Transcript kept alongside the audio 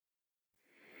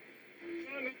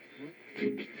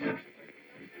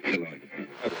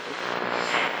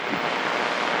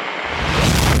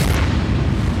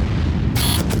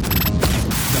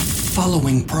The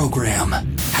following program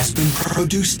has been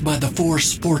produced by the Four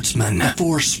Sportsmen. And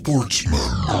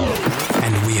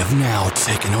we have now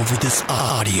taken over this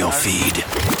audio feed.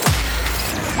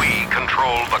 We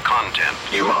control the content.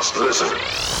 You must listen.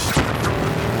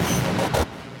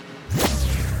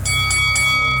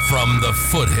 From the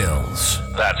foothills,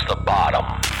 That's the bottom.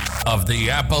 of the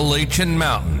Appalachian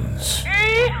Mountains,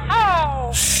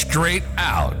 Yeehaw! straight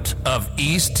out of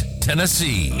East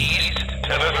Tennessee. East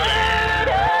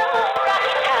Tennessee.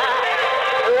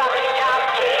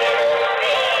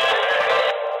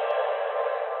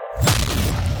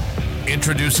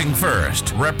 Introducing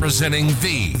first, representing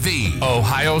the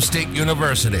Ohio State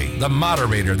University, the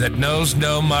moderator that knows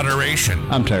no moderation.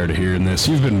 I'm tired of hearing this.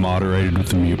 You've been moderated with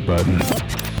the mute button.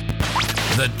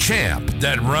 The champ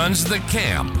that runs the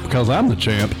camp, Because I'm the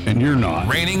champ and you're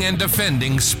not. reigning and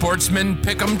defending Sportsman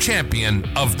Pick'em champion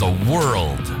of the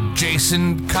world,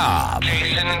 Jason Cobb.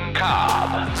 Jason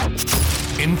Cobb.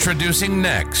 Introducing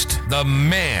next, the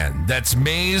man that's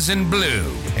maize and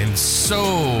blue and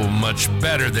so much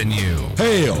better than you.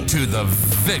 Hail! To the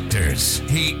victors,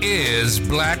 he is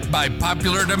black by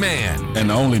popular demand.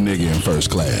 And the only nigga in first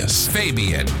class.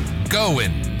 Fabian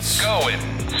Goins.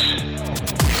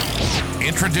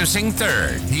 Introducing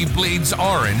third, he bleeds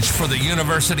orange for the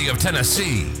University of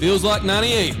Tennessee. Feels like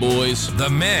 98, boys. The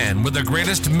man with the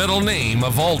greatest middle name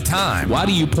of all time. Why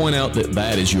do you point out that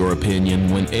that is your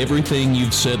opinion when everything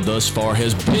you've said thus far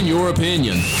has been your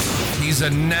opinion? He's a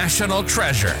national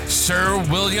treasure, Sir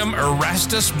William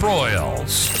Erastus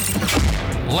Broyles.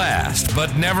 Last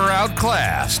but never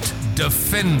outclassed,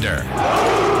 defender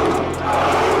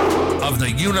of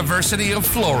the University of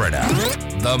Florida,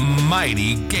 the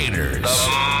Mighty Gators.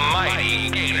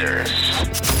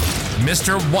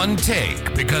 Mr. One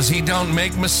Take, because he don't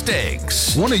make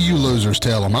mistakes. One of you losers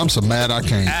tell him I'm so mad I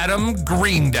can't. Adam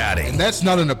Greendaddy. That's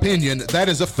not an opinion, that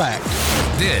is a fact.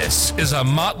 This is a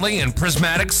motley and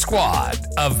prismatic squad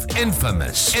of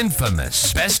infamous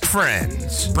best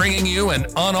friends, bringing you an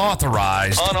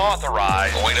unauthorized, We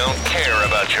don't care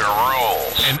about your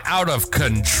rules. and out of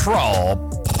control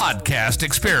podcast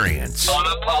experience.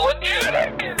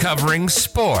 Unapologetic. Covering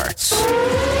sports,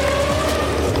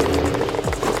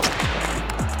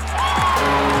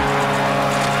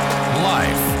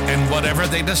 life, and whatever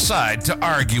they decide to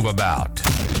argue about.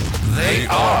 They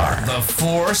are the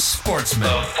Four Sportsmen.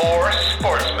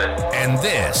 And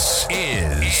this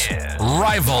is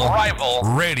Rival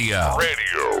Radio.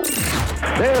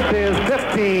 This is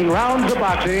 15 rounds of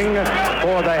boxing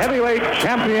for the heavyweight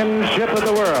championship of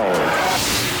the world.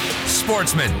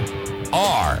 Sportsmen,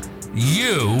 are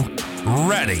you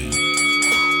ready?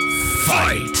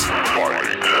 Fight.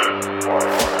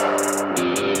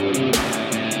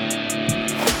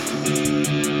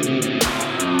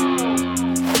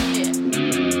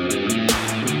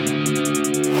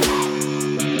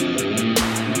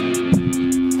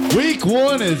 Week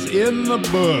 1 is in the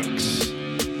books.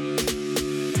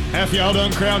 Half y'all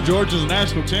done crowned Georgia as a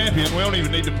national champion. We don't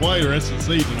even need to play the rest of the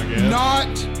season, I guess.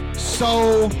 Not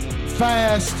so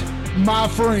fast, my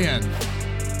friend.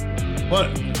 What?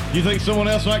 You think someone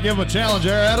else might give him a challenge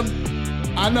there, Adam?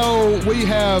 I know we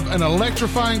have an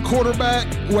electrifying quarterback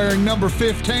wearing number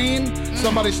 15.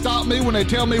 Somebody stop me when they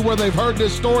tell me where they've heard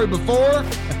this story before.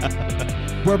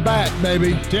 We're back,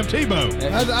 baby. Tim Tebow.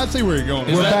 I see where you're going.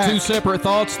 Is We're that back. two separate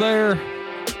thoughts there?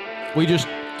 We just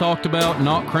talked about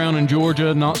not crowning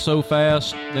Georgia, not so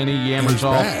fast, then he yammers He's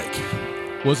off.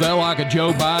 back. Was that like a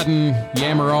Joe Biden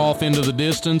yammer off into the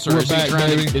distance, or We're is back, he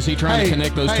trying baby. to, is he trying to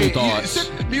connect those two thoughts?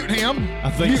 Mute him.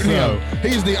 I think Mute so. him.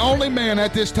 He's the only man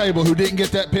at this table who didn't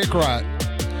get that pick right.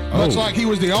 Much like he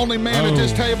was the only man at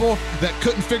this table that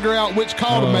couldn't figure out which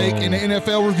call to make in the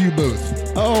NFL review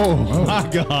booth. Oh, my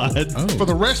God. For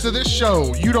the rest of this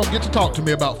show, you don't get to talk to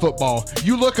me about football.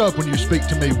 You look up when you speak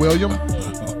to me, William.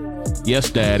 Yes,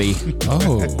 Daddy.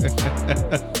 Oh,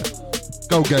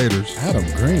 Go Gators. Adam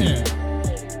Green.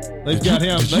 They've got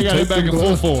him. They got him back in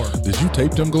full form. Did you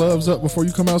tape them gloves up before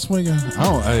you come out swinging?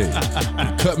 Hey,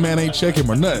 cut man ain't check him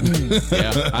or nothing.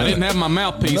 Yeah, I didn't have my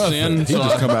mouthpiece in, He so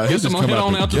just come out- he guess I'm just gonna come head out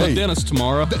on the out to the gate. dentist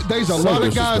tomorrow. There's a lot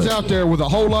of guys out there with a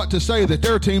whole lot to say that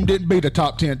their team didn't beat a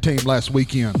top 10 team last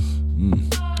weekend.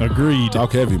 Agreed.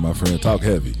 Talk heavy, my friend. Talk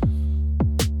heavy.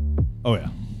 Oh, yeah.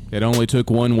 It only took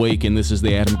 1 week, and this is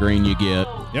the Adam Green you get.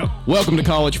 Yep. Welcome to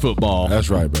college football. That's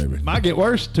right, baby. Might get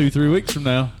worse 2-3 weeks from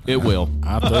now. It will.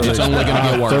 It's only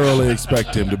gonna get worse. I thoroughly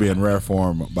expect him to be in rare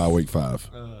form by week 5.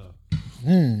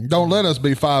 Don't let us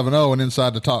be 5-0 and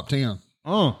inside the top 10.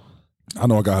 Oh. I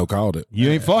know a guy who called it. You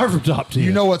ain't far from top 10.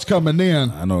 You know what's coming in.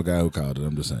 I know a guy who called it.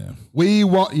 I'm just saying. We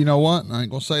want, you know what? I ain't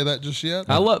going to say that just yet.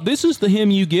 I love this is the him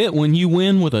you get when you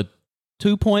win with a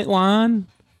 2-point line.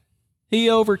 He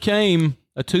overcame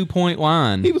a 2-point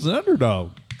line. He was an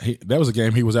underdog. That was a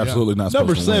game he was absolutely not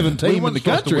Number supposed to win. 17 in wasn't the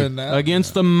supposed to country. win that.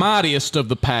 Against the mightiest of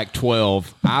the Pac-12.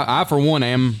 I for one,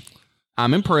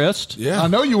 I'm impressed. Yeah. I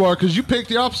know you are because you picked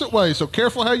the opposite way, so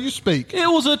careful how you speak. It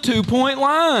was a 2-point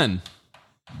line.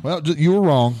 Well, you were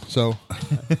wrong, so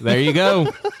There you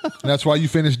go. that's why you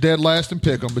finished dead last in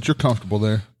pick 'em, but you're comfortable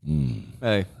there.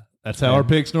 Hey, That's how our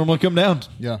picks normally come down.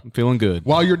 Yeah. I'm feeling good.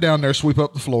 While you're down there, sweep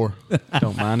up the floor.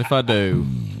 Don't mind if I do.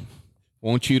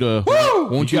 Want you to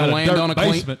You got land dirt on a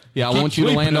clean. basement. Yeah, I Keep want you to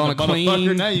sweeping land on a it, motherfucker.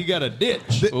 clean. Now you got a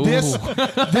ditch. This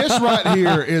right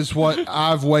here is what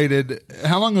I've waited.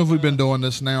 How long have we been doing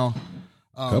this now?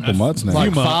 A couple months now.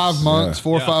 Like months. 5 months, Yeah.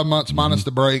 4 or 5 months minus the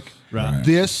break. Right.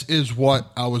 This is what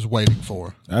I was waiting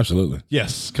for. Absolutely.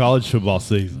 Yes, college football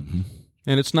season.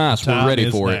 And it's nice. We're Time ready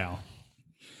is for it. now.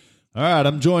 All right,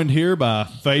 I'm joined here by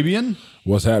Fabian,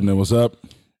 What's happening? What's up?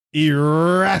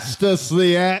 Erastus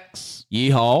the Axe,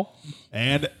 Yeehaw.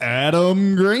 and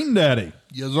Adam Greendaddy.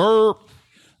 Yes, sir.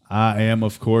 I am,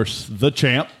 of course, the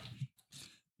champ.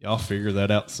 Y'all figure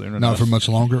that out soon enough. Not for much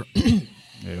longer.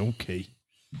 Yeah, okay.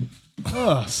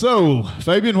 So,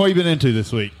 Fabian, what have you been into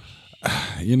this week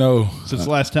You know, since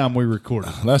last time we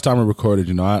recorded? last time we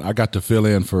recorded, I got to fill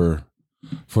in for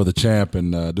the champ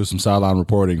and do some sideline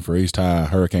reporting for East High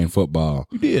Hurricane football.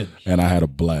 You did. And I had a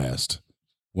blast.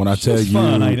 When I tell It's you,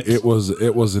 fun, ain't it? it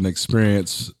was an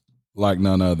experience like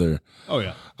none other. Oh,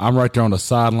 yeah. I'm right there on the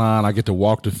sideline. I get to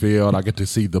walk the field. I get to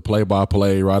see the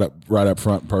play-by-play right up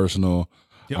front, personal.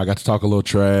 Yep. I got to talk a little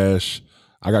trash.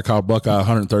 I got called Buckeye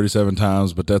 137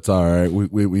 times, but that's all right.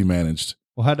 We managed.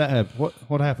 Well, how'd that happen?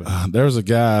 What happened? There's a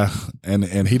guy,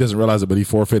 and he doesn't realize it, but he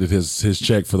forfeited his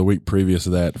check for the week previous to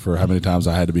that for how many times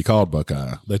I had to be called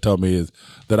Buckeye. They told me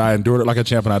that I endured it like a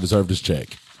champ and I deserved his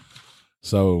check.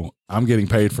 So I'm getting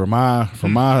paid for my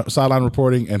sideline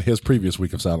reporting and his previous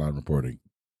week of sideline reporting.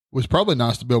 It was probably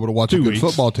nice to be able to watch 2 a good weeks.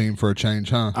 football team for a change,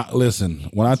 huh? Listen,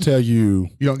 when I tell you,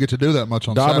 You don't get to do that much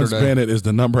on Dobbins Saturday. Bennett is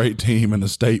the number 8 team in the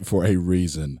state for a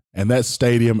reason, and that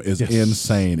stadium is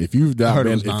insane. If you've I not heard it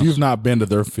been, was if nice. you've not been to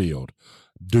their field,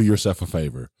 do yourself a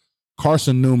favor.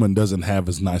 Carson Newman doesn't have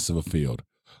as nice of a field.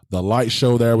 The light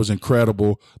show there was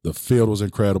incredible. The field was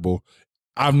incredible.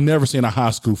 I've never seen a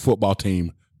high school football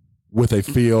team with a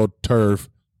field, turf,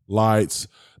 lights.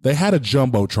 They had a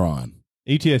jumbotron.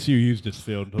 ETSU used this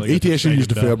field. Until they got ETSU used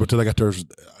the stadium field, but until they got theirs,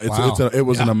 Wow. it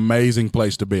was an amazing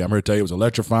place to be. I'm here to tell you, it was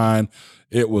electrifying.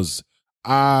 It was,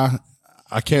 I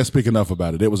can't speak enough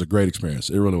about it. It was a great experience.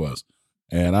 It really was.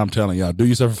 And I'm telling y'all, do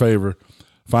yourself a favor,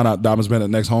 find out Dobbins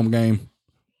Bennett next home game,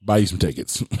 buy you some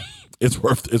tickets. It's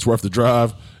worth the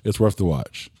drive. It's worth the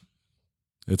watch.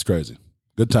 It's crazy.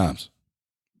 Good times.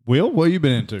 Will, what have you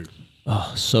been into?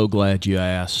 Oh, so glad you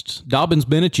asked. Dobbins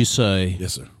Bennett, you say?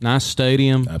 Yes, sir. Nice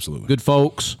stadium. Absolutely. Good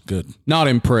folks. Good. Not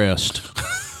impressed.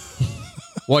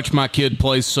 Watched my kid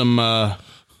play some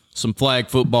flag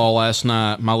football last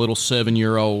night. My little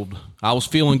 7-year-old. I was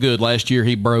feeling good. Last year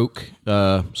he broke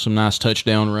some nice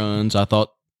touchdown runs. I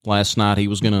thought last night he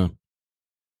was gonna.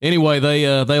 Anyway,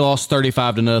 they lost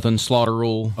 35-0. Slaughter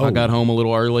rule. I got home a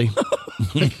little early.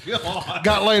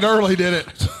 Got laid early, did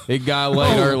it? It got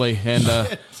late early,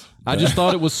 and I just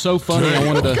thought it was so funny. I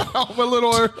wanted to. Home a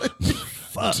little early.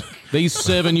 These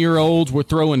 7-year-olds were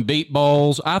throwing deep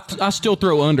balls. I still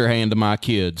throw underhand to my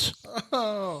kids.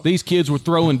 These kids were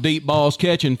throwing deep balls,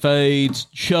 catching fades,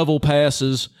 shovel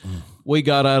passes. We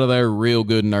got out of there real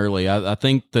good and early. I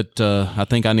think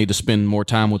I need to spend more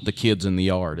time with the kids in the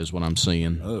yard is what I'm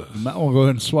seeing. You might want to go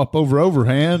ahead and swap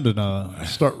overhand and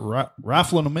start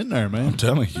rifling them in there, man. I'm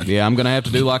telling you. Yeah, I'm going to have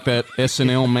to do like that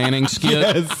SNL Manning skit.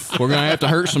 Yes. We're going to have to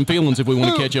hurt some feelings if we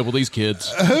want to catch up with these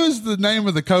kids. Who's the name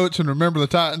of the coach and Remember the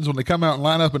Titans when they come out and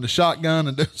line up in the shotgun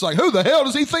and it's like, who the hell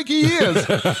does he think he is?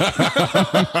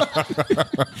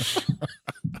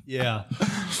 Yeah.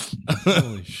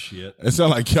 Holy shit. It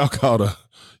sounded like y'all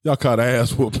caught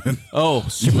ass whooping. Oh,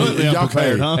 Y'all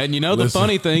prepared, huh? and you know the Listen.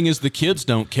 funny thing is the kids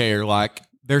don't care. Like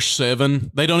they're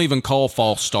 7, they don't even call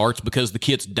false starts because the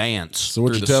kids dance. So what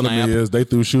through you're the telling snap. me is they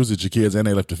threw shoes at your kids and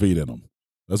they left the feet in them.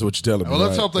 That's what you're telling me. Well,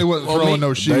 let's right? hope they wasn't throwing no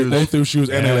They shoes. threw shoes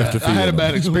and they left the feet. I had a in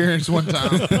bad them. experience one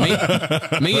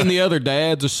time. me and the other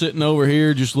dads are sitting over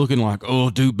here just looking like, oh,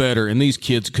 do better. And these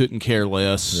kids couldn't care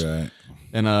less. Right.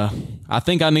 And I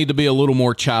think I need to be a little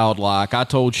more childlike. I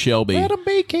told Shelby. Let him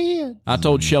be kid. I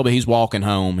told Shelby he's walking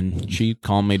home, and she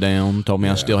calmed me down, told me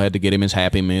I still had to get him his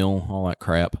Happy Meal, all that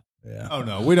crap. Yeah. Oh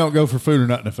no, we don't go for food or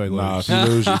nothing if they lose.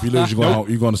 Nah, if you lose,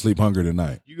 you're going to sleep hungry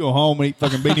tonight. You go home and eat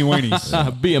fucking beanie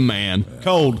weenies. Be a man.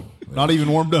 Cold, not even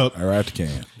warmed up. All right, you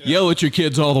can. Yell at your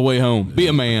kids all the way home. Be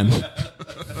a man.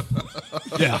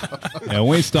 Yeah,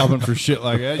 we ain't stopping for shit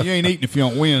like that. You ain't eating if you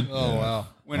don't win. Oh, wow.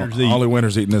 Winners eat. Only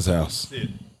winners eat in this house.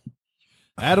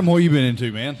 Adam, what you been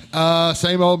into, man?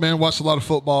 Same old, man. Watched a lot of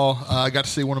football. I got to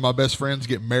see one of my best friends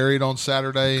get married on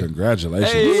Saturday.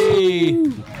 Congratulations. Hey,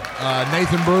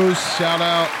 Nathan Bruce, shout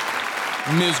out.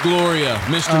 Miss Gloria,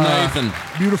 Mr. Nathan.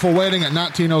 Beautiful wedding at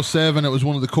 1907. It was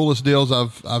one of the coolest deals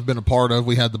I've been a part of.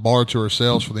 We had the bar to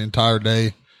ourselves for the entire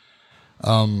day.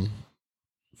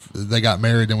 They got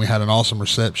married, then we had an awesome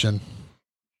reception.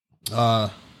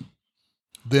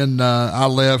 Then I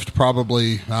left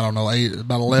probably, I don't know,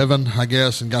 about 11, I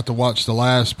guess, and got to watch the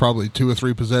last probably 2 or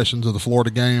 3 possessions of the Florida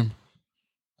game.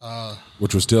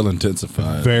 Which was still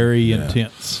intensified. Very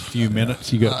intense few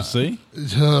minutes you got to see.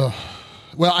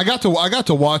 Well, I got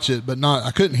to watch it, but not.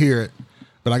 I couldn't hear it,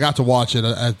 but I got to watch it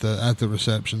at the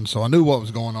reception, so I knew what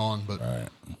was going on.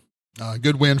 But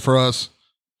good win for us.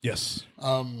 Yes.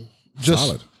 Just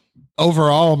Solid.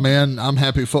 Overall, man, I'm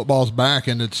happy football's back,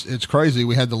 and it's crazy.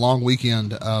 We had the long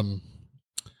weekend.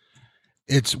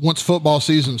 It's once football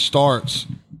season starts.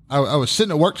 I was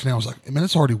sitting at work today. I was like, man,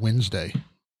 it's already Wednesday.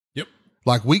 Yep.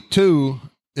 Like week 2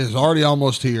 is already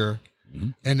almost here.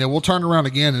 And then we'll turn around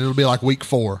again, and it'll be like week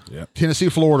 4. Yep. Tennessee,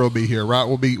 Florida will be here, right?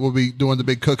 We'll be doing the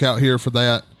big cookout here for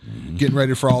that, getting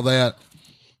ready for all that.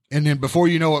 And then before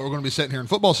you know it, we're going to be sitting here, and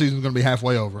football season is going to be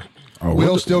halfway over. Oh,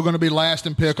 Will's still going to be last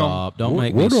in pick 'em. Stop. Don't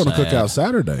make me We're doing a sad. cookout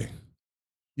Saturday.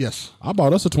 Yes. I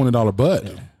bought us a $20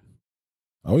 butt.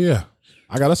 Oh, yeah.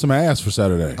 I got us some ass for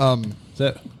Saturday. Is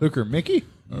that Hooker Mickey?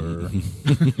 Or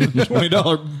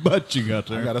 $20 butt you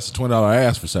got I there? got us a $20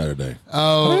 ass for Saturday.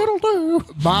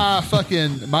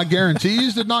 My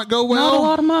guarantees did not go well. Not a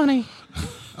lot of money.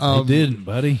 They didn't,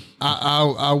 buddy.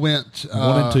 I went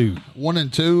 1 and 2. 1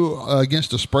 and 2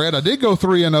 against the spread. I did go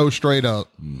 3-0 straight up.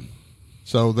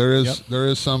 So there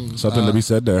is some Something to be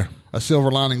said there. a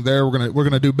silver lining there. We're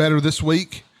gonna do better this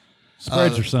week.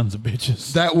 Spreads are sons of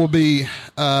bitches. That will be.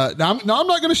 I'm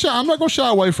not gonna shy. I'm not gonna shy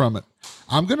away from it.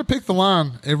 I'm gonna pick the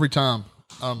line every time.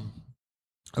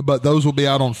 But those will be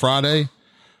out on Friday.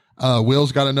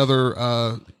 Will's got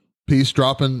another piece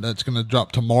dropping that's gonna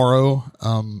drop tomorrow.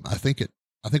 I think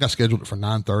I scheduled it for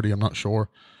 9:30. I'm not sure.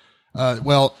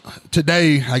 Well,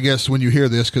 today I guess when you hear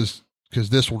this because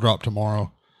this will drop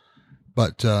tomorrow.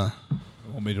 But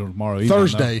Won't be till tomorrow evening,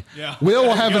 Thursday, though. Yeah.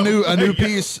 Will have a new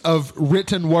piece of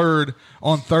written word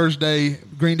on Thursday.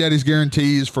 Green Daddy's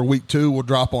guarantees for week 2 will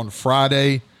drop on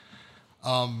Friday,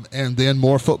 and then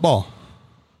more football.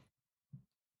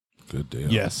 Good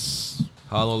deal. Yes.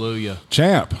 Hallelujah.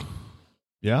 Champ,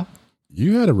 Yeah,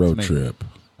 you had a road Me. trip.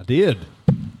 I did.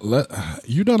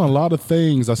 You done a lot of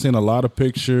things. I seen a lot of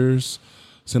pictures,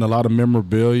 seen a lot of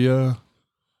memorabilia,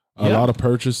 a Yeah. lot of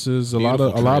purchases, a lot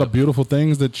Beautiful of trip. beautiful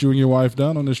things that you and your wife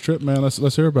done on this trip, man.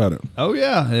 Let's hear about it. Oh,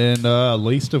 yeah. And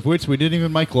least of which we didn't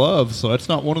even make love, so that's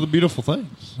not one of the beautiful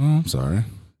things. Oh, I'm sorry.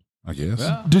 I guess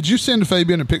Yeah. Did you send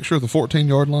Fabian a picture of the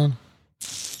 14-yard line,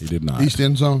 he did not. east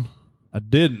end zone? I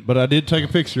didn't, but I did take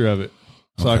a picture of it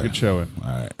so I Okay. could show him. All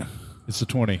right, It's the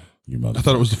 20. you mother. I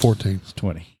thought it was the 14. It's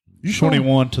 20. You sure?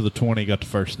 21 to the 20 got the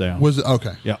first down. Was it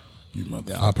okay? Yeah. You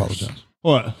mother. I apologize.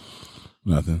 What?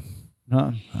 Nothing.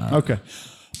 Nothing. Okay.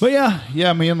 But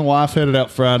yeah, me and the wife headed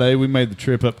out Friday. We made the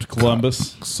trip up to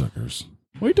Columbus. Suckers.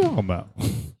 What are you talking about?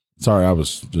 Sorry, I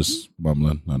was just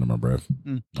mumbling under my breath.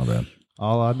 My bad.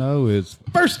 All I know is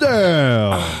first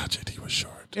down. JT was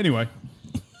short. Anyway,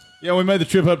 yeah, we made the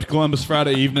trip up to Columbus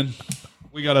Friday evening.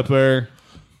 We got up there,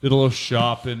 did a little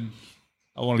shopping.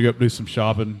 I wanted to go up and do some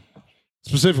shopping.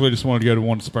 Specifically, just wanted to go to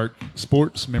one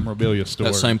sports memorabilia store.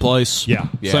 That same place? Yeah,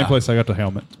 same place I got the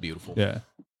helmet. It's beautiful. Yeah.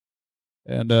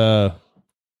 And I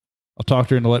talked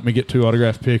to her into letting me get 2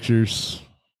 autographed pictures.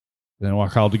 Then when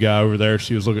I called the guy over there,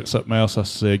 she was looking at something else. I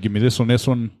said, give me this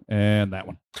one, and that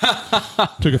one.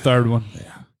 Took a third one.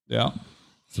 Yeah.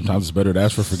 Sometimes it's better to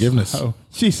ask for forgiveness. Oh,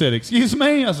 she said, excuse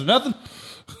me. I said, nothing.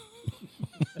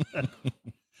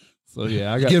 So,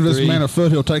 yeah, I got Give 3. this man a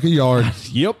foot, he'll take a yard.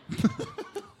 Yep.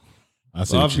 I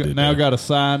see So what I've you did now there. got a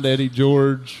signed Eddie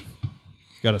George,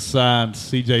 got a signed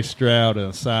C.J. Stroud, and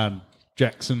a signed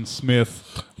Jackson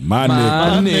Smith. My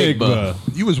nigga. Enigma.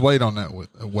 You was late on that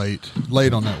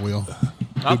wheel.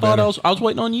 I thought I was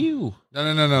waiting on you.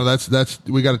 No. That's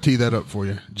we got to tee that up for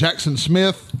you. Jackson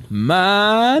Smith,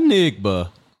 My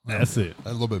Enigma. That's it.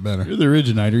 a little bit better. You're the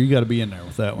originator. You got to be in there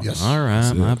with that one. Yes. All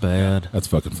right, my bad. That's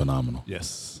fucking phenomenal.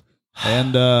 Yes.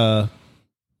 And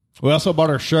we also bought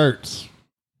our shirts.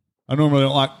 I normally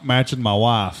don't like matching my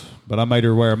wife, but I made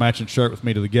her wear a matching shirt with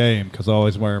me to the game because I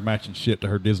always wear matching shit to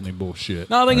her Disney bullshit.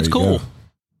 No, I think it's There you cool. go.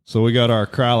 So we got our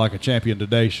Cry Like a Champion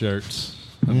Today shirts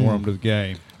and wore them to the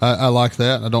game. I like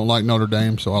that. I don't like Notre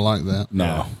Dame, so I like that.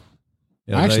 No.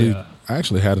 Yeah, I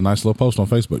actually had a nice little post on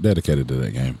Facebook dedicated to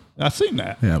that game. I seen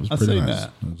that. Yeah, it was I pretty seen nice.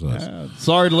 that. It was nice.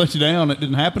 Sorry to let you down. It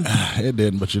didn't happen. It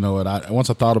didn't, but you know what? Once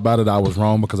I thought about it, I was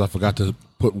wrong because I forgot to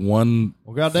put one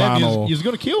Well, goddamn, final. you was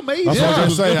going to kill me. That's what I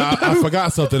was Yeah. going to say. I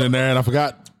forgot something in there, and I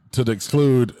forgot to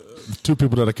exclude two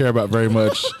people that I care about very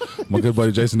much. My good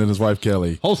buddy Jason and his wife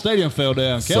Kelly. Whole stadium fell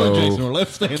down. Kelly and Jason were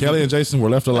left standing. Kelly and Jason were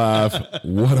left alive.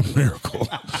 What a miracle!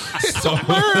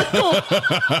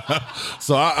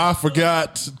 So I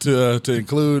forgot to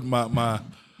include my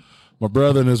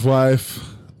brother and his wife.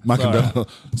 My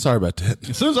sorry about that.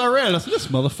 As soon as I read it, I said, this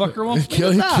motherfucker wants me to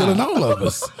He's die. killing all of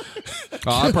us.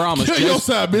 Oh, I promise. Kill your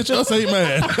side, bitch. Us ain't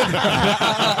mad.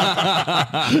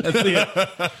 That's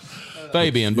it.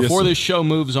 Fabian, before sir. this show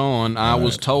moves on, I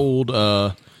was told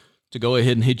to go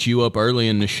ahead and hit you up early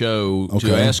in the show to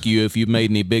Okay. ask you if you've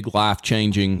made any big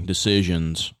life-changing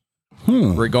decisions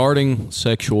regarding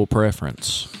sexual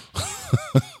preference.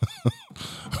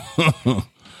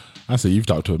 I see you've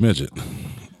talked to a midget.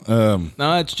 No,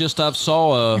 it's just I've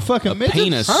saw a fucking midgets?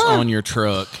 penis Huh? on your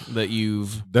truck that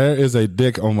you've... There is a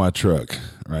dick on my truck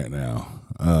right now.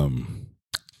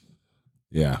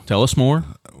 Yeah. Tell us more.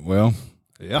 Well,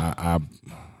 Yeah.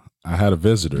 I had a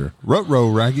visitor, Rutro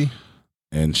Raggy.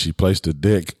 and she placed a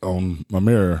dick on my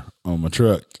mirror on my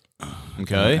truck,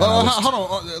 Okay. Hold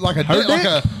on, like a dick, like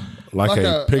a like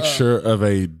a a picture of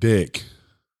a dick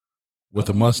with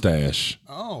a mustache.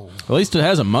 oh. At least it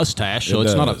has a mustache, so It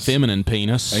it's not a does. feminine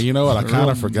penis. And you know what? I kind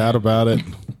of forgot about it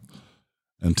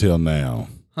until now.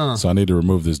 So I need to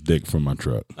remove this dick from my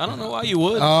truck. I don't know why you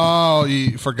would. Oh,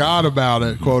 you forgot about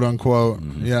it, quote unquote.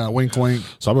 Yeah, wink, wink.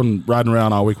 So I've been riding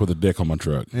around all week with a dick on my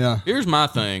truck. Yeah. Here's my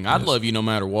thing. I'd love you no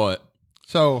matter what.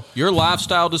 So, Your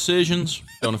lifestyle decisions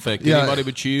don't affect yeah. anybody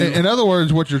but you. In other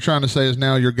words, what you're trying to say is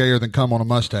now you're gayer than cum on a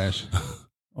mustache.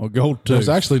 Oh, gold too. There's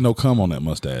actually no cum on that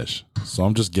mustache, so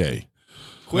I'm just gay.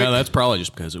 Well, that's probably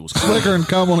just because it was Slicker and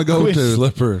cum on a gold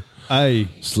tooth. Hey,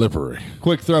 Slippery.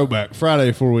 quick throwback. Friday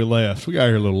before we left, we got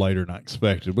here a little later than I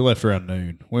expected. We left around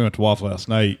noon. We went to Waffle House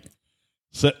Nate.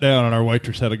 Sat down, and our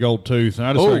waitress had a gold tooth, and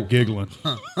I just started giggling.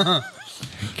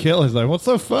 Kelly's like, "What's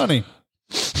so funny?"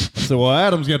 I said, "Well,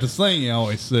 Adam's got this thing he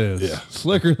always says,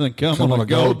 slicker than cum on a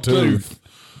gold tooth."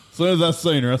 As soon as I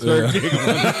seen her, I started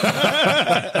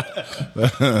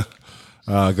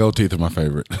giggling. Gold teeth are my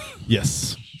favorite.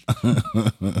 Yes.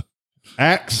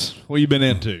 Axe, what you been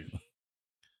into?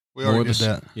 We already did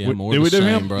that. Yeah, more Did the we do same,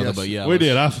 him? brother. Yes. But yeah, We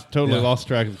did. I totally Yeah. lost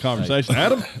track of the conversation.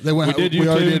 Adam, They went. we did you we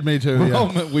already too. did me too. Yeah.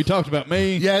 Roman, we talked about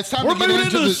me. Yeah, it's time We're to get moving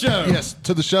into into the show. Yes,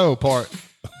 to the show part.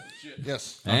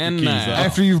 Yes. And keys now, out.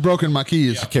 After you've broken my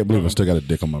keys. I can't believe I still got a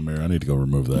dick on my mirror. I need to go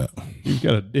remove that. You've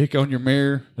got a dick on your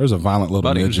mirror. There's a violent little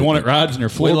Buddy, midget. There's one that rides in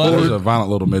your We love There's floorboard. a violent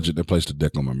little midget that placed a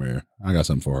dick on my mirror. I got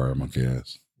something for her, monkey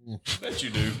ass. Bet you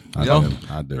do. I Yeah. do.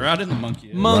 I do. Right in the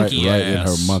monkey. monkey right in her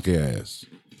ass. monkey ass.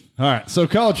 All right. So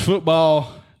college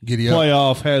football Giddy up.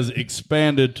 playoff has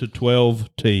expanded to 12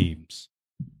 teams.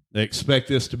 They expect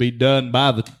this to be done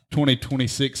by the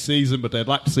 2026 season, but they'd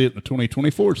like to see it in the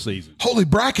 2024 season. Holy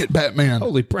bracket, Batman.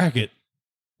 Holy bracket.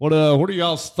 What are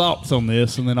y'all's thoughts on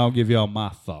this? And then I'll give y'all my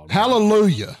thoughts.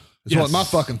 Hallelujah. Is Yes. what my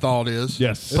fucking thought is.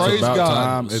 Yes. Praise about God.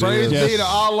 time. It Praise is. be to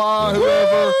Allah,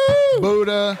 whoever,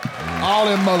 Buddha, all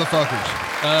them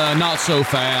motherfuckers. Not so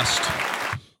fast.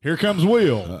 Here comes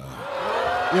Will.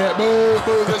 Yeah, boo,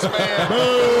 boo this man.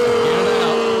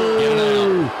 Get it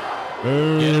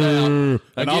out. Get it out.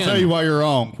 And I'll Again. tell you why you're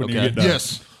wrong when you Okay. get done.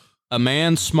 Yes. A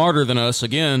man smarter than us,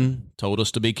 again, told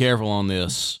us to be careful on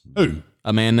this. Who?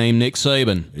 A man named Nick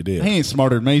Saban. He did. He ain't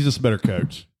smarter than me. He's just a better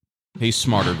coach. He's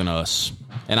smarter than us.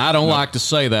 And I don't like to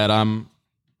say that.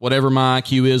 Whatever my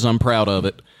IQ is, I'm proud of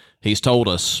it. He's told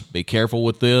us, be careful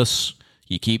with this.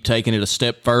 You keep taking it a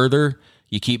step further.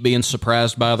 You keep being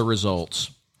surprised by the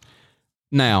results.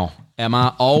 Now, am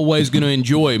I always going to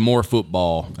enjoy more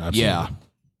football? Absolutely. Yeah.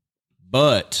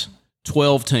 But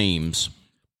 12 teams.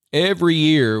 Every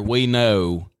year we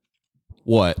know,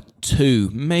 2,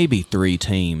 maybe 3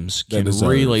 teams That can deserve.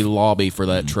 really lobby for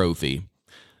that trophy.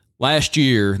 Last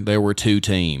year, there were 2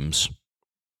 teams.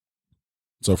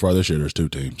 So far this year, there's 2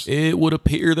 teams. It would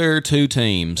appear there are 2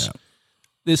 teams. Yeah.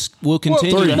 This will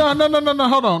continue. Well, to- no.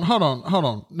 Hold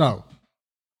on.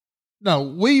 No,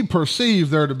 we perceive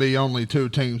there to be only 2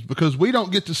 teams because we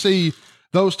don't get to see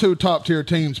those 2 top tier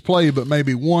teams play, but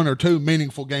maybe 1 or 2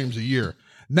 meaningful games a year.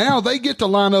 Now they get to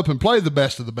line up and play the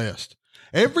best of the best.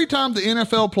 Every time the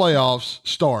NFL playoffs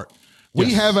start,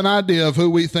 We have an idea of who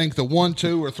we think the 1,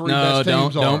 2, or 3 best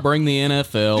teams are. Don't bring the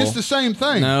NFL. It's the same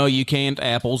thing. No, you can't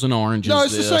apples and oranges. No,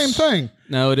 it's the same thing.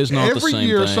 No, it is not the same thing. Every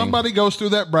year, somebody goes through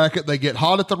that bracket, they get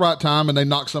hot at the right time, and they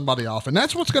knock somebody off. And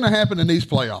that's what's going to happen in these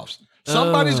playoffs.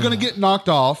 Somebody's going to get knocked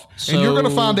off, and you're going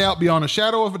to find out beyond a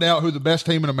shadow of a doubt who the best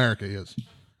team in America is.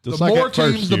 Just the like more that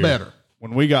first teams, the year, better.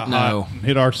 When we got hot and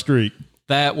hit our streak.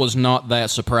 That was not that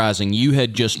surprising. You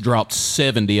had just dropped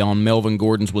 70 on Melvin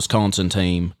Gordon's Wisconsin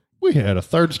team. We had a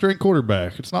third-string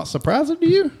quarterback. It's not surprising to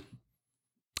you?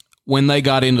 When they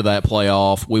got into that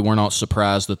playoff, we were not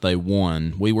surprised that they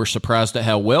won. We were surprised at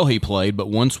how well he played, but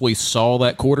once we saw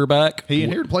that quarterback... He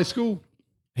ain't here to play school.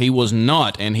 He was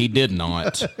not, and he did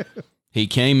not. He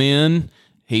came in,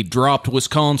 he dropped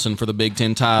Wisconsin for the Big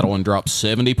Ten title and dropped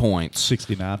 70 points.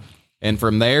 69. And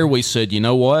from there, we said, you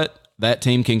know what? That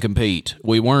team can compete.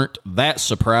 We weren't that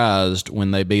surprised when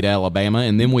they beat Alabama,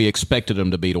 and then we expected them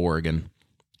to beat Oregon.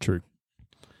 True.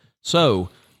 So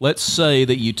let's say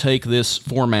that you take this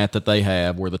format that they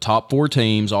have where the top 4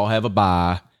 teams all have a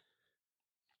bye.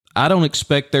 I don't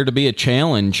expect there to be a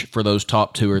challenge for those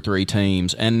top 2 or 3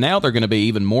 teams. And now they're going to be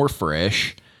even more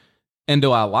fresh. And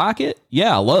do I like it?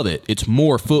 Yeah, I love it. It's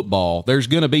more football. There's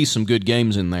going to be some good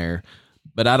games in there.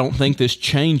 But I don't think this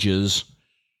changes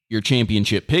your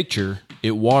championship picture.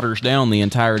 It waters down the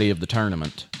entirety of the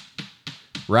tournament.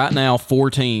 Right now, 4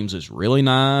 teams is really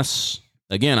nice.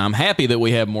 Again, I'm happy that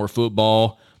we have more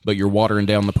football, but you're watering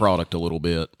down the product a little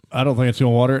bit. I don't think it's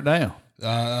going to water it down.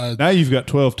 Now you've got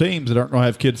 12 teams that aren't going to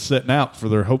have kids setting out for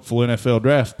their hopeful NFL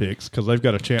draft picks because they've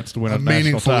got a chance to win a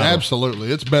national title.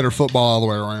 Absolutely. It's better football all the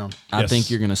way around. I think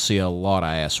you're going to see a lot of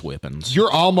ass whippings.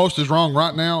 You're almost as wrong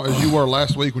right now as you were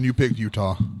last week when you picked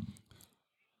Utah.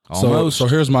 Almost. So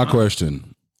here's my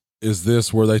question. Is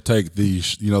this where they take the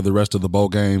rest of the bowl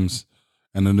games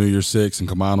and the New Year's Six and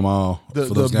combine them all for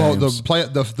those games?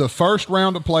 The first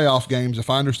round of playoff games, if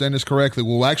I understand this correctly,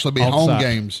 will actually be home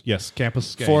games. Yes,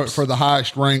 campus games. For the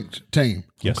highest ranked team.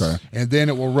 Yes. Okay. And then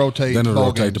it will rotate to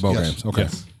bowl games. Okay.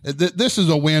 Yes. This is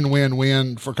a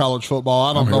win-win-win for college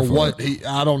football. I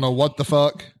don't know what the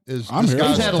fuck is I'm this here.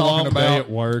 guy's He's had a talking long about. day at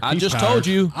work. I He's just tired. told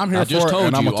you. I'm here I just for it, told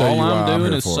and I'm you. gonna tell All you why I'm I'm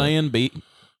doing here is for it. saying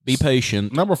be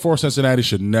patient. Number 4 Cincinnati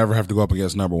should never have to go up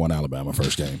against number 1 Alabama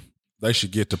first game. They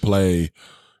should get to play,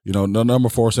 number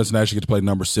 4 Cincinnati should get to play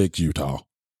number 6 Utah.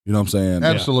 You know what I'm saying?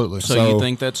 Absolutely. So you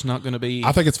think that's not going to be?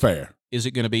 I think it's fair. Is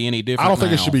it going to be any different? I don't think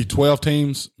now? it should be 12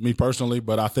 teams, me personally,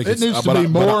 but I think It it's, needs to but be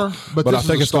more, but I this is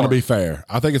think a it's going to start. be fair.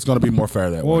 I think it's going to be more fair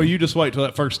that Well, way. you just wait till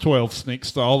that first 12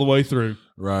 sneaks all the way through.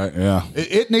 Right? Yeah,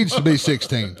 It needs to be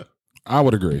 16. I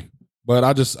would agree, but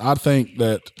I think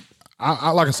that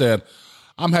I like I said,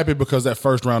 I'm happy because that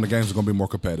first round of games are going to be more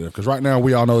competitive. Because right now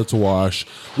we all know it's a wash.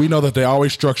 We know that they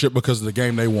always structure it because of the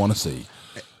game they want to see,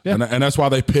 and that's why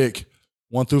they pick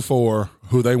 1 through 4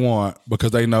 who they want,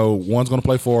 because they know 1's going to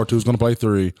play 4, 2's going to play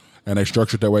 3, and they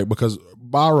structure it that way. Because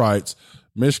by rights,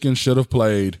 Michigan should have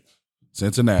played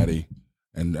Cincinnati,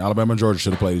 and Alabama and Georgia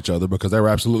should have played each other because they were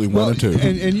absolutely 1 and 2.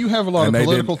 And you have a lot And of they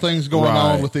political did- things going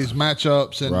on right. with these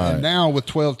matchups, and, Right. and now with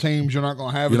 12 teams, you're not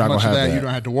going to have You're as not much of gonna have that. that. You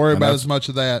don't have to worry And about that's- as much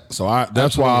of that. So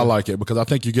that's why I like it, because I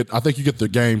think you get the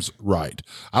games right.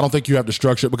 I don't think you have to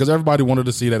structure it because everybody wanted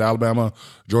to see that Alabama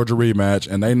Georgia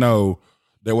rematch, and they know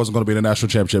there wasn't going to be the national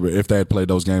championship if they had played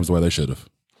those games the way they should have.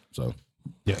 So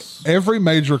Yes. Every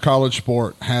major college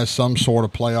sport has some sort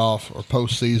of playoff or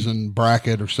postseason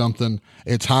bracket or something.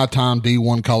 It's high time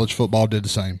D1 college football did the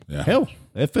same. yeah, Hell,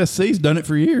 FSC's done it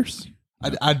for years.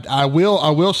 I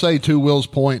will say, to Will's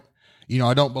point,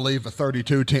 I don't believe a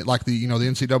 32 team like the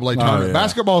NCAA tournament. yeah.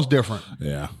 Basketball is different.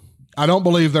 yeah. I don't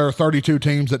believe there are 32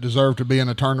 teams that deserve to be in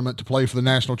a tournament to play for the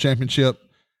national championship.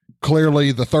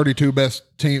 Clearly, the 32 best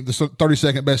team, the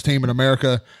 32nd best team in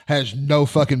America, has no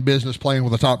fucking business playing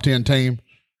with a top 10 team.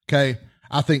 Okay,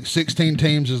 I think 16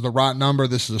 teams is the right number.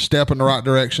 This is a step in the right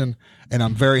direction, and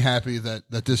I'm very happy that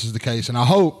this is the case. And I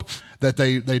hope that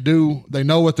they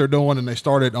know what they're doing, and they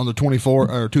start it on the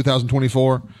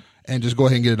 2024, and just go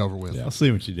ahead and get it over with. I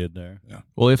see what you did there. Yeah.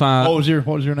 Well, if I What was your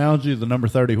analogy? The number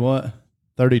 30 what?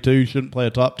 32 shouldn't play a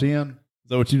top 10? Is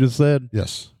that what you just said?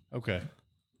 Yes. Okay.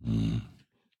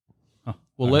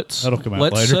 well, let's That'll come out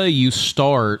let's later. say you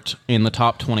start in the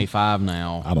top 25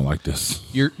 now. I don't like this.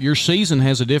 Your season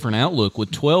has a different outlook with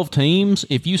 12 teams.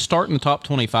 If you start in the top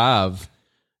 25,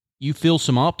 you feel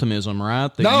some optimism,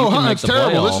 right? That you No, can make it's the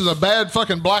terrible. playoff. This is a bad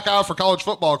fucking black eye for college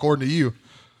football, according to you.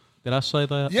 Did I say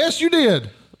that? Yes, you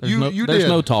did. You there's did.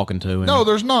 no talking to him. No,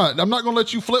 there's not. I'm not going to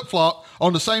let you flip flop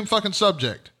on the same fucking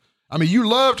subject. I mean, you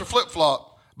love to flip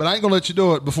flop, but I ain't going to let you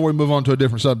do it before we move on to a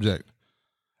different subject.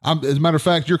 As a matter of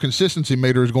fact, your consistency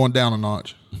meter is going down a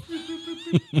notch.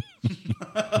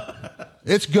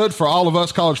 It's good for all of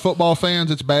us college football fans.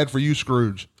 It's bad for you,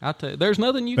 Scrooge. I tell you, there's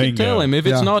nothing you can Bingo. tell him. If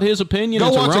it's Yeah. not his opinion, Go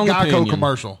it's watch a a wrong Geico opinion.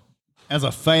 commercial. As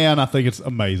a fan, I think it's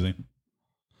amazing.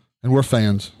 And we're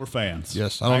fans. We're fans.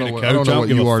 Yes, I don't ain't know a what- I don't coach, know what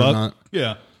give you a are fuck. tonight.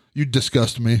 Yeah. You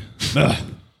disgust me.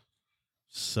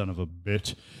 Son of a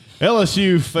bitch.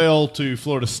 LSU fell to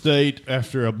Florida State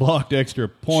after a blocked extra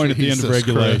point at the end of Jesus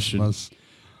regulation. Christmas.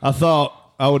 I thought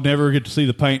I would never get to see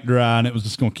the paint dry, and it was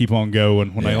just going to keep on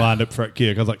going when they lined up for that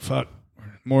kick. I was like, fuck,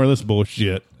 more of this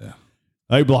bullshit. Yeah.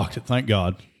 They blocked it, thank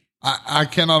God. I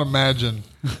cannot imagine.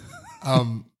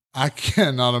 I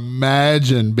cannot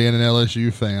imagine being an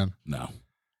LSU fan. No.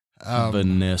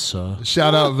 Vanessa.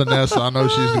 Shout out Vanessa. I know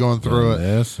she's going through it.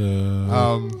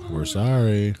 Vanessa. We're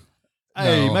sorry.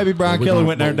 Hey, No. maybe Brian But we Kelly gonna-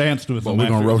 went there and danced with But them. we're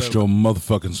going after to it was roast over. your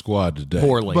motherfucking squad today.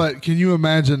 Poorly. But can you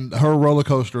imagine her roller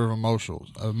coaster of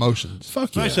emotions?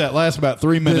 Fuck yeah. Finish that last about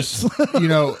 3 minutes. You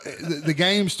know, the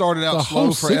game started out The slow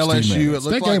whole for 60 LSU. minutes. It looked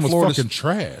that game like was Florida. fucking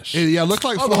trash. It looked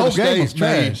like Oh, the Florida whole game was State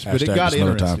trash, but it Hashtag got just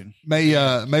another interesting.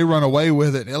 may run away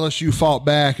with it. LSU fought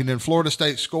back, and then Florida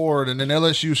State scored, and then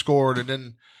LSU scored, and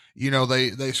then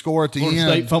they score at the Florida end.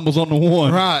 State fumbles on the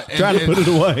one. Right, Trying to and- put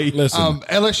it away. Listen,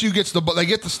 LSU gets they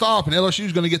get the stop, and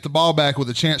LSU's going to get the ball back with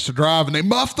a chance to drive, and they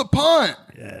muff the punt.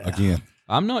 again.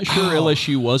 I'm not sure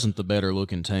LSU wasn't the better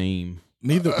looking team.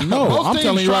 Neither. No, Both I'm teams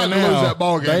telling you right tried to lose now. that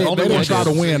ball game. They Only didn't one try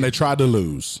to did. win. They tried to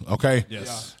lose. Okay.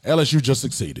 Yes. LSU just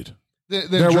succeeded. Then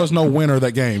There was no winner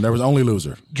that game. There was only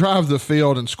loser. drive the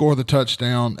field and score the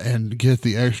touchdown and get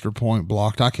the extra point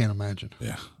blocked. I can't imagine.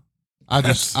 Yeah. I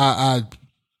just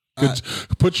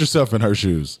Put yourself in her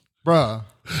shoes. bruh.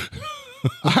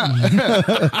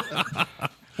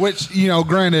 Which,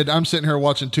 granted, I'm sitting here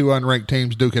watching two unranked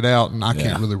teams duke it out, and I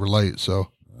can't really relate. So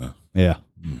Yeah.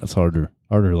 That's harder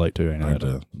to relate to, ain't Hard it?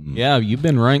 to- Yeah, you've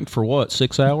been ranked for what,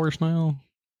 6 hours now?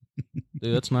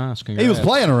 Dude, that's nice. Congrats. He was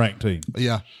playing a ranked team.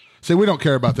 yeah. See, we don't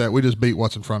care about that. We just beat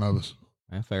what's in front of us.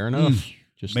 Yeah, fair enough.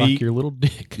 Just Meat. like your little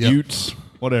dick. Utes,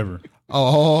 whatever.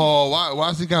 Oh,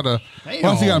 why's he got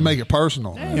to make it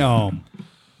personal? Damn.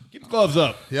 Get the gloves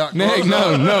up. Yeah, Nick,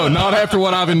 no, not after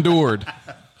what I've endured.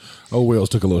 Oh, Wills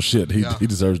took a little shit. He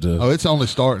deserves to Oh, it's only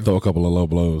starting. throw a couple of low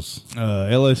blows.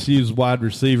 LSU's wide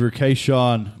receiver,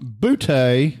 Kayshawn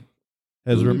Butte,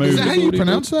 has removed. Is that how you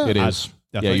pronounce that? It is.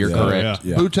 I Yeah, think you're so, correct.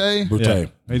 Yeah. Butte? Butte. Yeah.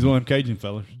 He's one of them Cajun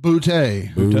fellas.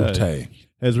 Butte. Butte.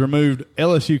 Has removed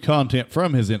LSU content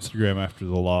from his Instagram after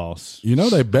the loss. You know,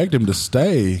 they begged him to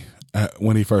stay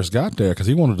when he first got there because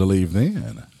he wanted to leave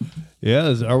then.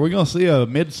 Yeah, are we going to see a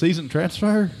mid-season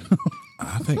transfer?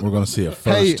 I think we're going to see a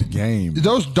first game.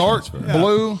 Those dark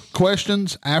blue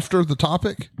questions after the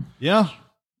topic, Yeah.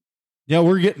 Yeah,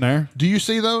 we're getting there. do you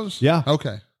see those? Yeah.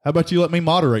 Okay. How about you let me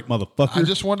moderate, motherfucker? I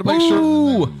just wanted to make sure.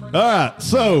 All right,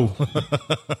 so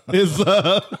is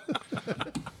God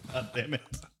damn it.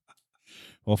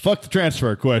 Well, fuck the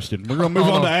transfer question. We're gonna move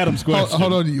on to Adam's question.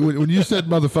 Hold on. When you said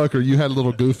motherfucker, you had a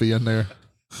little goofy in there.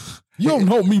 You don't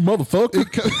know me, motherfucker.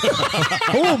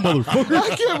 Hold on, motherfucker.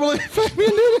 I can't believe Fabian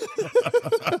did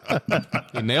it.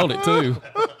 He nailed it, too.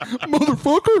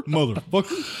 Motherfucker.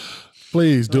 Motherfucker.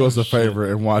 Please do us a favor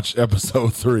and watch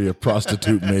episode 3 of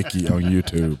Prostitute Mickey on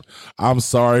YouTube. I'm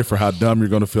sorry for how dumb you're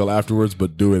going to feel afterwards,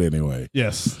 but do it anyway.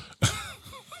 Yes.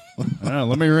 All right,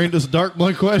 let me read this dark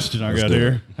blue question I got do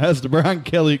here. Has the Brian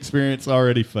Kelly experience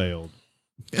already failed?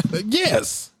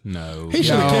 Yes. No. He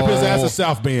should have kept his ass at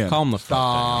South Bend. Calm the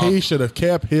fuck down. He should have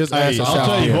kept his ass Hey, at I'll South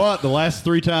tell you Bend. what, the last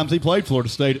 3 times he played Florida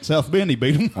State at South Bend, he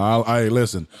beat him. Hey,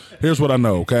 listen. Here's what I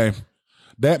know, okay?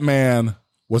 That man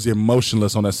was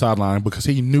emotionless on that sideline because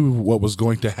he knew what was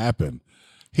going to happen.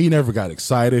 He never got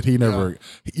excited. He never.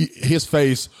 His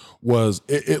face was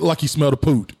it like he smelled a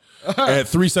poot at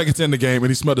 3 seconds in the game,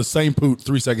 and he smelled the same poot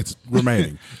 3 seconds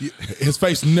remaining. His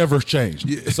face never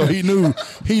changed. So he knew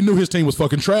his team was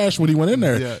fucking trash when he went in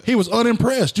there. Yeah. He was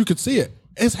unimpressed. You could see it.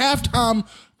 His halftime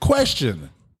question.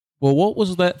 Well, what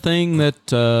was that thing that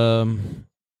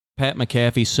Pat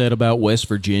McAfee said about West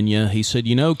Virginia? He said,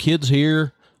 kids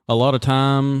here, a lot of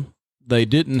time, they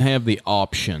didn't have the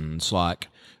options. Like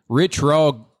Rich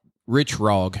Rod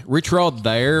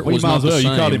there Well, was you might not as well. the You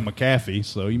same. called him McAfee,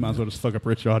 so you might as well just fuck up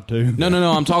Rich Rod too. No.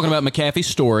 I'm talking about McAfee's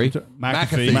story.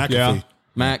 McAfee. Yeah.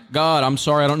 Mac, God, I'm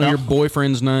sorry, I don't know your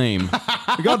boyfriend's name.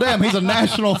 Goddamn, he's a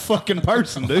national fucking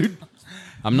person, dude.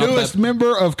 I'm not Newest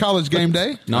member of College Game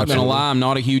Day. not gonna lie, I'm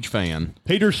not a huge fan.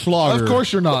 Peter Schlager. Of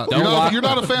course you're not. Don't lie. You're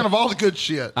not a fan of all the good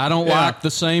shit. I don't like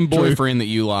the same boyfriend that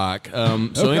you like.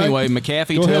 So anyway,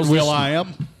 McAfee Go ahead, tells Will. this, I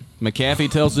am. McAfee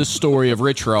tells this story of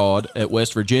Rich Rod at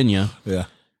West Virginia. Yeah.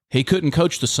 He couldn't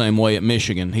coach the same way at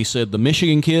Michigan. He said the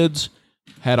Michigan kids,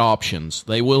 had options.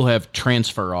 They will have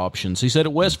transfer options. He said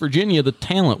at West Virginia, the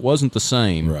talent wasn't the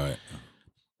same. Right.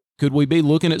 Could we be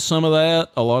looking at some of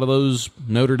that? A lot of those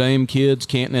Notre Dame kids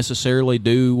can't necessarily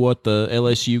do what the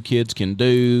LSU kids can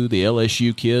do. The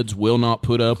LSU kids will not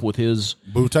put up with his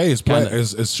Boutte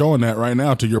is showing that right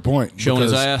now, to your point. Showing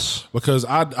his ass. Because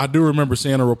I do remember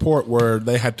seeing a report where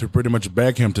they had to pretty much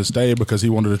beg him to stay because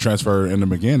he wanted to transfer in the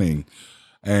beginning.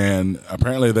 And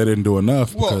apparently they didn't do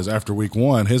enough because after week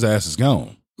 1, his ass is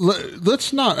gone.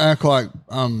 Let's not act like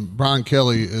Brian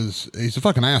Kelly he's a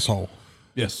fucking asshole.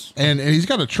 Yes. And he's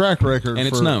got a track record, and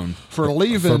it's known for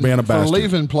leaving for being a bastard. For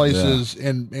leaving places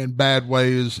in bad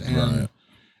ways and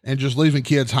just leaving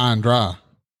kids high and dry.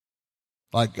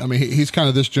 Like, I mean, he's kind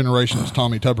of this generation's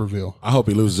Tommy Tuberville. I hope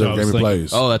he loses every game he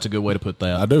plays. Oh, that's a good way to put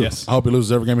that. I do. Yes. I hope he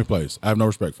loses every game he plays. I have no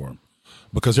respect for him.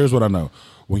 Because here's what I know.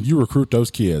 When you recruit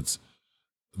those kids,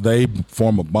 they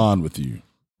form a bond with you.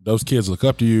 Those kids look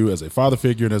up to you as a father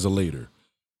figure and as a leader.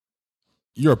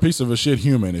 You're a piece of a shit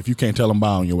human if you can't tell them bye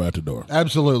on your way out the door.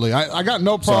 Absolutely. I got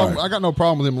no problem. Sorry. I got no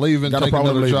problem with him leaving, taking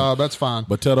another job. That's fine.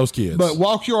 But tell those kids. But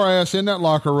walk your ass in that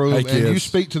locker room and you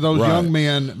speak to those young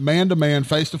men, man to man,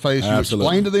 face to face. You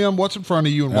explain to them what's in front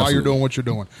of you and why you're doing what you're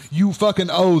doing. You fucking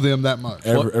owe them that much.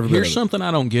 Here's something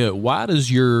I don't get. Why does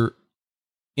your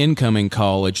incoming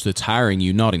college that's hiring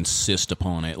you not insist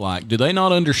upon it? Like, do they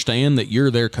not understand that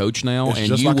you're their coach now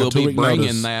and you will be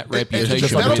bringing that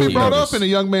reputation? That'll be brought up in a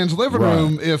young man's living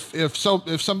room if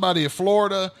somebody at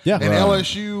Florida and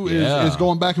LSU is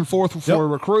going back and forth for a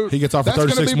recruit. He gets offered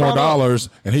 $36 more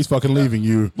and he's fucking leaving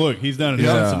you. Look, he's done it in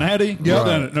Cincinnati. He's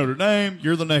done it at Notre Dame.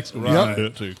 You're the next one. Right. Do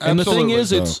it too. And the thing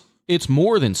is, it's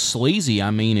more than sleazy.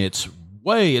 I mean, it's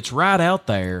right out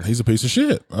there. He's a piece of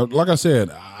shit. Like I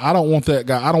said, I don't want that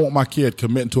guy. I don't want my kid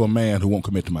committing to a man who won't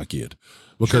commit to my kid.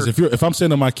 Because if I'm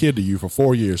sending my kid to you for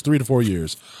 4 years, 3 to 4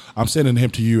 years, I'm sending him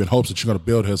to you in hopes that you're going to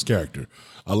build his character,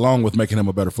 along with making him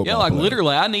a better football player.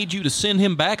 Literally, I need you to send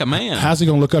him back a man. How's he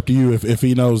going to look up to you if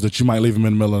he knows that you might leave him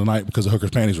in the middle of the night because the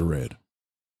hooker's panties were red?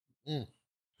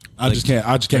 I just can't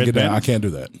get that. I can't do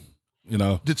that. You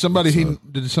know. Did somebody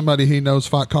he knows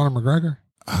fight Conor McGregor?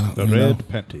 The red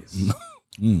panties.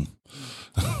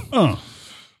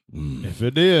 If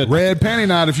it did, red panty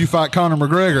night. If you fight Conor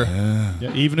McGregor,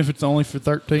 yeah, even if it's only for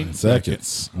 13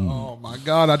 seconds. Oh my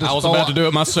God! I was about to do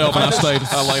it myself, and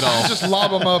I laid off. Just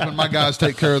lob them up, and my guys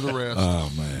take care of the rest.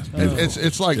 Oh man,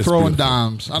 it's like throwing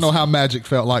dimes. I know how Magic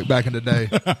felt like back in the day.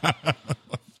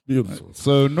 Beautiful.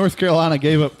 So North Carolina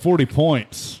gave up 40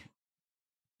 points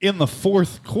in the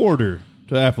fourth quarter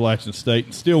to Appalachian State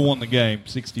and still won the game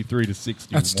 63-61.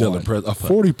 That's still impressive. A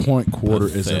 40-point quarter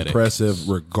is impressive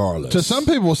regardless. To some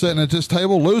people sitting at this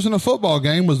table, losing a football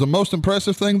game was the most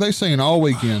impressive thing they've seen all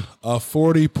weekend. A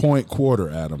 40-point quarter,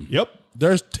 Adam. Yep.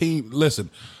 There's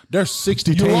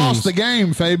 60 teams. You lost the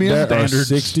game, Fabian. There are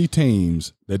 60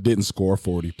 teams that didn't score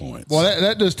 40 points. Well,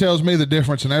 that just tells me the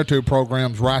difference in their two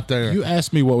programs right there. You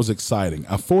asked me what was exciting.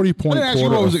 A 40-point quarter. I didn't ask you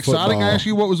what was exciting. I asked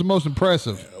you what was the most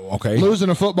impressive. Okay. Losing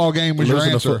a football game was your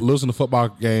answer. Losing a football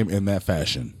game in that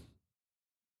fashion.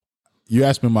 You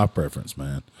asked me my preference,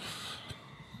 man.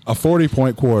 A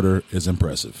 40-point quarter is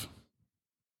impressive.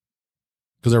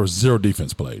 Because there was zero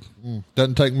defense played.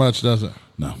 Doesn't take much, does it?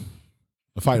 No.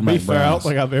 The fight Mac Brown. I don't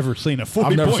think I've ever seen a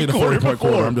 40-point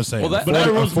quarter. I'm just saying. Well, but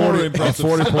that was more impressive. A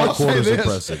 40-point quarter is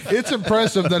impressive. It's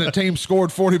impressive that a team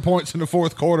scored 40 points in the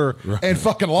fourth quarter and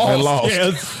fucking lost.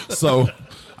 Yes. So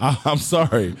I'm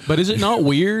sorry. But is it not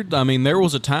weird? I mean, there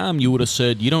was a time you would have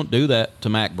said, you don't do that to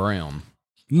Mac Brown.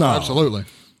 No. Absolutely.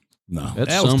 No.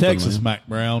 That was Texas, man. Mac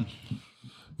Brown.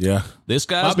 Yeah. This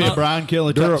guy's might be a Brian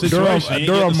Kelly type situation.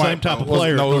 Durham, the same type of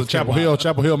player. No, Chapel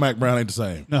Hill, Mac Brown ain't the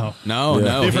same. No.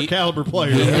 Different caliber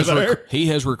player. He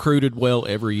has recruited well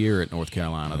every year at North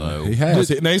Carolina, though. He has.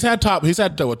 Now, he's had top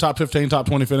 15, top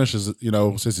 20 finishes,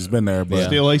 since he's been there. But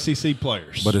still ACC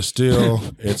players. But it's still.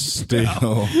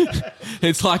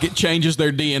 It's like it changes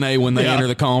their DNA when they enter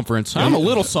the conference. I'm a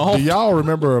little soft. Do y'all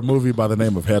remember a movie by the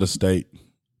name of Head of State?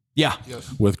 Yeah.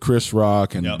 With Chris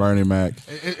Rock and Bernie Mac.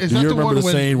 Is Do that you the remember one the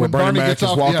scene where Bernie Mac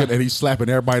is walking and he's slapping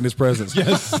everybody in his presence?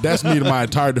 Yes. That's me to my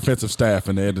entire defensive staff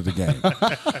in the end of the game.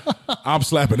 I'm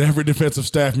slapping every defensive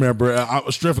staff member.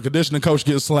 Strength and conditioning coach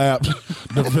gets slapped.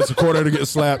 The defensive coordinator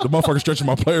gets slapped. The motherfucker stretching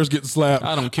my players getting slapped.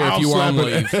 I don't care if you were on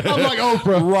leave. I'm like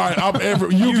Oprah. Right.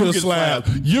 You get a slap.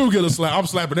 You get a slap. I'm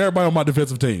slapping everybody on my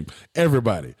defensive team.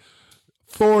 Everybody.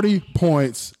 40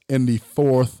 points in the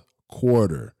fourth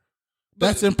quarter.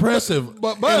 That's impressive.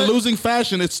 But in losing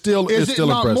fashion, it's still not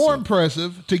impressive. More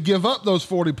impressive to give up those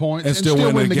 40 points and still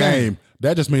win the game?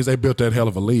 that just means they built that hell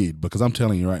of a lead. Because I'm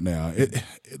telling you right now,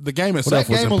 the game itself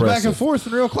that game was impressive. back and forth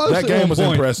and real close. That at game one was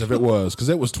point. impressive. It was because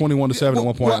it was 21-7 at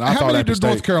one point. And I how thought many Appy did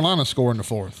North State Carolina score in the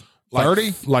fourth?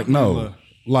 30?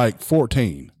 like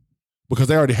 14 because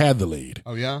they already had the lead.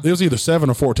 Oh, yeah? It was either 7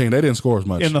 or 14. They didn't score as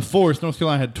much. In the fourth, North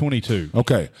Carolina had 22.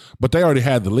 Okay, but they already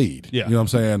had the lead. Yeah. You know what I'm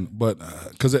saying? But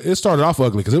because it started off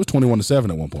ugly because it was 21-7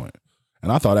 at one point.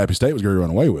 And I thought Appy State was going to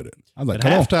run away with it. I was like, At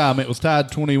come on. halftime, it was tied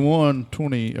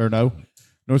 21-20, or no.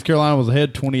 North Carolina was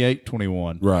ahead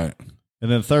 28-21. Right.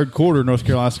 And then third quarter, North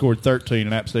Carolina scored 13,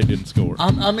 and App State didn't score.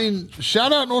 I mean,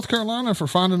 shout out North Carolina for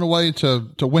finding a way to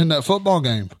win that football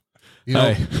game. You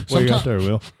know, Hey, What you got sometimes there,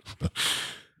 Will?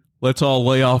 Let's all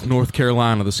lay off North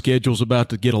Carolina. The schedule's about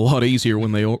to get a lot easier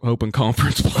when they open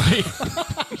conference play.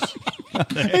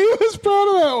 he was proud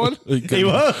of that one. He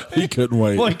was. He couldn't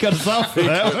wait. Boy, he cut us off for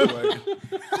that one.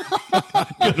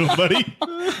 Good one, buddy.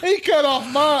 He cut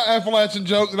off my Appalachian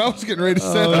joke that I was getting ready to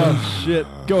say. Oh, shit.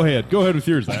 Go ahead. Go ahead with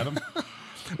yours, Adam.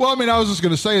 Well, I mean, I was just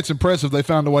going to say it's impressive they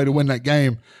found a way to win that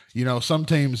game. You know, some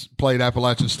teams played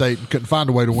Appalachian State and couldn't find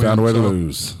a way to win. Found a way to so-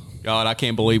 lose. God, I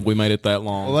can't believe we made it that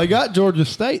long. Well, they got Georgia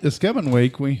State this coming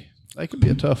week. They could be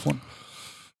a tough one.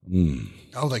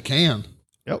 Oh, they can.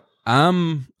 Yep.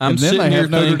 I'm And then sitting they here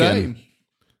have Notre thinking,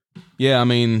 Dame. yeah, I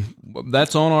mean,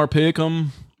 that's on our pick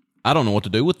 'em. I don't know what to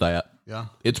do with that. Yeah.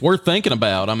 It's worth thinking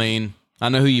about. I mean, I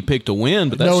know who you picked to win,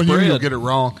 but that Knowing you, spread. you'll get it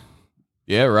wrong.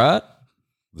 Yeah, right.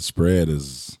 The spread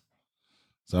is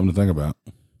something to think about.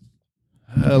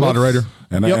 Moderator.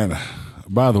 And, and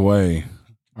by the way,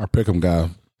 our pick'em guy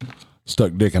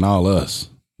stuck dick in all us.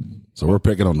 So we're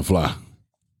picking on the fly,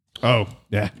 Oh,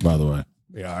 yeah. by the way.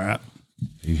 Yeah, all right.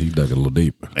 He dug it a little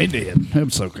deep. They did.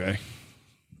 It's okay.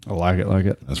 I like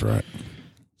it. That's right.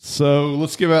 So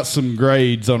let's give out some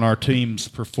grades on our team's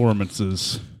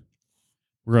performances.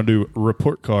 We're going to do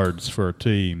report cards for our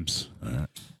teams. All right.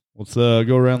 Let's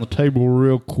go around the table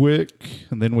real quick,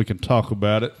 and then we can talk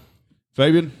about it.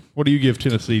 Fabian, what do you give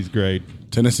Tennessee's grade?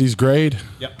 Tennessee's grade,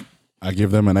 Yep. I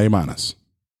give them an A-.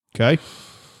 Okay.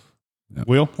 Yep.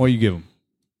 Will, what do you give them?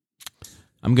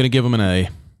 I'm going to give them an A.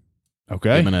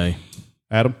 Okay. Give 'em an A.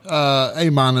 Adam?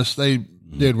 A-. They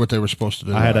did what they were supposed to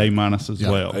do. I had A- as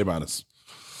well. A-.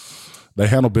 They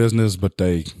handled business, but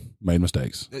they made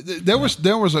mistakes. There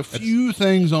was a few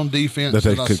things on defense That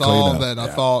they that I could saw clean up. that I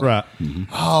thought, Right.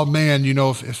 oh man, you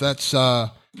know, if that's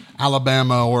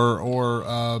Alabama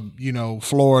or you know,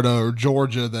 Florida or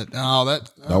Georgia, that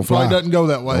Don't probably fly. doesn't go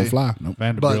that way. Don't fly. Nope.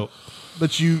 Vanderbilt.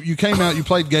 But you came out, you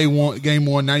played game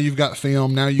one. Now you've got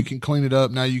film. Now you can clean it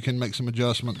up. Now you can make some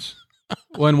adjustments.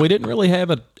 Well, and we didn't really have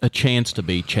a chance to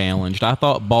be challenged. I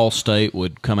thought Ball State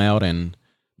would come out and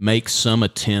make some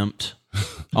attempt.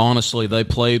 Honestly, they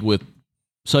played with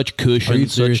such cushion. Are you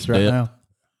such serious right depth. now? He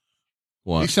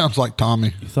What? sounds like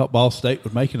Tommy. You thought Ball State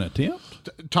would make an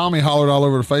attempt? Tommy hollered all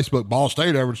over the Facebook. Ball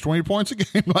State averaged 20 points a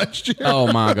game last year.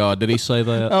 Oh my God! Did he say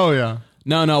that? Oh yeah.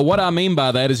 No. What I mean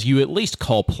by that is you at least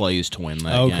call plays to win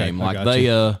that Okay, game. I Like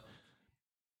got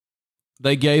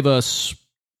they gave us.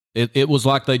 It was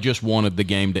like they just wanted the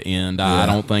game to end. I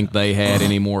don't think they had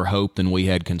any more hope than we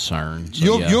had concern.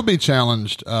 So, You'll be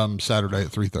challenged Saturday at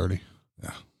 3:30.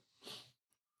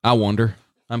 I wonder.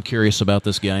 I'm curious about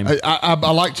this game.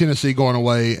 I like Tennessee going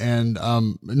away, and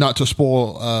not to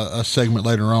spoil a segment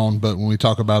later on, but when we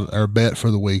talk about our bet for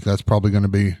the week, that's probably going to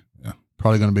be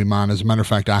mine. As a matter of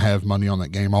fact, I have money on that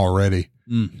game already.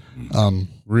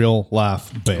 Real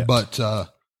life bet. But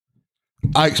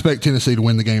I expect Tennessee to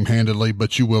win the game handedly,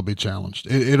 but you will be challenged.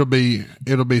 It'll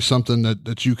be something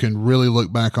that you can really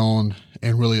look back on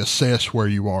and really assess where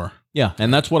you are. Yeah,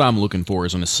 and that's what I'm looking for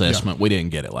is an assessment. We didn't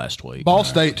get it last week. Ball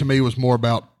State to me was more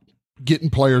about getting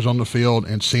players on the field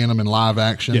and seeing them in live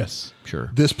action. yes.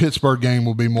 Sure. This Pittsburgh game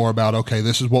will be more about, okay,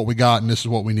 this is what we got and this is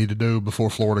what we need to do before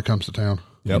Florida comes to town.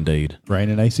 Yep. Indeed.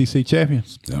 Reigning ACC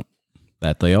champions. Yep.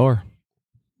 That they are.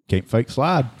 Can't fake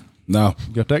slide. No,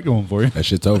 Got that going for you. that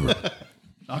shit's over.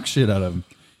 Knock shit out of them.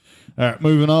 All right,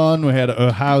 moving on. We had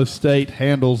Ohio State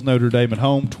handles Notre Dame at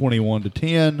home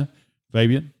 21-10.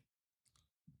 Fabian?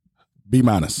 B-. And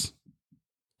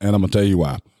I'm going to tell you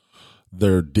why.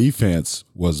 Their defense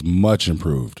was much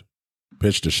improved.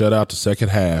 Pitched a shutout to second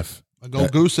half. A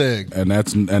goose egg. And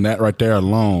that right there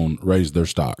alone raised their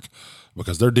stock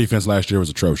because their defense last year was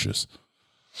atrocious.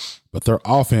 But their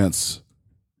offense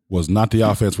was not the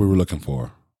offense we were looking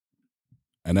for.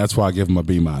 And that's why I give them a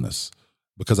B-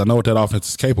 because I know what that offense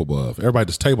is capable of. Everybody at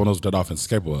this table knows what that offense is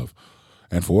capable of.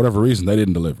 And for whatever reason, they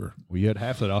didn't deliver. Well, you had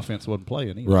half that offense wasn't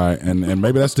playing either. Right. And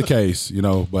maybe that's the case,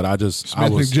 but I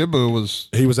Smith McJibbu was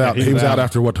he was out. Yeah, he was out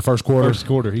after what, the first quarter? First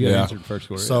quarter. He got answered in the first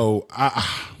quarter. So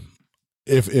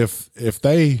if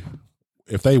they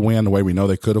if they win the way we know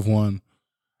they could have won,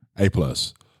 A+,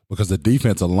 because the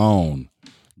defense alone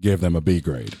gave them a B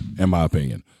grade, in my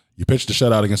opinion. You pitched a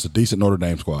shutout against a decent Notre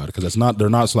Dame squad because they're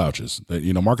not slouches.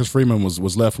 Marcus Freeman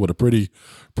was left with a pretty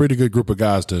good group of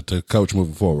guys to coach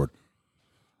moving forward.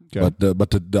 Okay.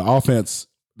 But the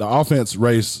offense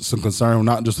raised some concern,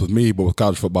 not just with me, but with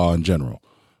college football in general.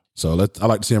 So I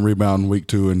like to see them rebound in week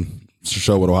 2 and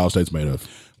show what Ohio State's made of.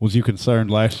 Was you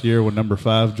concerned last year when number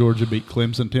 5 Georgia beat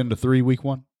Clemson 10-3 week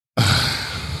 1?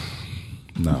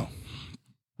 No.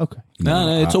 Okay.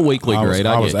 No, it's a weekly grade.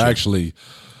 I was actually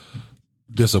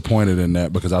disappointed in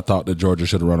that because I thought that Georgia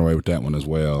should have run away with that one as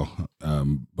well,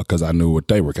 because I knew what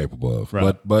they were capable of.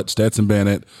 Right. But Stetson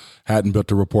Bennett hadn't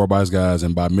built a rapport by his guys,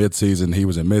 and by midseason he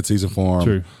was in midseason form.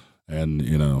 True. And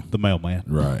the mailman.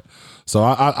 Right. So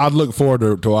I look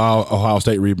forward to Ohio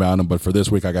State rebounding, but for this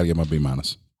week I got to give them a B-.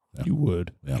 Yeah. You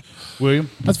would. Yeah. William?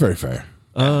 That's very fair.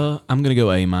 I'm going to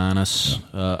go A-.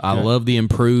 I love the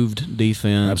improved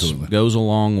defense. Absolutely. Goes a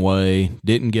long way.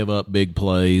 Didn't give up big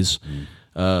plays.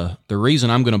 The reason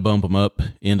I'm going to bump them up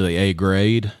into the A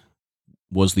grade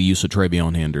was the use of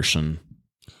Travion Henderson.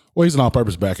 Well, he's an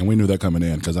all-purpose back, and we knew that coming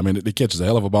in because, he catches a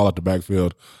hell of a ball at the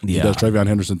backfield. He does Travion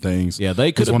Henderson things. Yeah,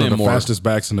 they could have been one of the more fastest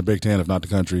backs in the Big Ten, if not the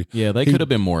country. Yeah, they could have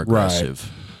been more aggressive.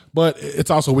 Right. But it's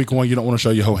also week 1. You don't want to show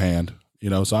your whole hand,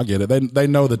 so I get it. They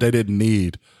know that they didn't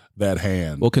need that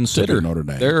hand. Well, consider Notre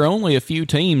Dame. There are only a few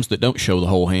teams that don't show the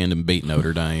whole hand and beat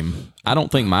Notre Dame. I don't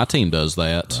think my team does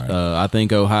that. Right. I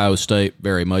think Ohio State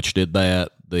very much did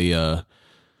that. The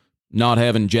not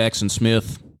having Jackson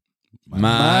Smith,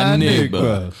 my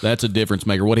nigga, that's a difference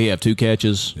maker. What did he have? 2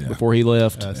 catches before he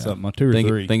left? Something, 2 or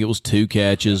 3. I think it was 2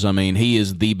 catches. He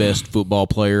is the best football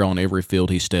player on every field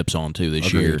he steps onto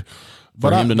this year.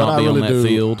 For him to not be on that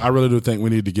field. I really do think we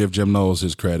need to give Jim Knowles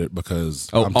his credit because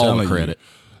I'm telling you,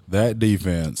 that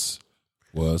defense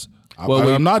was.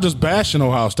 I'm not just bashing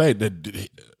Ohio State.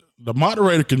 The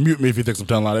moderator can mute me if he thinks I'm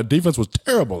telling a lie. That defense was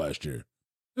terrible last year.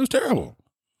 It was terrible.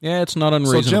 Yeah, it's not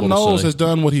unreasonable. So Jim Knowles has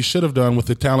done what he should have done with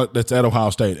the talent that's at Ohio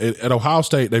State. At Ohio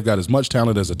State, they've got as much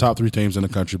talent as the top 3 teams in the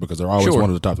country because they're always one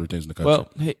of the top 3 teams in the country.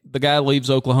 Well, the guy leaves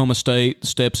Oklahoma State,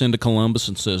 steps into Columbus,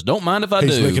 and says, "Don't mind if I do."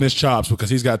 He's licking his chops because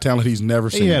he's got talent he's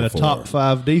never seen. He had before. a top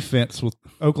 5 defense with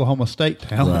Oklahoma State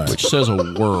talent, Right. which says a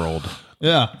world.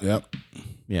 Yeah. Yep.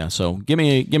 Yeah. So give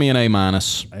me an A-. A-.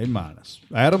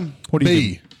 Adam, what do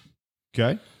you B.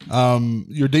 Okay.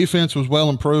 Your defense was well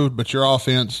improved, but your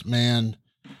offense, man,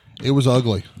 it was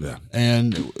ugly. Yeah.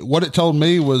 And what it told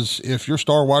me was if your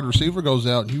star wide receiver goes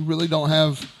out, you really don't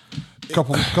have a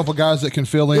couple guys that can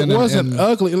fill in. It wasn't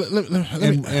ugly. Let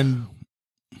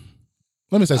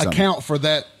me say something. Account for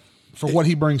that, for what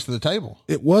he brings to the table.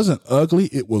 It wasn't ugly.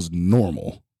 It was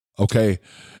normal. Okay.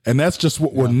 And that's just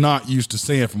what we're not used to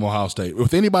seeing from Ohio State.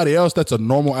 With anybody else, that's a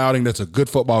normal outing. That's a good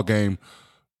football game.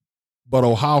 But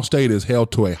Ohio State is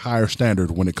held to a higher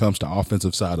standard when it comes to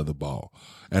offensive side of the ball.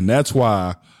 And that's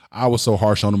why I was so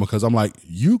harsh on them because I'm like,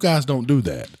 you guys don't do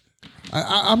that.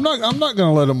 I'm not going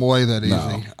to let them away that easy.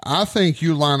 No. I think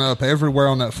you line up everywhere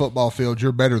on that football field,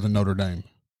 you're better than Notre Dame.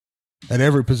 At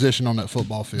every position on that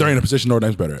football field. There ain't a position Notre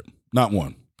Dame's better at. Not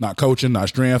one. Not coaching, not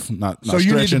strength, not so you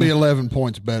stretching. need to be 11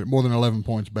 points better, more than 11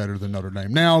 points better than Notre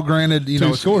Dame. Now, granted,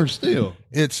 2 scores still.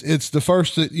 It's the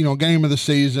first game of the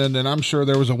season, and I'm sure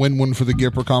there was a win-win for the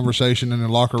Gipper conversation in the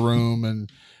locker room,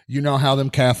 and you know how them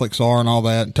Catholics are and all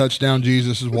that. And touchdown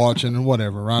Jesus is watching and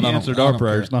whatever, right? He answered our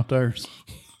prayers, not theirs.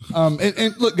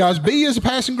 And look, guys, B is a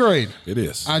passing grade. It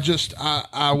is.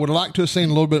 I would like to have seen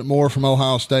a little bit more from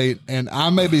Ohio State, and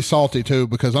I may be salty too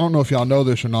because I don't know if y'all know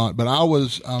this or not, but I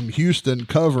was Houston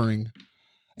covering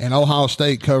and Ohio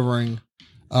State covering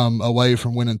away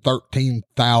from winning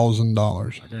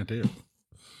 $13,000. I guarantee it.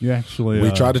 You actually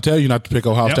we tried to tell you not to pick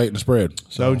Ohio State in the spread.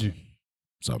 Told you.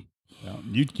 So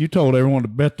you told everyone to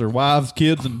bet their wives,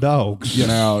 kids, and dogs.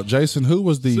 Now, Jason, who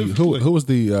was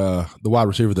the wide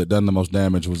receiver that done the most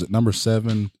damage? Was it number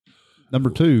 7, number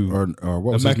 2, or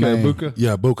what was his name? Ibuka?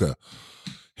 Yeah, Ibuka.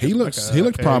 He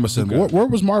looked promising. Where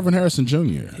was Marvin Harrison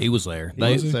Jr.? He was there. He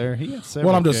was there. He had several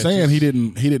Well, I'm just saying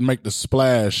catches. he didn't make the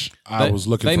splash I was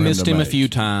looking for him to make. They missed him a few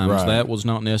times. Right. That was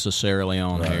not necessarily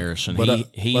on Harrison. But,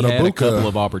 he but had Ibuka, a couple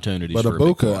of opportunities. But for a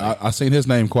big play. Ibuka, I seen his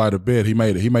name quite a bit. He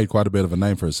made quite a bit of a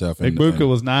name for himself. Ibuka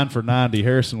was 9 for 90.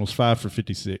 Harrison was 5 for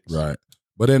 56. Right.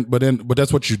 But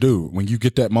that's what you do when you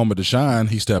get that moment to shine.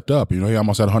 He stepped up. He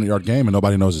almost had a 100-yard game and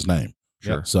nobody knows his name.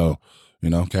 Sure. So.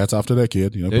 Cats off to that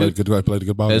kid. Played a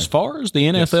good ball. As far as the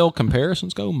NFL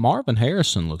comparisons go, Marvin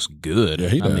Harrison looks good. Yeah,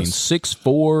 he does. I mean,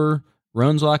 6'4",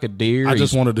 runs like a deer. I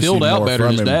just wanted to see more out better from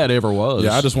than his him. dad ever was.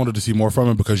 Yeah, I just wanted to see more from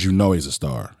him because he's a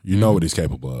star. You know what he's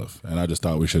capable of, and I just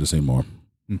thought we should have seen more.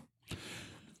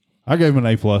 I gave him an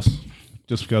A+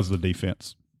 just because of the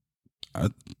defense. The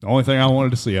only thing I wanted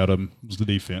to see out of him was the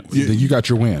defense. You got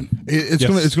your win.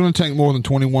 It's going to take more than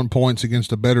 21 points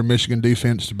against a better Michigan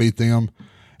defense to beat them,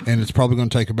 and it's probably going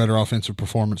to take a better offensive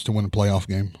performance to win a playoff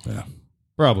game. Yeah,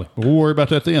 probably. But we'll worry about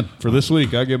that then. For this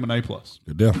week, I give him an A+.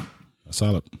 Good deal. That's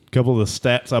solid. A couple of the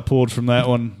stats I pulled from that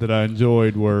one that I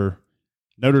enjoyed were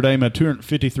Notre Dame had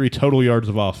 253 total yards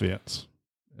of offense.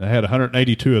 They had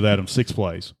 182 of that in 6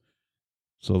 plays.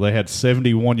 So they had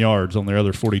 71 yards on their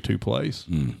other 42 plays.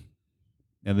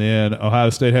 And then Ohio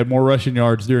State had more rushing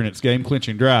yards during its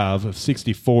game-clinching drive of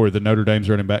 64 than Notre Dame's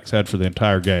running backs had for the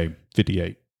entire game,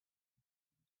 58.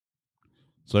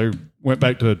 So they went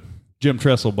back to Jim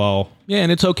Tressel ball. Yeah,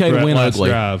 and it's okay to win ugly.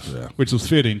 Drive, which was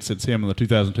fitting since him and the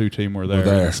 2002 team were there. In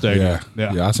the stadium.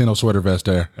 Yeah. I seen no sweater vest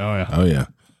there. Oh, yeah.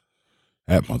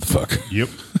 That motherfucker. Yep.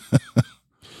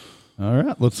 All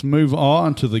right, let's move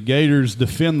on to the Gators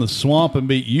defend the swamp and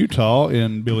beat Utah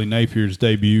in Billy Napier's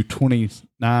debut,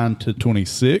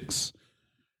 29-26.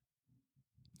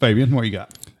 Fabian, what you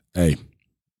got? A.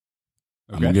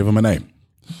 I'm going to give them an A.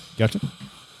 Gotcha.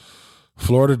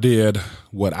 Florida did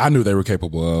what I knew they were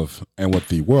capable of and what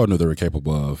the world knew they were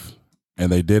capable of,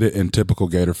 and they did it in typical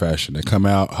Gator fashion. They come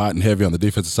out hot and heavy on the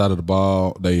defensive side of the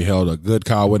ball. They held a good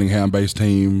Kyle Whittingham-based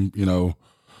team,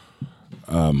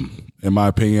 in my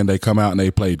opinion. They come out and they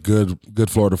played good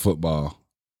Florida football,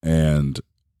 and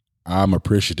I'm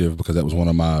appreciative because that was one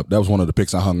of the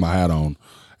picks I hung my hat on,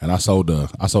 and I sold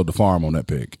the farm on that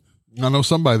pick. I know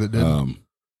somebody that did.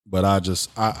 But I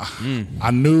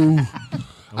knew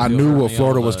what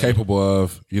Florida was capable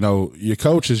of. Your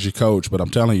coach is your coach, but I'm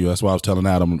telling you, that's why I was telling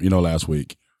Adam, last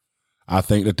week. I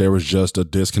think that there was just a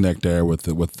disconnect there with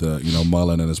the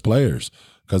Mullen and his players.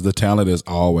 Because the talent is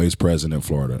always present in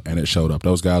Florida, and it showed up.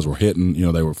 Those guys were hitting.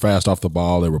 They were fast off the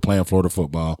ball. They were playing Florida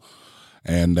football,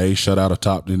 and they shut out a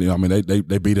top.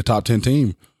 They beat a top 10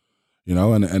 team. And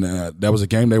that was a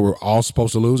game they were all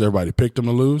supposed to lose. Everybody picked them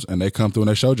to lose, and they come through and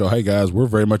they showed y'all, hey guys, we're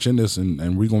very much in this,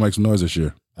 and we're gonna make some noise this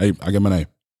year. Hey, I give them an A.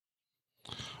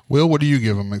 Will, what do you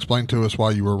give them? Explain to us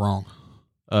why you were wrong.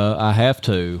 I have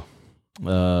to.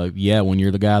 When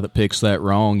you're the guy that picks that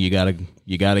wrong, you gotta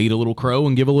eat a little crow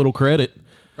and give a little credit.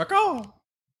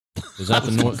 Is that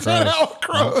the North? That how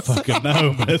crow? I fucking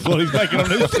know, but that's what he's making on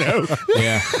this show.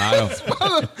 Yeah, I don't.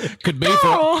 Could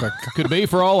be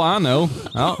for all I know.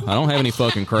 I don't have any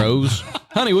fucking crows,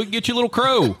 honey. We can get you a little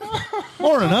crow.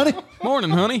 Morning, honey.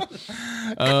 Morning, honey.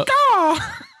 I'm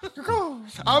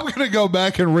going to go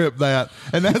back and rip that,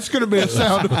 and that's going to be a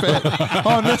sound effect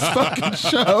on this fucking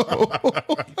show.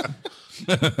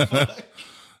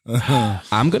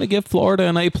 I'm going to give Florida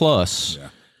an A+,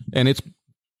 and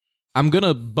I'm going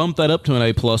to bump that up to an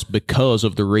A+ because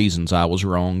of the reasons I was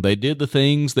wrong. They did the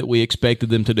things that we expected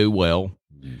them to do well.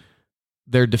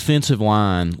 Their defensive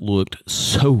line looked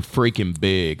so freaking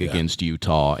big against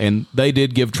Utah, and they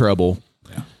did give trouble.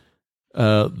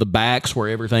 The backs were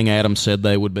everything Adam said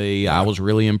they would be. I was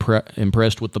really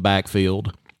impressed with the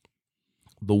backfield.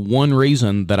 The one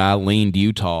reason that I leaned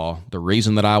Utah, the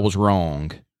reason that I was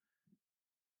wrong,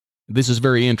 this is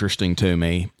very interesting to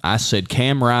me. I said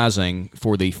Cam Rising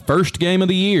for the first game of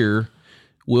the year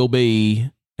will be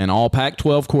an all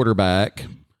Pac-12 quarterback.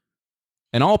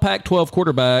 An all Pac-12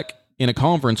 quarterback in a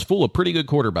conference full of pretty good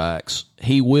quarterbacks.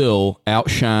 He will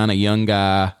outshine a young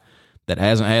guy that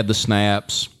hasn't had the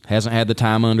snaps, hasn't had the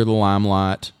time under the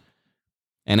limelight.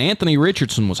 And Anthony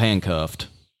Richardson was handcuffed,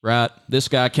 right? This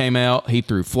guy came out, he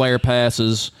threw flare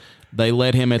passes. They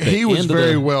let him at the end of the... He was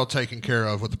very well taken care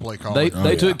of with the play call.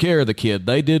 They took care of the kid.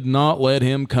 They did not let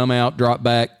him come out, drop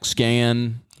back,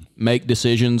 scan, make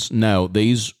decisions. No,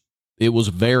 it was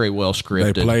very well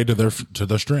scripted. They played to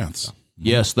their strengths.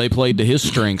 Yes, they played to his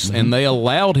strengths, and they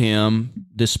allowed him,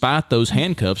 despite those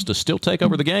handcuffs, to still take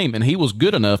over the game. And he was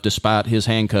good enough, despite his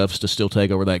handcuffs, to still take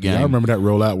over that game. Yeah, I remember that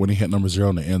rollout when he hit number 0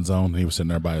 in the end zone, and he was sitting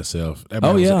there by himself. He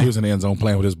was in the end zone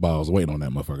playing with his balls, waiting on that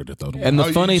motherfucker to throw them. And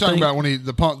the funny thing about when he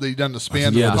done the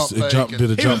spin, did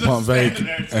the jump pump fake,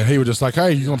 and he was just like,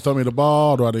 "Hey, you gonna throw me the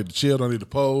ball? Do I need to chill? Do I need to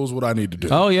pose? What do I need to do?"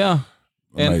 Oh yeah,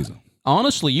 amazing. And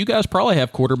honestly, you guys probably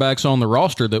have quarterbacks on the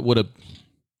roster that would have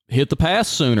hit the pass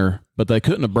sooner, but they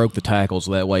couldn't have broke the tackles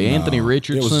that way. No, Anthony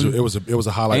Richardson. It was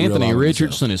a highlight. Anthony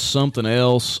Richardson is something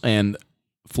else, and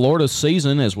Florida's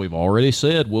season, as we've already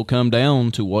said, will come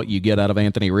down to what you get out of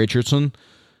Anthony Richardson.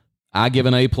 I give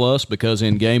an A+ because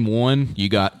in game 1, you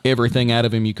got everything out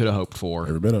of him you could have hoped for.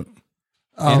 Every bit of it.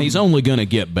 And he's only going to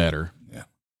get better. Yeah,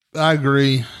 I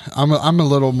agree. I'm a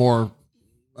little more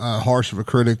harsh of a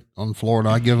critic on Florida.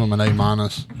 I give them an A-.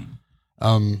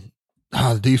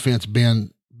 The defense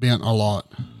bent a lot,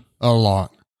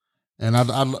 And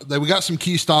we got some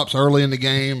key stops early in the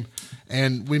game,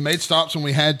 and we made stops when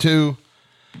we had to.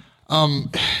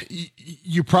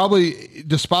 You probably,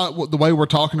 despite the way we're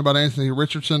talking about Anthony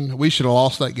Richardson, we should have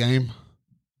lost that game.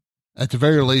 At the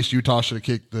very least, Utah should have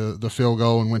kicked the field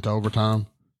goal and went to overtime.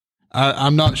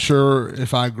 I'm not sure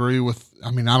if I agree with.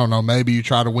 I mean, I don't know. Maybe you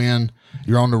try to win.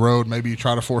 You're on the road. Maybe you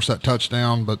try to force that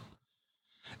touchdown. But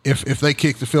if they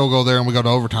kick the field goal there and we go to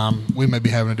overtime, we may be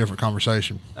having a different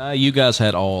conversation. You guys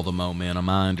had all the momentum.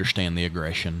 I understand the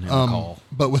aggression in the call.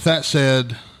 But with that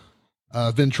said,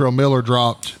 Ventrell Miller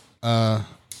dropped a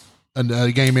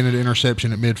game-ended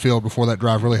interception at midfield before that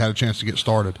drive really had a chance to get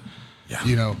started. Yeah.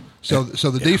 You know, so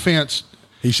the defense,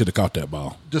 he should have caught that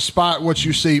ball. Despite what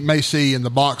you may see in the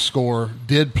box score,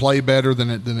 did play better than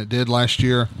it did last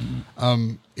year.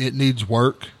 It needs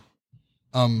work.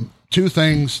 Two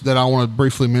things that I want to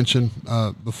briefly mention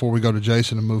before we go to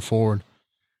Jason and move forward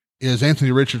is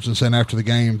Anthony Richardson said after the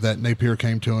game that Napier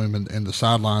came to him in the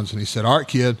sidelines and he said, "All right,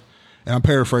 kid," and I'm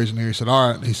paraphrasing here. He said,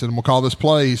 "All right," he said, "We'll call this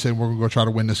play." He said, "We're going to go try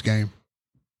to win this game,"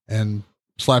 and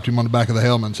slapped him on the back of the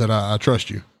helmet and said, I trust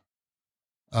you.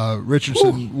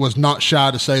 Richardson was not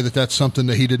shy to say that that's something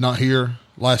that he did not hear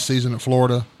last season at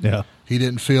Florida. Yeah. He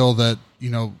didn't feel that,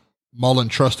 Mullen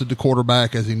trusted the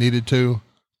quarterback as he needed to.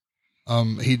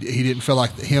 He didn't feel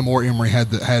like him or Emory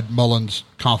had Mullen's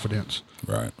confidence.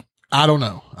 Right. I don't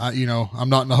know. I'm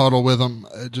not in the huddle with him.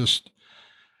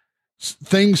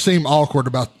 Things seem awkward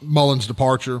about Mullen's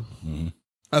departure. Mm-hmm.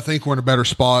 I think we're in a better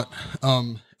spot.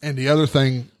 And the other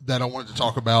thing that I wanted to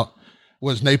talk about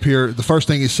was Napier. The first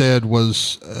thing he said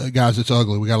was, "Guys, it's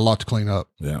ugly. We got a lot to clean up."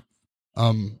 Yeah.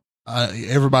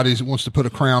 Everybody wants to put a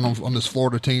crown on this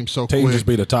Florida team so quick. Just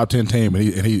beat a top 10 team,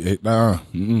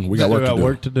 and we got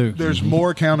work to do. There's more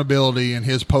accountability in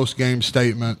his post game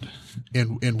statement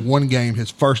in one game, his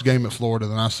first game at Florida,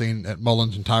 than I've seen at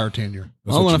Mullen's entire tenure.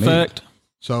 Mullen effect.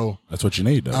 So that's what you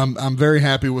need. Though. I'm very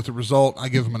happy with the result. I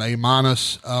give him an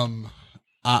A-.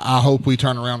 I hope we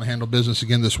turn around and handle business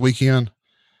again this weekend.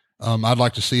 I'd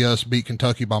like to see us beat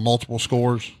Kentucky by multiple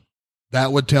scores.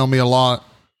 That would tell me a lot.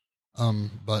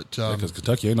 Because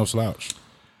Kentucky ain't no slouch.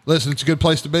 Listen, it's a good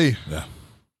place to be. Yeah.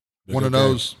 One of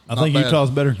those. I think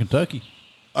Utah's better than Kentucky.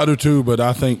 I do too, but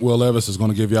I think Will Levis is going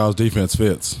to give y'all's defense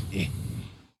fits. Yeah.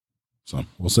 So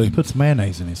we'll see. He puts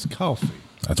mayonnaise in his coffee.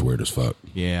 That's weird as fuck.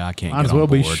 Yeah, I can't. Might as well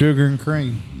be sugar and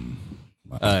cream.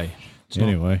 Hey.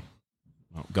 Anyway.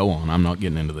 Go on. I'm not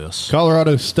getting into this.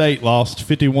 Colorado State lost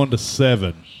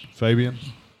 51-7. Fabian,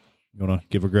 you want to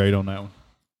give a grade on that one?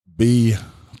 B+.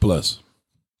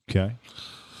 Okay.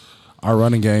 Our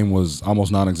running game was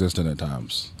almost non-existent at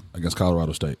times against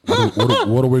Colorado State.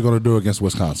 What are we going to do against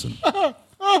Wisconsin? What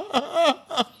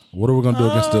are we going to do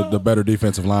against the better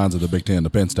defensive lines of the Big Ten, the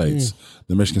Penn States,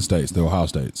 the Michigan States, the Ohio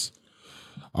States?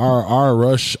 Our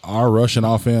rushing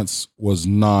offense was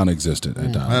non-existent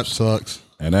at times. That sucks.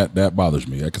 And that bothers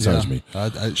me. That concerns me.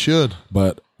 It should.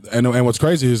 But and what's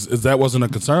crazy is that wasn't a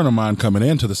concern of mine coming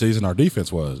into the season. Our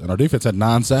defense was. And our defense had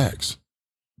 9 sacks.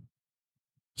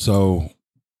 So,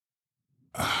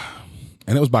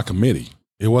 and it was by committee.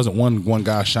 It wasn't one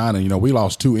guy shining. We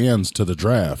lost 2 ends to the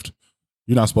draft.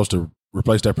 You're not supposed to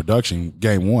replace that production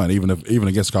game one, even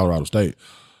against Colorado State.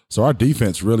 So our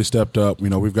defense really stepped up.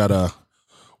 We've got a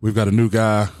new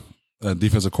guy, a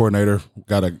defensive coordinator.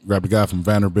 Grabbed a guy from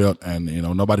Vanderbilt, and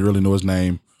nobody really knew his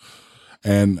name.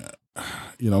 And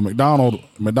McDonald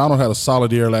had a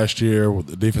solid year last year with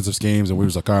the defensive schemes, and we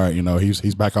was like, all right,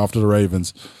 he's back off to the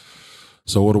Ravens.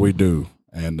 So what do we do?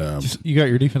 And you got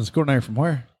your defensive coordinator from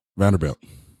where? Vanderbilt.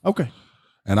 Okay.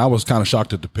 And I was kind of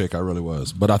shocked at the pick. I really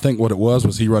was. But I think what it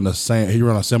was he run a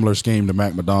similar scheme to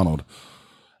Mac McDonald,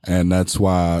 and that's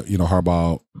why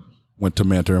Harbaugh went to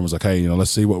mentor and was like, hey,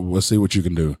 let's see what you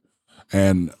can do.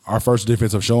 And our first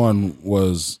defensive showing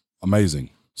was amazing.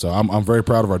 So I'm very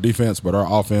proud of our defense, but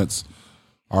our offense,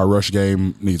 our rush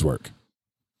game needs work.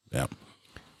 Yeah.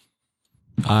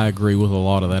 I agree with a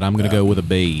lot of that. I'm going to go with a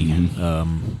B.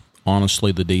 Mm-hmm.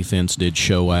 Honestly, the defense did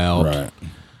show out.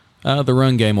 Right. The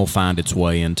run game will find its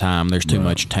way in time. There's too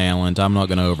much talent. I'm not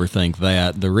going to overthink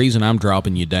that. The reason I'm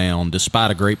dropping you down, despite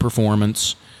a great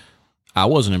performance, I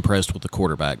wasn't impressed with the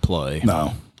quarterback play.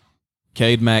 No.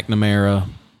 Cade McNamara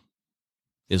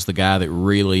is the guy that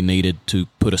really needed to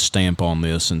put a stamp on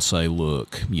this and say,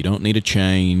 look, you don't need a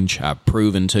change. I've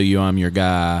proven to you I'm your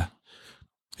guy.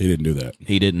 He didn't do that.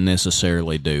 He didn't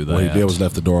necessarily do that. What he did was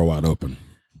left the door wide open.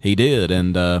 He did,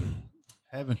 and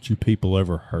haven't you people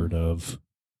ever heard of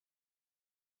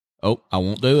Oh, I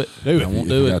won't do it. I won't If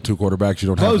do you it. got two quarterbacks, you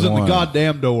don't Closing have the one.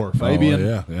 goddamn door, Fabian.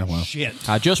 Oh, yeah, well. Shit.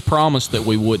 I just promised that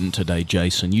we wouldn't today,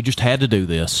 Jason. You just had to do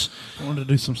this. I wanted to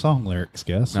do some song lyrics,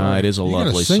 guys. No, it is a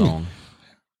lovely sing it. song.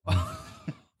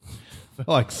 I felt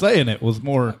like saying it was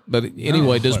more. But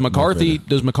anyway, does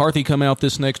McCarthy come out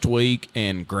this next week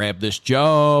and grab this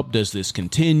job? Does this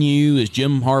continue? Is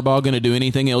Jim Harbaugh going to do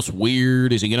anything else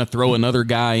weird? Is he going to throw another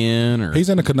guy in? Or He's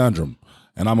in a conundrum,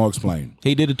 and I'm going to explain.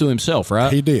 he did it to himself,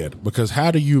 right? He did, because how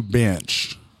do you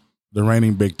bench the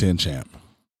reigning Big Ten champ?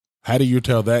 How do you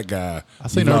tell that guy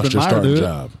seen you lost Urban your Meyer starting do it.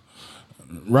 job?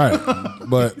 Right,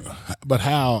 but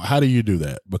how do you do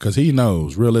that? Because he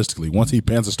knows realistically, once he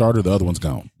pans a starter, the other one's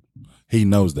gone. He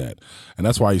knows that, and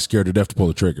that's why he's scared to death to pull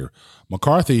the trigger.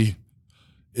 McCarthy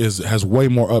has way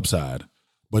more upside,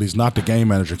 but he's not the game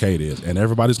manager Cade is, and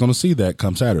everybody's going to see that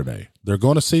come Saturday. They're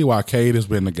going to see why Cade has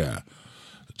been the guy.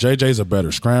 JJ's a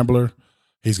better scrambler.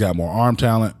 He's got more arm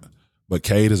talent, but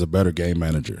Cade is a better game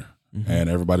manager, and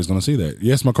everybody's going to see that.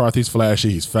 Yes, McCarthy's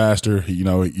flashy. He's faster. You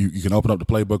can open up the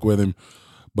playbook with him,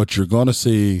 but you're going to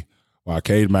see why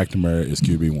Cade McNamara is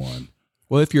QB1.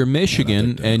 Well, if you're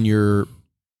Michigan and you've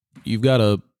got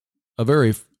a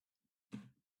very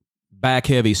back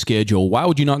heavy schedule, why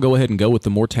would you not go ahead and go with the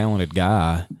more talented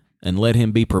guy and let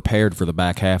him be prepared for the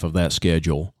back half of that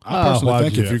schedule? I personally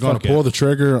think if you're going to pull the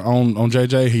trigger on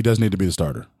JJ, he does need to be the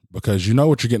starter, because you know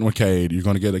what you're getting with Cade. You're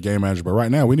going to get a game manager, but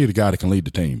right now we need a guy that can lead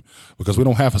the team, because we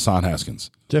don't have Hassan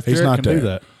Haskins. Jeff He's Jarrett not can there. do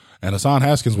that. And Hassan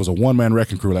Haskins was a one-man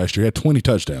wrecking crew last year. He had 20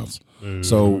 touchdowns.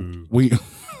 So we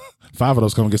 5 of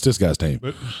those come against this guy's team.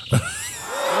 All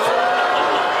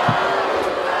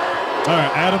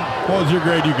right, Adam, what was your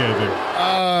grade you gave him?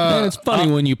 Man, it's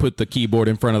funny when you put the keyboard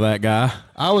in front of that guy.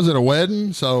 I was at a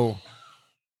wedding, so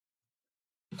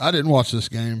I didn't watch this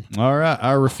game. All right,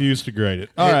 I refuse to grade it.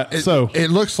 All right, so it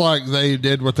looks like they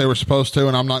did what they were supposed to,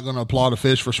 and I'm not going to applaud a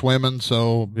fish for swimming,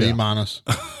 so B minus.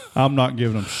 I'm not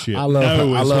giving them shit. I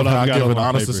love how I give an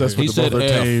honest assessment He to both said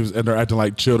their F. teams, and they're acting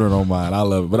like children on mine. I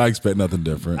love it, but I expect nothing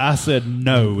different. I said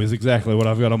no is exactly what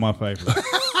I've got on my paper.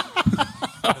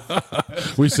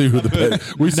 We see who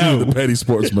the petty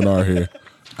sportsmen are here.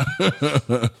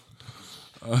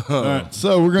 All right,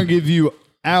 so we're going to give you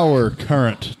our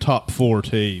current top 4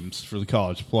 teams for the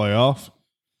college playoff.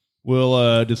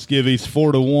 We'll just give each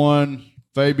 4-1.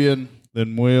 Fabian,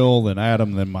 then Will, then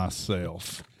Adam, then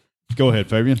myself. Go ahead,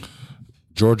 Fabian.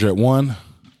 Georgia at 1,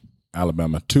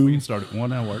 Alabama 2. We can start at 1.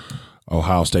 That'll work.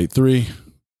 Ohio State 3,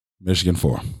 Michigan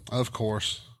 4. Of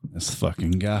course. This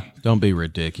fucking guy. Don't be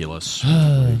ridiculous.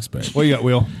 What you got,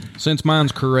 Will? Since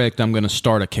mine's correct, I'm going to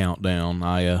start a countdown.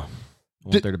 I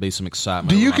want there to be some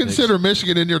excitement. Do you over my consider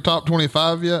Michigan in your top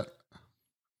 25 yet?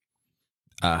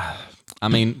 picks. I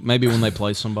mean, maybe when they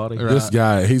play somebody. This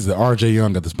guy, he's the RJ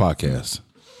Young of this podcast.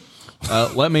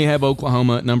 Let me have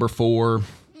Oklahoma at number 4.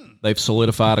 They've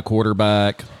solidified a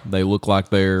quarterback. They look like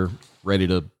they're ready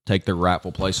to take their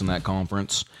rightful place in that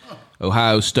conference.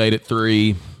 Ohio State at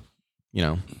 3.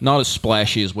 Not as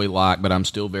splashy as we like, but I'm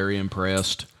still very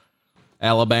impressed.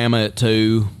 Alabama at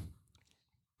 2.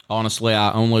 Honestly,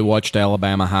 I only watched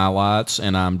Alabama highlights,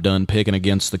 and I'm done picking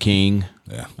against the king.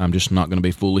 Yeah. I'm just not going to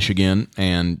be foolish again.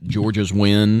 And Georgia's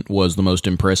win was the most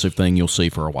impressive thing you'll see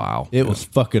for a while. It was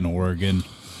fucking Oregon.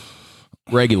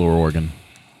 Regular Oregon.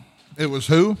 It was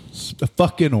who?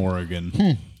 Fucking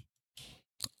Oregon.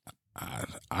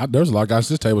 There's a lot of guys at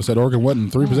this table said Oregon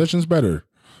wasn't 3 possessions better,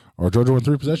 or Georgia won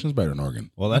 3 possessions better than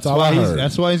Oregon. Well, that's all why I heard.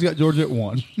 that's why he's got Georgia at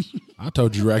 1. I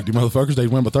told you, raggedy motherfuckers, they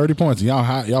win by 30 points. And y'all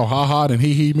ha-ha and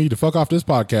he me to fuck off this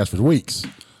podcast for weeks.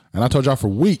 And I told y'all for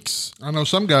weeks. I know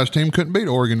some guys' team couldn't beat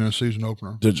Oregon in a season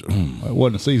opener. Did you, It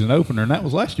wasn't a season opener, and that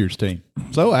was last year's team.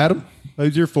 So, Adam,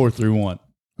 who's your 4 through 1?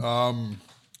 Do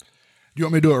you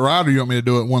want me to do it right, or you want me to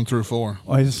do it 1 through 4?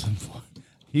 Well,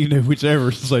 you knew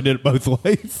whichever, since I did it both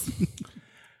ways.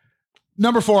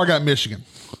 Number 4, I got Michigan.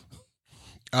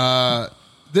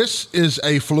 This is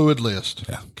a fluid list.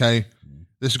 Yeah. Okay.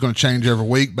 This is going to change every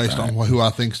week based on who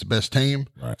I think is the best team.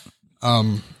 right.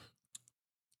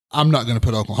 I'm not going to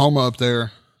put Oklahoma up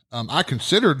there. I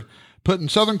considered putting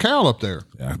Southern Cal up there.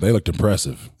 Yeah, they looked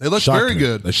impressive. They looked Shocked very me.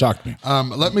 good. They shocked me.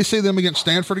 Let me see them against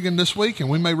Stanford again this week, and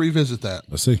we may revisit that.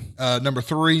 Let's see. Number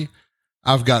 3,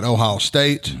 I've got Ohio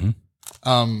State.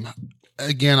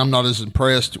 Again, I'm not as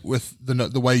impressed with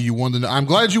the way you won I'm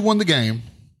glad you won the game,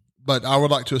 but I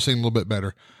would like to have seen a little bit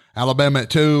better. Alabama at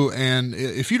 2, and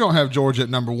if you don't have Georgia at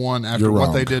number 1 after You're what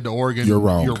wrong. they did to Oregon, You're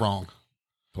wrong. You're wrong.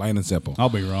 Plain and simple. I'll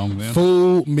be wrong then.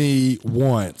 Fool me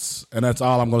once, and that's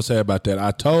all I'm going to say about that.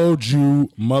 I told you,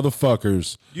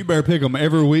 motherfuckers. You better pick them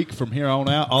every week from here on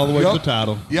out, all the way to the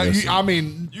title. Yeah,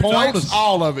 points,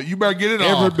 all of it. You better get it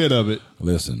all. Every bit of it.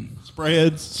 Listen,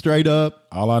 Spreads, straight up.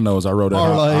 all I know is I rode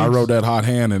that hot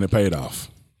hand, and it paid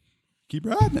off. Keep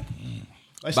riding it.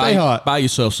 They stay hot. Buy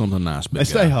yourself something nice, big They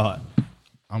stay guy. hot.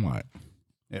 I'm like,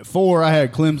 At 4, I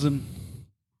had Clemson.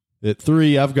 At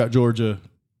 3, I've got Georgia.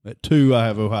 At 2, I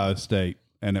have Ohio State.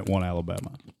 And at 1,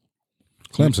 Alabama.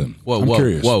 Clemson. Whoa, I'm whoa,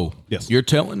 curious. whoa. Yes. You're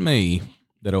telling me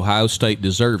that Ohio State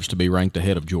deserves to be ranked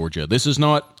ahead of Georgia. This is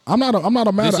not... I'm not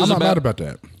mad about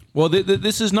that. Well,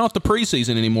 this is not the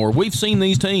preseason anymore. We've seen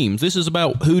these teams. This is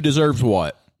about who deserves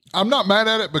what. I'm not mad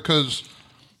at it because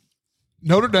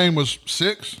Notre Dame was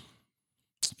 6.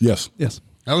 Yes. Yes.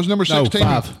 That was number 6 team.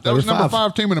 5. That was They were number 5.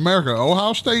 5 team in America.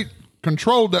 Ohio State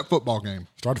controlled that football game.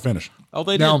 Start to finish. Oh,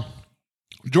 they Now,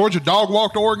 did. Georgia dog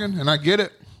walked Oregon, and I get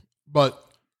it, but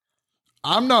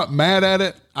I'm not mad at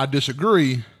it. I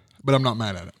disagree, but I'm not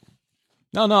mad at it.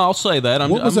 No, I'll say that.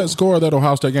 What was that score of that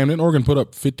Ohio State game? Didn't Oregon put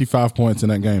up 55 points in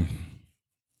that game?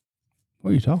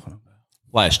 What are you talking about?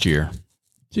 Last year.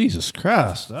 Jesus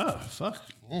Christ. Oh, fuck.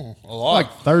 A lot.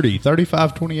 Like 30,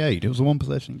 35, 28. It was a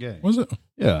one-possession game. Was it?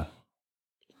 Yeah.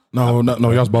 No.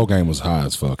 Y'all's bowl game was high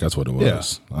as fuck. That's what it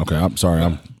was. Yeah. Okay, I'm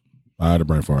sorry. I had a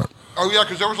brain fart. Oh, yeah,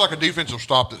 because there was like a defensive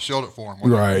stop that sealed it for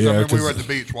him. Right, yeah. We were at the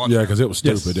beach watching. Yeah, because it was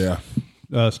stupid, Yes.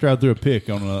 yeah. Stroud threw a pick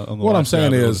on the What I'm last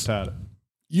saying drive that is- would've tied it.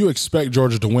 You expect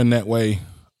Georgia to win that way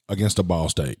against a Ball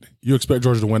State. You expect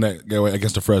Georgia to win that way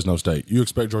against a Fresno State. You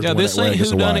expect Georgia Yeah, to win this that way ain't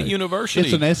against a who done Hawaii. it university.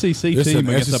 It's an SEC It's team an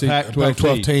against SEC a Pac-12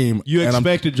 Pac-12 team, You and I'm-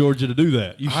 expected Georgia to do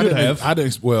that. You should have. I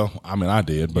didn't. Well, I mean, I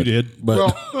did. But, You did.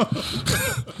 But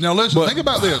Now, listen, think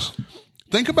about this.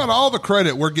 Think about all the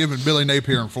credit we're giving Billy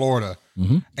Napier in Florida.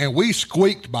 Mm-hmm. And we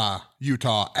squeaked by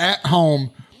Utah at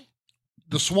home,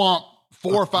 the swamp,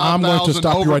 4,000 or 5,000 I'm going to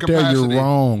stop you over right there. capacity. You're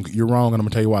wrong. You're wrong, and I'm going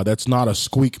to tell you why. That's not a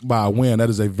squeak by win. That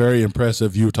is a very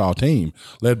impressive Utah team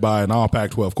led by an all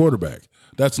Pac-12 quarterback.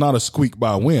 That's not a squeak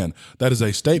by win. That is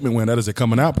a statement win. That is a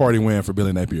coming out party win for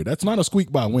Billy Napier. That's not a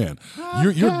squeak by win.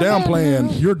 You're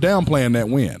downplaying. You're downplaying that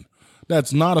win.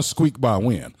 That's not a squeak by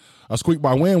win. A squeak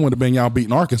by win would have been y'all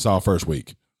beating Arkansas first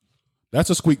week. That's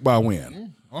a squeak by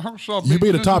win. Arkansas You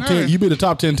beat a top 10. Cincinnati. You beat a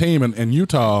top 10 team in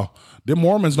Utah. Them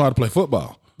Mormons know how to play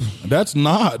football. That's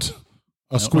not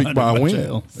a squeak know by much win.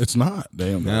 else. It's not.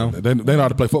 They No. know how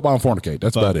to play football and fornicate.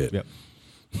 That's about it. Yep.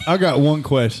 I got one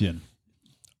question.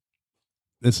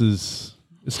 This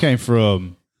came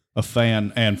from a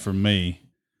fan and from me.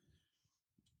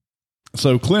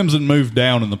 So Clemson moved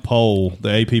down in the poll, the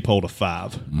AP poll, to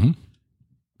 5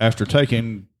 after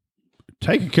taking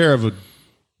care of a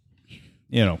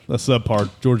subpar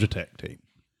Georgia Tech team.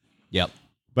 Yep.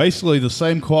 Basically the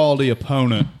same quality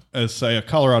opponent as, say, a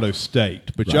Colorado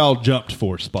State, but y'all jumped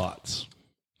 4 spots.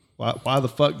 Why the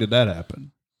fuck did that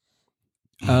happen?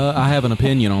 I have an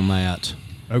opinion on that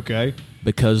Okay.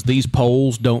 because these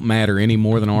polls don't matter any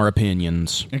more than our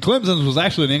opinions. And Clemson's was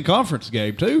actually an in-conference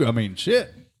game, too. I mean,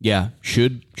 shit. Yeah,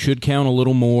 should count a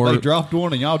little more. They dropped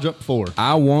 1 and y'all jumped 4.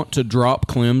 I want to drop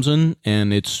Clemson,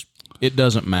 and it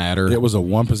doesn't matter. It was a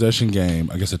one possession game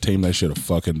against a team they should have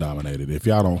fucking dominated. If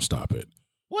y'all don't stop it.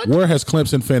 What? Where has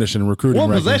Clemson finished in recruiting One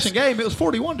rankings? possession game, it was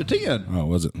 41-10. Oh,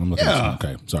 was it? I'm looking Yeah. at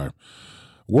okay, sorry.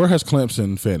 Where has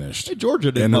Clemson finished Hey,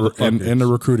 Georgia did, in the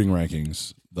motherfuckers. recruiting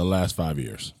rankings the last 5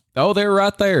 years? Oh, they're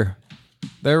right there.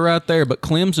 They're right there. But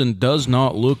Clemson does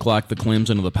not look like the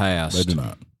Clemson of the past. They do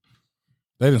not.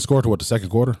 They didn't score to the second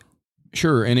quarter?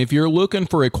 Sure, and if you're looking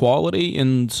for equality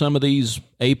in some of these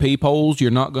AP polls,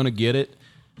 you're not going to get it.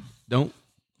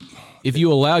 If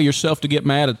you allow yourself to get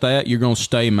mad at that, you're going to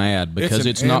stay mad because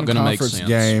it's not going to make sense.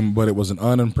 Game, but it was an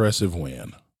unimpressive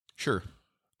win. Sure.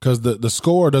 Because the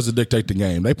score doesn't dictate the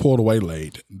game. They pulled away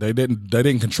late. They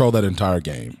didn't control that entire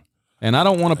game. And I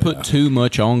don't want to put too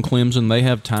much on Clemson. They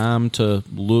have time to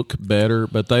look better,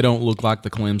 but they don't look like the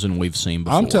Clemson we've seen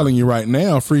before. I'm telling you right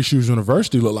now, Free Shoes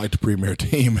University look like the premier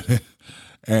team.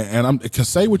 and I'm can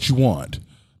say what you want.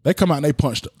 They come out and they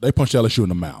punched LSU in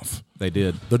the mouth. They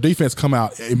did. The defense come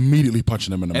out immediately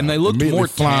punching them in the mouth. And they looked Immediately more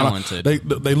flying off.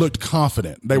 talented. They looked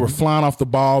confident. They were flying off the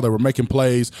ball. They were making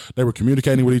plays. They were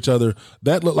communicating with each other.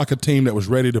 That looked like a team that was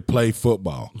ready to play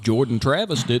football. Jordan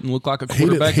Travis didn't look like a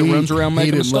quarterback that runs around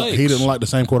making mistakes. He didn't like the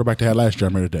same quarterback they had last year.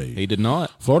 I'm here to tell you. He did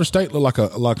not. Florida State looked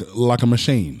like a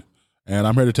machine. And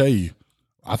I'm here to tell you,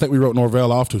 I think we wrote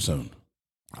Norvell off too soon.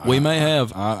 We may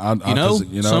have. I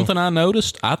Something I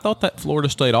noticed, I thought that Florida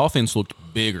State offense looked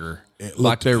bigger.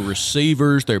 like their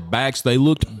receivers, their backs, they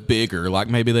looked bigger. Like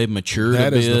maybe they've matured a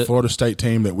bit. That is the Florida State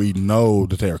team that we know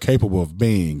that they are capable of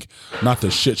being, not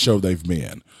the shit show they've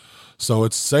been. So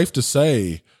it's safe to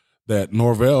say that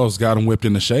Norvell's got him whipped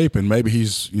into shape, and maybe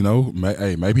he's,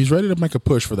 maybe he's ready to make a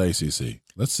push for the ACC.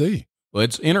 Let's see. Well,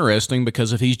 it's interesting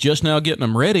because if he's just now getting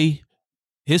them ready,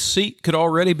 his seat could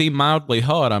already be mildly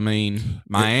hot. I mean,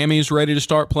 Miami's ready to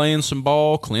start playing some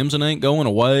ball. Clemson ain't going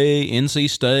away. NC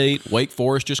State, Wake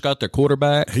Forest just got their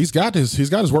quarterback. He's got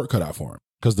his work cut out for him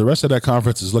because the rest of that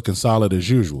conference is looking solid as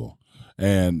usual.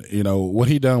 And what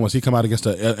he done was he come out against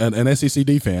an SEC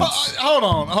defense. Hold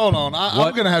on.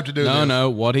 I'm going to have to do this. No.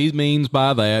 What he means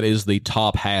by that is the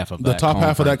top half of that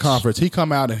half of that conference. He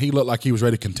come out and he looked like he was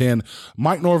ready to contend.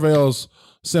 Mike Norvell's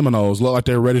Seminoles looked like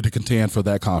they were ready to contend for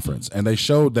that conference, and they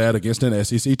showed that against an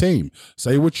SEC team.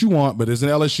 Say what you want, but it's an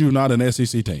LSU, not an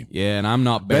SEC team. Yeah, and I'm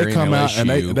not burying They come LSU. out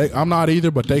and they I'm not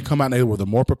either, but they come out and they were the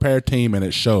more prepared team, and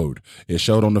it showed. It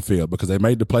showed on the field because they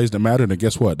made the plays that mattered, and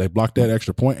guess what? They blocked that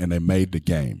extra point and they made the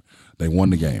game. They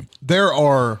won the game. There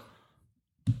are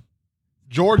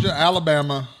Georgia,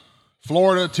 Alabama,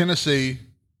 Florida, Tennessee,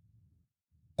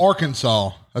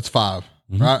 Arkansas. That's 5,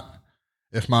 right?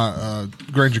 If my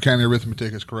Granger County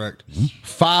arithmetic is correct.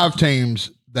 5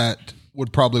 teams that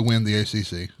would probably win the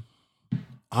ACC.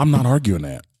 I'm not arguing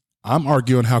that. I'm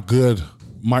arguing how good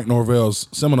Mike Norvell's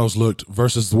Seminoles looked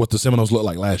versus what the Seminoles looked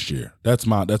like last year. That's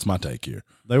my take here.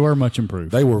 They were much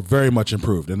improved. They were very much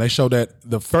improved, and they showed that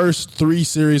the first 3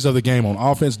 series of the game on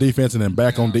offense, defense, and then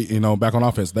back on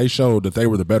offense. They showed that they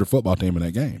were the better football team in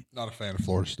that game. Not a fan of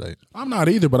Florida State. I'm not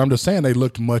either, but I'm just saying they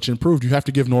looked much improved. You have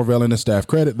to give Norvell and his staff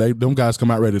credit. Them guys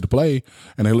come out ready to play,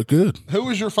 and they look good. Who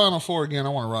was your Final Four again? I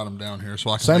want to write them down here so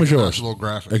I can Same make as a yours. nice little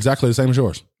graphic. Exactly the same as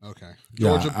yours. Okay.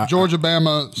 Yeah, Georgia,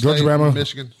 Bama, State, Georgia, Bama,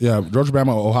 Michigan. Yeah, Georgia, Bama,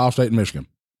 Ohio State, and Michigan.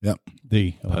 Yep.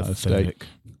 The Ohio State.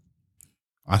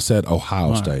 I said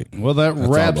Ohio State. Well, that That's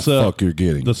wraps all the up fuck you're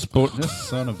getting. the sport. This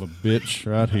son of a bitch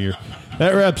right here.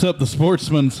 That wraps up the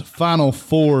Sportsman's Final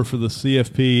Four for the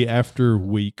CFP after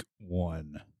week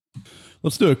 1.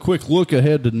 Let's do a quick look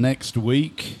ahead to next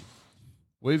week.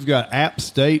 We've got App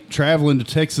State traveling to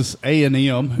Texas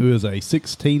A&M, who is a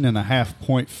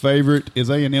 16.5-point favorite. Is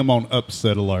A&M on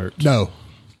upset alert? No.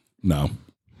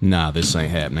 Nah, this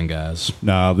ain't happening, guys.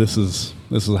 No, this is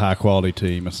a high quality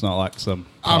team. It's not like some.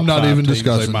 I'm top not 5 even teams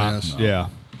discussing they might- this. Yeah,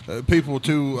 People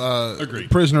too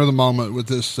prisoner of the moment with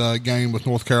this game with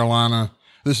North Carolina.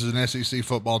 This is an SEC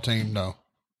football team. No.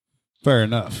 fair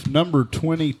enough. Number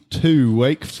 22,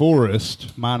 Wake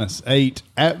Forest -8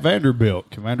 at Vanderbilt.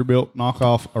 Can Vanderbilt knock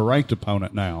off a ranked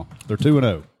opponent now? They're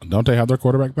 2-0. Don't they have their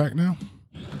quarterback back now?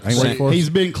 Wake Forest? He's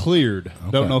been cleared.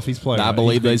 Don't know if he's playing. I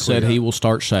believe they said he will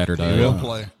start Saturday. He'll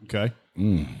play. Okay. My Give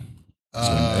me,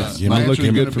 answer is looking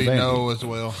going good to for be Vandy. no as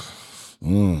well.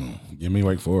 give me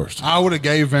Wake Forest. I would have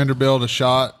gave Vanderbilt a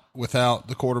shot without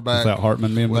the quarterback. Without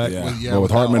Hartman being back. With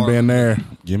without Hartman being there,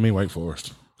 give me Wake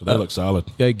Forest. They look solid.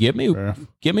 Yeah, give me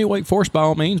Wake Forest by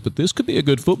all means, but this could be a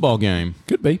good football game.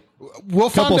 Could be. We'll A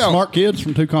couple find out. smart kids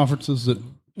from 2 conferences that.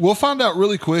 We'll find out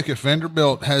really quick if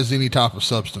Vanderbilt has any type of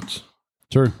substance.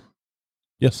 True.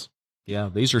 Yes. Yeah,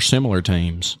 these are similar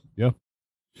teams. Yeah.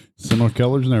 Similar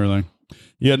colors and everything.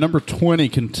 Yeah, number 20,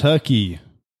 Kentucky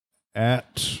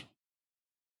at.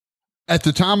 At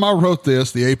the time I wrote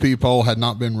this, the AP poll had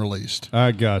not been released.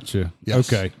 I got you.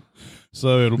 Yes. Okay.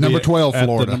 So it'll Number be 12, at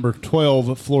Florida. The number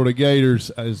 12, Florida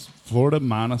Gators. Is Florida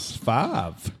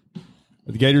 -5?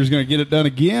 Are the Gators going to get it done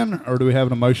again, or do we have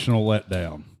an emotional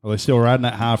letdown? Are they still riding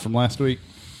that high from last week?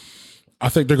 I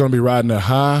think they're going to be riding that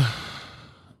high,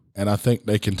 and I think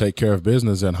they can take care of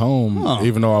business at home,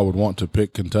 even though I would want to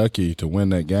pick Kentucky to win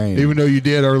that game. Even though you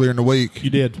did earlier in the week. You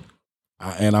did.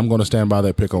 And I'm going to stand by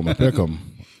that pick on my pick 'em.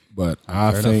 But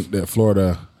I think that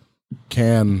Florida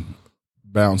can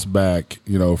bounce back,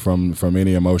 from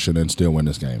any emotion and still win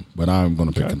this game. But I'm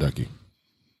going to pick Kentucky.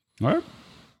 All right.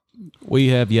 We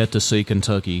have yet to see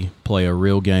Kentucky play a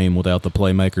real game without the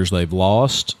playmakers they've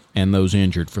lost and those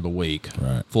injured for the week.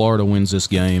 Right. Florida wins this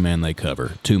game and they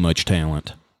cover. Too much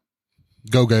talent.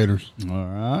 Go Gators. All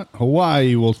right.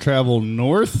 Hawaii will travel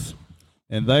north,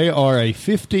 and they are a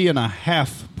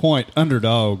 50.5-point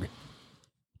underdog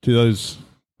to those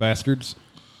bastards.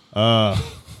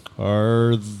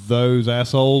 Are those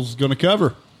assholes going to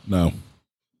cover? No.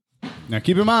 Now,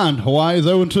 keep in mind, Hawaii is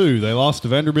 0-2. They lost to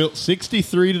Vanderbilt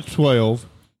 63-12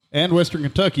 and Western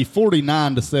Kentucky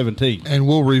 49-17. And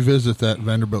we'll revisit that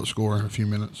Vanderbilt score in a few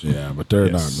minutes. Yeah, but they're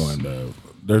not going to.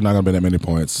 There's not going to be that many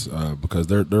points because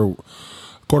their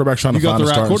quarterback's trying You to got find the a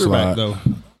right starting quarterback, slot.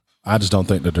 though. I just don't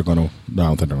think that they're going to. I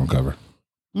don't think they're going to cover.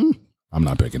 I'm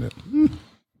not picking it.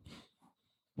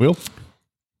 Will?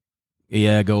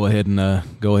 Yeah, go ahead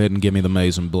and give me the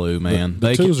maize and blue, man.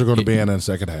 The twos are going to be in the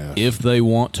second half. If they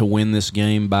want to win this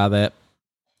game by that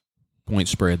point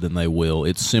spread, then they will.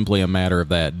 It's simply a matter of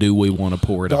that. Do we want to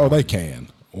pour it on? Oh, they can.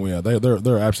 Oh, yeah,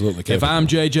 they're absolutely capable. If I'm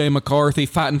J.J. McCarthy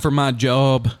fighting for my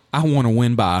job, I want to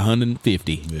win by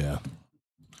 150. Yeah.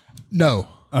 No.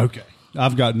 Okay.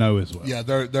 I've got no as well. Yeah,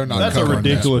 they're not. That's a covering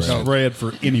ridiculous that spread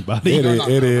for anybody.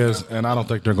 It is, and I don't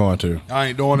think they're going to. I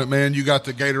ain't doing it, man. You got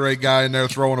the Gatorade guy in there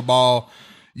throwing a ball.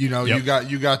 You know, Yep.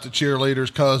 you got the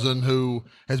cheerleader's cousin who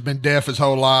has been deaf his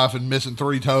whole life and missing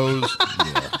 3 toes.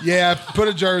 Yeah, put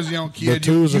a jersey on, kid. The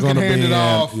twos you are going to can hand be it in.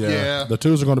 off. Yeah. Yeah. The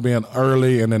twos are going to be in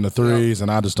early, and then the threes,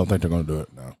 and I just don't think they're going to do it.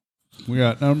 No. We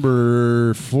got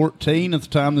number 14 at the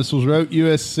time this was wrote,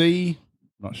 USC.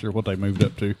 Not sure what they moved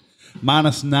up to.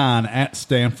 -9 at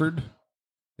Stanford.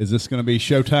 Is this going to be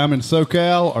Showtime in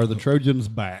SoCal, or are the Trojans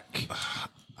back?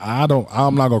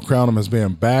 I'm not going to crown them as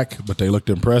being back, but they looked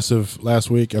impressive last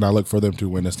week, and I look for them to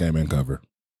win this game and cover.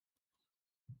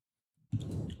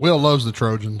 Will loves the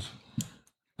Trojans.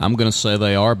 I'm going to say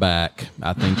they are back.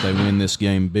 I think they win this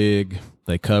game big.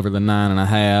 They cover the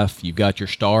 9.5. You've got your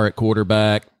star at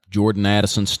quarterback. Jordan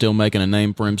Addison still making a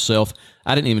name for himself.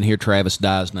 I didn't even hear Travis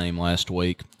Dye's name last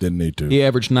week. Didn't need to. He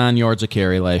averaged 9 yards a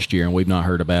carry last year, and we've not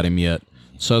heard about him yet.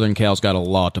 Southern Cal's got a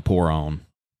lot to pour on.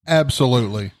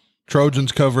 Absolutely.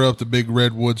 Trojans cover up the big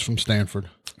redwoods from Stanford.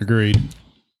 Agreed.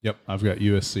 Yep, I've got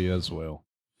USC as well.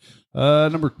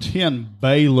 Number 10,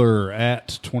 Baylor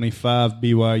at 25,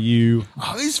 BYU.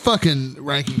 Oh, these fucking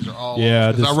rankings are all Yeah,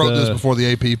 off, 'cause just, I wrote this before the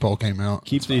AP poll came out.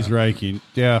 Keep these rankings.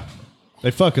 Yeah.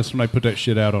 They fuck us when they put that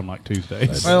shit out on like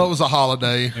Tuesdays. Well, it was a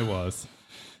holiday. It was.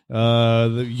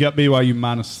 You got BYU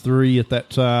 -3 at that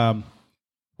time.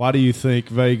 Why do you think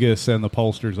Vegas and the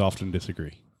pollsters often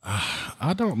disagree?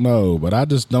 I don't know, but I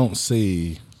just don't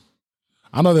see.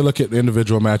 I know they look at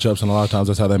individual matchups, and a lot of times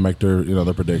that's how they make their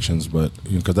their predictions. But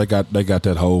because they got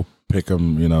that whole pick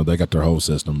 'em, they got their whole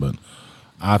system. But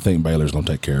I think Baylor's going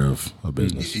to take care of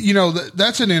business.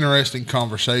 That's an interesting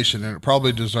conversation, and it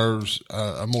probably deserves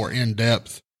a more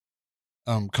in-depth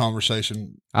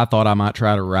conversation. I thought I might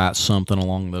try to write something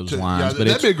along those lines, but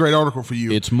that'd be a great article for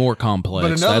you. It's more complex.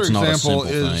 But another That's not a example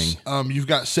simple is thing. you've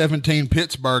got 17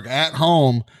 Pittsburgh at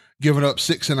home giving up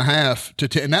 6.5 to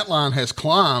 10, and that line has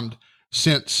climbed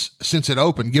since it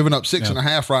opened, giving up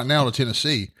 6.5 right now to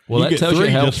Tennessee. Well, you that get tells 3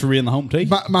 you how just for being the home team.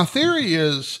 My theory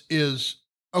is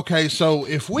okay. So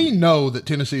if we know that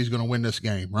Tennessee is going to win this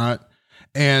game, right,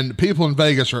 and people in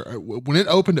Vegas are when it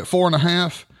opened at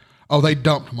 4.5, they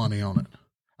dumped money on it.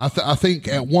 I think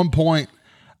at one point,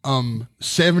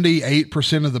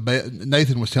 78% of the bet.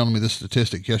 Nathan was telling me this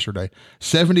statistic yesterday.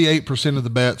 78% of the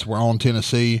bets were on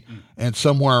Tennessee, and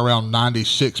somewhere around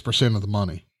 96% of the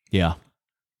money. Yeah.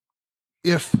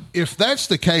 If that's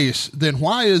the case, then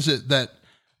why is it that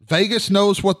Vegas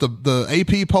knows what the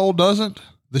AP poll doesn't,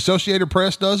 the Associated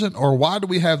Press doesn't, or why do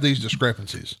we have these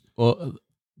discrepancies? Well,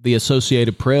 the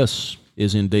Associated Press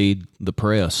is indeed the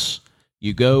press.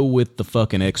 You go with the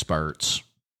fucking experts.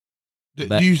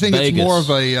 Do you think Vegas. it's more of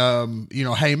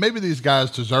a, hey, maybe these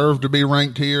guys deserve to be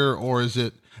ranked here, or is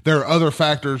it there are other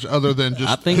factors other than just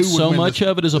I think who would so win much this-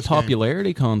 of it is a this game?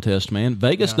 popularity contest, man.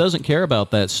 Vegas doesn't care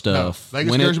about that No, stuff.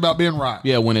 Vegas When cares it- about being right.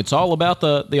 Yeah, when it's all about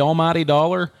the almighty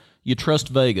dollar, you trust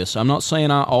Vegas. I'm not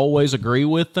saying I always agree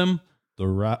with them. They're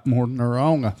right more than they're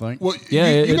wrong, I think. Well, Yeah,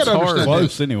 you it's got to hard. understand Close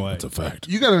this. anyway. It's a fact.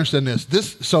 You got to understand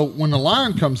this. So when the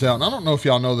line comes out, and I don't know if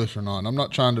y'all know this or not. I'm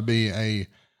not trying to be a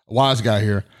wise guy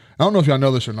here. I don't know if y'all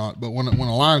know this or not, but when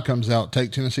a line comes out,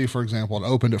 take Tennessee for example, it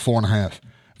opened at 4.5.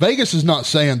 Vegas is not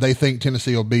saying they think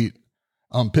Tennessee will beat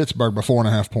Pittsburgh by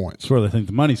 4.5 points. That's where they think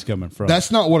the money's coming from. That's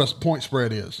not what a point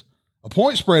spread is. A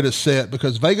point spread is set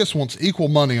because Vegas wants equal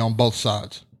money on both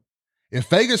sides. If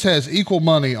Vegas has equal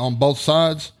money on both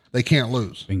sides, they can't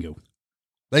lose. Bingo.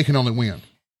 They can only win.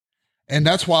 And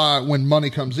that's why when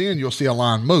money comes in, you'll see a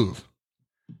line move.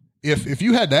 If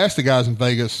you had to ask the guys in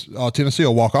Vegas, Tennessee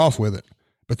will walk off with it.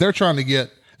 But they're trying to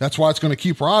get – that's why it's going to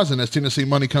keep rising as Tennessee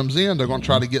money comes in. They're going to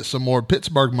try to get some more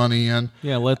Pittsburgh money in.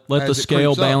 Yeah, let the As it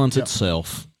scale creeps up. balance Yeah.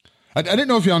 itself. I didn't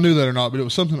know if y'all knew that or not, but it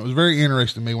was something that was very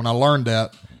interesting to me when I learned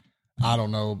that, I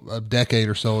don't know, a decade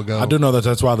or so ago. I do know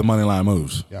that's why the money line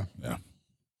moves. Yeah. Yeah.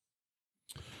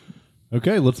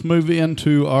 Okay, let's move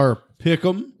into our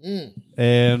Pick'em,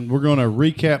 and we're going to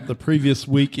recap the previous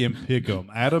week in Pick'em.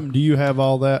 Adam, do you have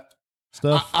all that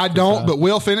stuff? I don't, but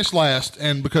Will finished last,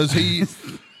 and because he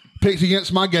picked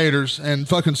against my Gators and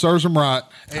fucking serves them right,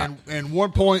 and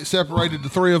 1 point separated the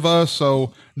three of us,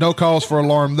 so no cause for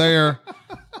alarm there.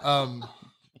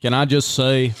 Can I just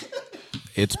say,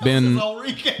 It's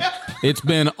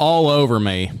been all over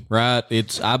me, right?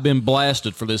 I've been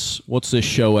blasted for this. What's this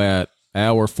show at?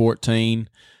 Hour 14.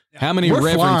 How many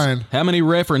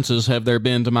references have there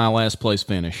been to my last place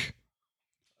finish?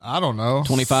 I don't know.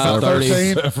 25,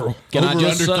 30. Can I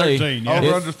just say 13,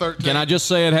 over under 13? Can I just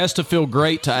say it has to feel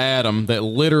great to Adam that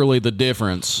literally the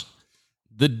difference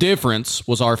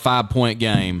was our 5-point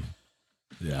game.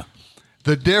 Yeah.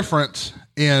 The difference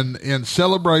in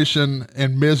celebration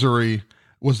and misery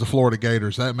was the Florida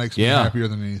Gators. That makes me happier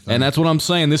than anything. And that's what I'm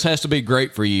saying. This has to be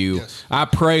great for you. Yes. I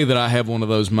pray that I have one of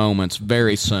those moments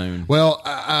very soon. Well,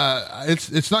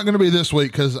 it's not going to be this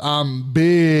week because I'm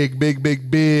big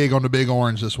on the Big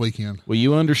Orange this weekend. Well,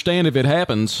 you understand if it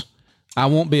happens, I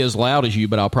won't be as loud as you,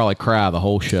 but I'll probably cry the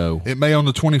whole show. It may on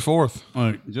the 24th. All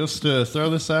right, just to throw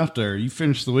this out there, you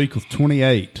finished the week with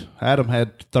 28. Adam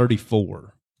had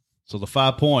 34. So the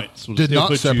 5 points did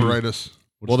not separate us.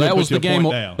 Well, that was the game.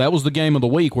 That was the game of the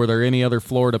week. Were there any other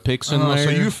Florida picks in there?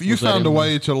 So you found a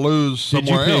way to lose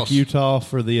somewhere else. Did you pick Utah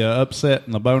for the upset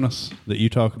and the bonus that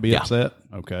Utah could be upset?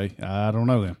 Okay, I don't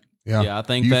know then. Yeah, I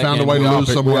think you that found a game- way to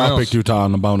lose somewhere I else. picked Utah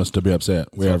on the bonus to be upset.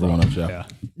 We everyone else. Yeah.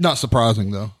 Not surprising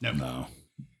though. No.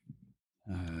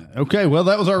 Okay, well,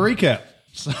 that was our recap.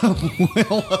 So,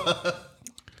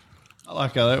 I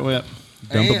like how that went.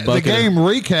 And the game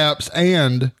recaps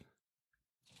and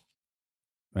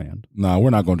No, we're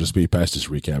not going to speed past this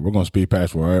recap. We're going to speed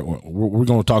past where we're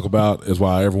going to talk about is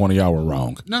why every one of y'all were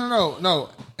wrong. No.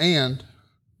 And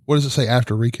what does it say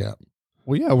after recap?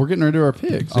 Well, yeah, we're getting ready to do our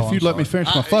picks. If you'd let me finish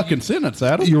my fucking sentence,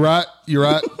 Adam. You're right.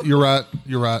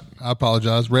 I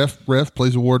apologize. Ref,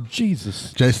 please award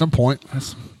Jesus. Jason a point. God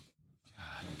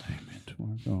damn it.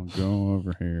 We're going to go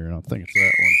over here. I think it's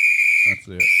that one. That's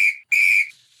it.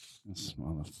 This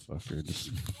motherfucker,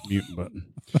 just mute button.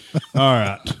 All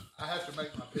right. I have to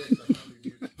make my picks.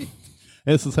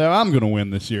 This is how I'm going to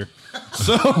win this year.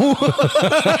 So,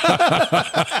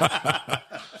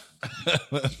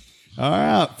 all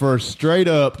right, for straight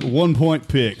up 1 point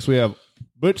picks, we have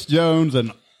Butch Jones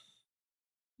and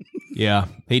Yeah,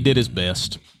 he did his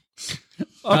best.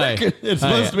 it's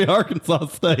supposed to be Arkansas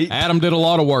State. Adam did a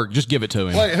lot of work. Just give it to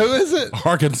him. Wait, who is it?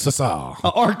 Arkansas.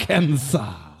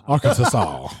 Arkansas.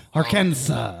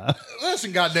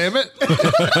 Listen, goddammit.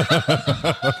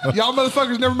 Y'all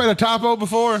motherfuckers never made a typo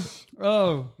before?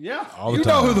 Oh, yeah. All the You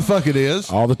time. know who the fuck it is.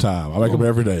 All the time. I wake up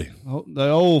every day. The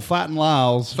old Fighting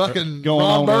Lyles. Fucking going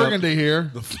Ron on Burgundy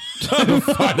here.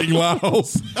 Fighting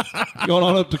Lyles. Going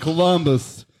on up to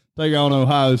Columbus. Take on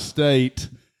Ohio State.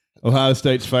 Ohio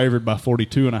State's favored by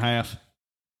 42.5.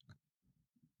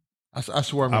 I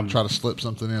swear I'm going to try to slip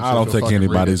something in. I don't think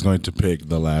anybody's going to pick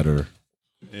the latter.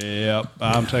 Yep,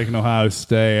 I'm taking Ohio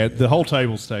State. The whole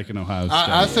table's taking Ohio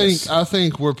State. I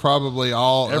think we're probably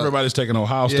all Everybody's taking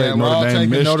Ohio State, yeah, we're all Notre Dame, taking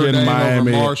Michigan, Notre Dame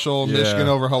Miami, over Marshall, Michigan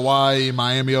over Hawaii,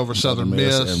 Miami over Southern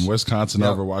Miss, and Wisconsin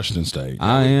over Washington State.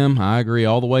 I agree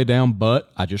all the way down, but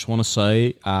I just want to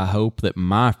say I hope that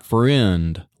my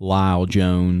friend Lyle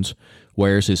Jones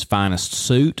wears his finest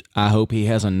suit. I hope he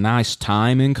has a nice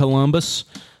time in Columbus.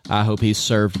 I hope he's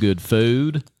served good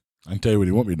food. I can tell you what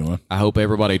he won't be doing. I hope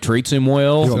everybody treats him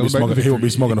well. He won't be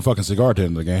smoking a fucking cigar at the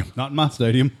end of the game. Not in my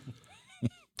stadium.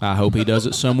 I hope he does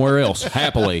it somewhere else,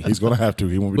 happily. He's going to have to.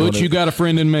 He won't be doing it. But you got a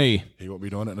friend in me. He won't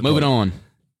be doing it. Moving on.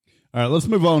 All right, let's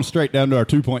move on straight down to our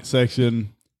 2 point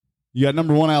section. You got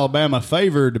number 1 Alabama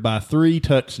favored by 3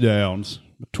 touchdowns,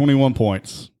 21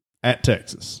 points at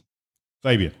Texas.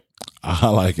 Fabian. I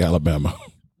like Alabama.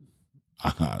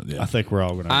 I think we're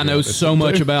all going to. I know so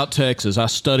much about Texas. I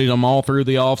studied them all through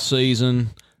the offseason,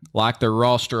 like their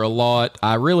roster a lot.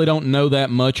 I really don't know that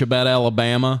much about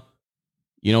Alabama.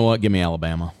 You know what? Give me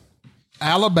Alabama.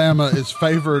 Alabama is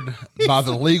favored by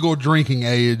the legal drinking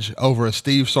age over a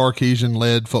Steve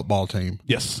Sarkisian-led football team.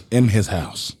 Yes. In his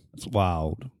house. It's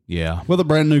wild. Yeah. With a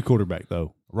brand new quarterback,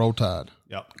 though. Roll Tide.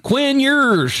 Yep. Quinn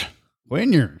Ewers.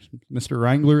 Mr.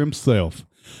 Wrangler himself.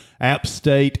 App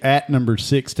State at number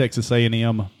 6, Texas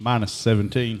A&M minus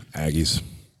 17. Aggies.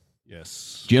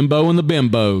 Yes. Jimbo and the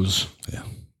Bimbos. Yeah.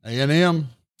 A&M.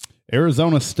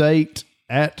 Arizona State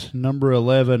at number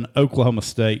 11, Oklahoma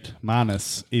State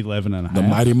minus 11.5. The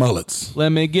Mighty Mullets. Let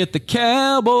me get the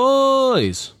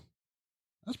Cowboys.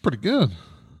 That's pretty good.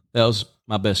 That was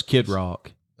my best Kid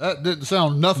Rock. That didn't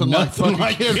sound nothing like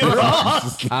Kid Rock.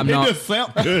 I'm It not just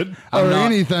sound good. or not-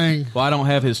 anything. Well, I don't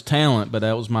have his talent, but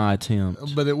that was my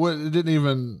attempt. But it didn't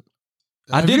even.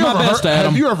 I did my best,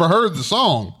 Adam. Have you ever heard the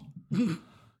song?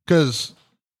 Because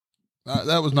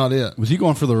that was not it. Was he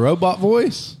going for the robot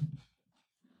voice?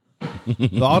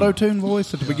 The auto-tune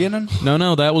voice at the beginning?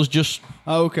 No, that was just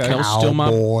Oh, okay. Kel- Still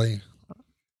my- boy.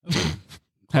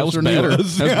 That was closer than he better.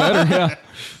 was. That's better, yeah.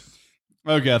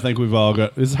 Okay, I think we've all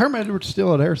got. Is Herm Edwards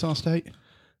still at Arizona State?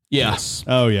 Yeah.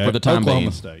 Oh yeah, For the time Oklahoma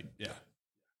being. State. Yeah.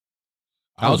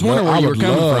 I was wondering where you were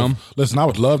coming from. Listen, I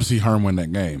would love to see Herm win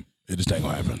that game. It just ain't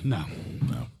gonna happen. No.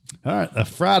 All right, a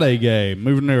Friday game.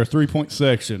 Moving to our 3-point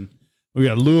section. We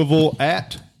got Louisville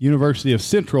at University of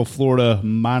Central Florida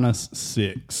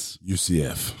 -6.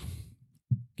 UCF.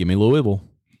 Give me Louisville.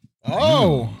 We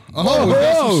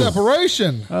got some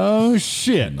separation. Oh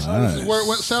shit! This is where it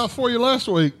went south for you last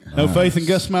week. No faith in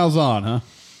Gus Malzahn,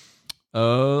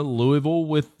 huh? Louisville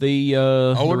with the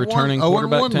 0-1 returning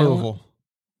quarterback 0-1 talent. Louisville.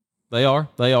 They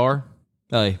are.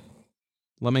 Hey,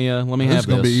 let me This have is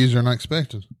going to this. be easier than I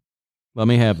expected. Let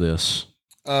me have this.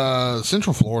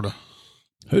 Central Florida.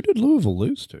 Who did Louisville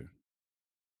lose to?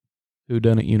 Who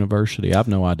done at University? I have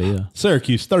no idea.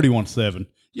 Syracuse, 31-7.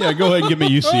 Yeah, go ahead and give me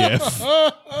UCF.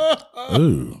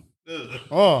 Ooh.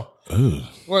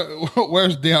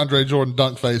 Where's DeAndre Jordan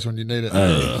dunk face when you need it?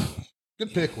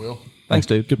 Good pick, Will. Thanks,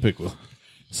 dude. Good pick, Will.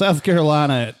 South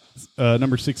Carolina at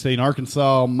number 16,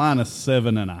 Arkansas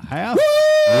 -7.5.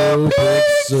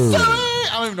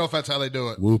 I don't even know if that's how they do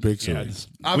it. Woo Pig Sooie.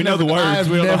 We know the words. I've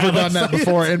We don't know never how done to that say it.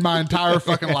 before in my entire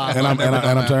fucking life. And I'm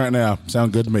telling it now.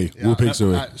 Sound good to me. Woo Pig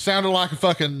Sooie. I sounded like a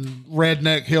fucking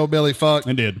redneck hillbilly fuck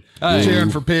I did. Hey. cheering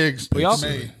for pigs. We all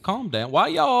Me. calm down. Why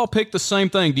y'all all pick the same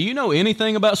thing? Do you know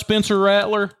anything about Spencer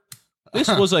Rattler? This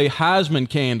was a Heisman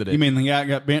candidate. You mean the guy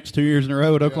got benched 2 years in a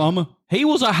row at Oklahoma? He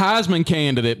was a Heisman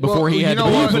candidate before Well, he you had to know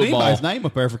play what? Put football. anybody's name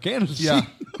up there for candidacy. Yeah.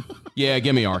 Yeah,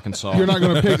 give me Arkansas. You're not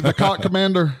going to pick the cock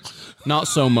commander? Not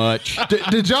so much.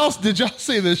 Did y'all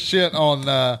see this shit on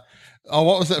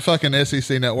what was that fucking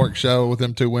SEC network show with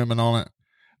them two women on it?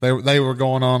 They were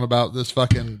going on about this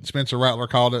fucking Spencer Rattler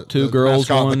called it Two the girls,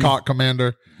 mascot, one- the cock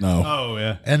commander, No. Oh,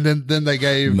 yeah. and then they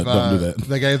gave No, don't do that.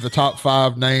 they gave the top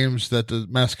 5 names that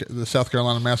the South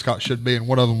Carolina mascot should be, and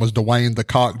one of them was Dwayne the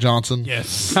Cock Johnson.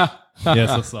 Yes. Yes,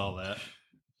 I saw that.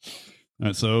 All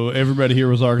right, so everybody here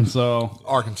was Arkansas.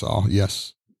 Arkansas,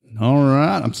 yes. All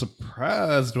right. I'm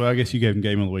surprised. Well, I guess you gave him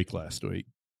game of the week last week.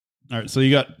 All right, so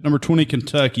you got number 20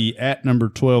 Kentucky at number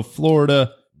 12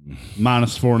 Florida,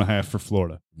 -4.5 for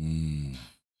Florida.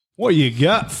 What you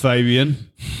got, Fabian?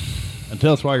 And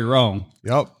tell us why you're wrong.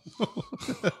 Yep.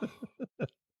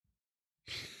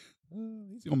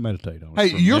 He's gonna meditate on it. Hey,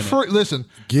 for a you're minute. free. Listen,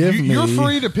 Give you're me-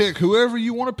 free to pick whoever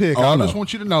you want to pick. Oh, I I know. just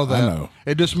want you to know that. I know.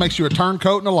 It just makes you a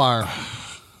turncoat and a liar.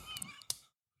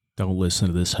 Don't listen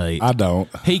to this hate. I don't.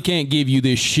 He can't give you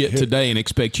this shit today and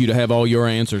expect you to have all your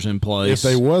answers in place. If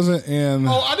they wasn't in,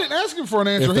 Oh, I didn't ask him for an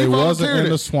answer. If He they wasn't volunteered in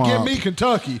the it. swamp- Give me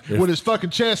Kentucky with his fucking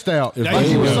chest out. if Like they,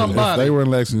 he was were, if somebody. they were in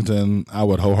Lexington, I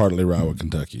would wholeheartedly ride with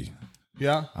Kentucky.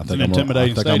 Yeah. I think an I'm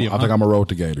intimidating stadium, I think huh? I'm a road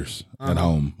to Gators at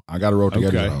home. I got to road to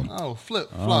Gators Okay. at home. Oh,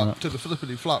 flip, flop to the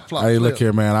flippity flop, flop. Hey, flip. look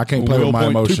here, man. I can't play with my Will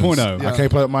emotions. 2.0. I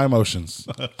can't play with my emotions.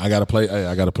 I got to play. Hey,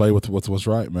 I got to play with what's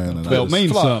right, man. And I Well, it just-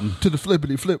 means Flop something. to the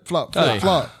flippity flip, flop, flip, Hey.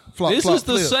 flop, flop. this flop, is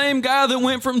the flip. same guy that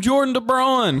went from Jordan to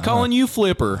Braun, calling you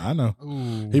Flipper. I know.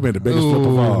 He made the biggest flip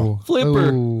of all.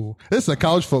 Flipper. Ooh. This is a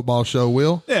college football show,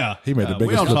 Will. Yeah, He made the We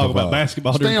biggest don't flip talk of about all.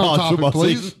 basketball Stay during on college topic, football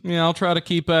please. season. Yeah, I'll try to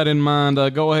keep that in mind.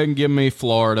 Go ahead and give me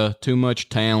Florida. Too much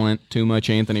talent, too much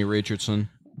Anthony Richardson.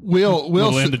 Will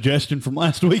Little indigestion from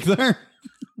last week there.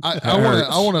 I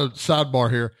want a sidebar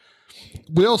here.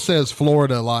 Will says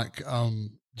Florida like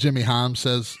Jimmy Himes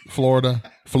says Florida.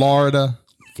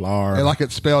 And like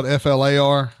it's spelled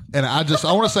FLAR. And I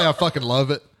want to say I fucking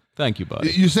love it. Thank you,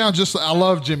 buddy. You sound just I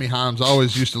love Jimmy Himes. I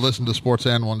always used to listen to Sports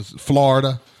and one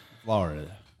Florida.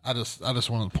 Florida. I just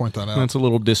wanted to point that out. That's a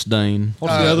little disdain.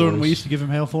 What's the other one we used to give him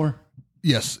hell for?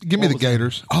 Yes, give me the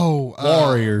Gators. Oh,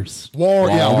 Warriors.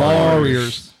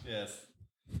 Warriors. Yes.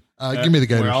 Give me the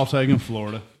Gators. We're all taking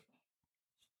Florida.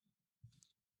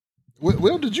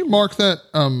 Will, did you mark that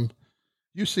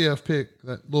UCF pick,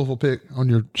 that Louisville pick on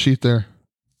your sheet there?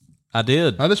 I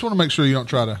did. I just want to make sure you don't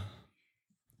try to.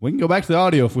 We can go back to the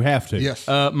audio if we have to. Yes.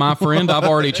 My friend, I've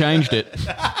already changed it.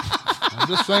 I'm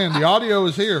just saying the audio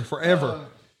is here forever.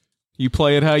 You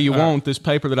play it how you want. This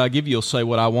paper that I give you will say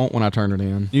what I want when I turn it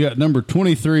in. You got number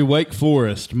 23 Wake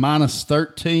Forest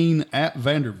 -13 at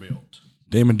Vanderbilt.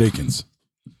 Damon Deacons.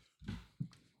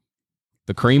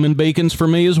 The cream and beacons for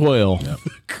me as well.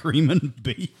 Cream and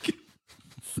Beak.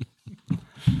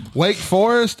 Wake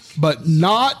Forest, but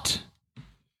not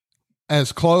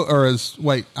as close or as.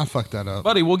 Wait, I fucked that up.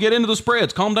 Buddy, we'll get into the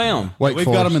spreads. Calm down. Wake We've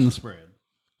Forest. got them in the spread.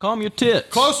 Calm your tits.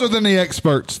 Closer than the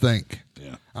experts think.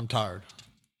 Yeah. I'm tired.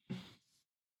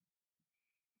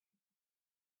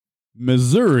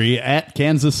 Missouri at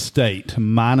Kansas State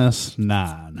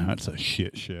 -9. That's a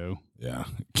shit show. Yeah.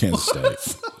 Kansas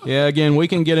State. Yeah, again, we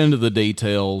can get into the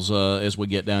details as we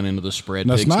get down into the spread.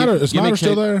 Now, picks. Is Snyder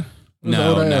still there?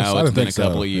 No, I it's didn't been a think so.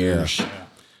 couple of years. Yeah.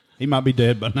 He might be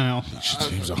dead by now.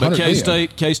 But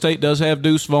K-State does have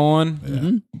Deuce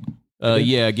Vaughn.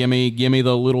 Yeah. Give me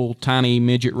the little tiny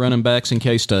midget running backs in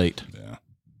K-State. Yeah.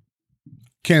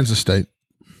 Kansas State.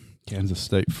 Kansas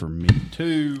State for me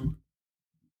too.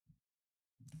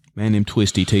 Man, them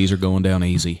twisty tees are going down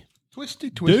easy. Twisty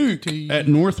Duke at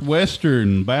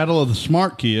Northwestern. Battle of the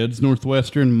Smart Kids.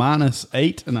 Northwestern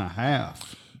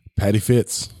 -8.5. Patty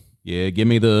Fitz. Yeah, give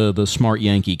me the smart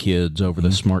Yankee kids over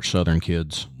the smart Southern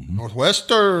kids.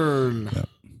 Northwestern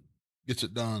gets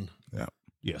it done. Yeah.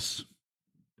 Yes.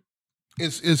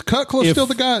 Is Cutcliffe still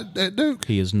the guy at Duke?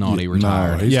 He is not. He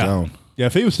retired. No, he's gone. Yeah,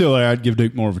 if he was still there, I'd give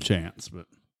Duke more of a chance. But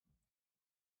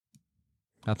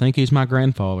I think he's my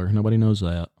grandfather. Nobody knows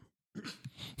that.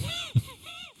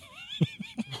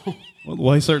 well, the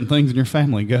way certain things in your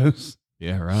family goes,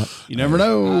 Yeah, right. you never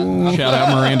know. Shout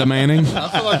out Miranda Manning. I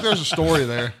feel like there's a story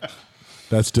there.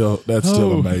 That's still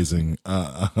amazing.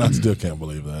 I still can't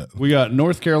believe that. We got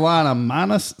North Carolina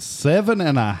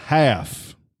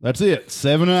 -7.5. That's it,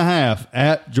 7.5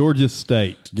 at Georgia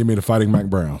State. Give me the Fighting Mac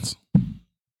Browns.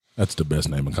 That's the best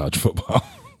name in college football.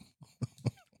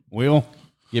 Will,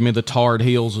 Give me the Tard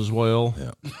Heels as well.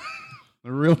 Yeah.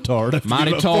 the real tard.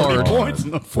 Mighty Tard. 40 points in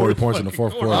the 40 points in the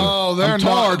fourth quarter. Oh, they're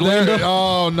Tard, not. Linda.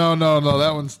 Oh, no.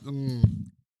 That one's.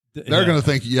 They're going to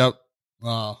think, yep,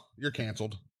 you're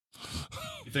canceled.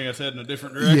 You think I said in a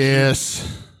different direction?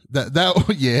 Yes. Yes.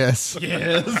 Yes.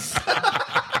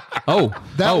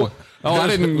 I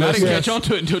didn't catch on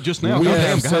to it until just now. We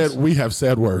have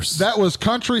said worse. That was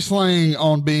country slang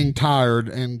on being tired,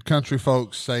 and country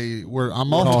folks say,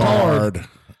 I'm on tired.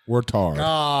 We're tarred.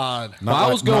 God.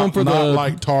 I was going for not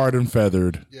like tarred and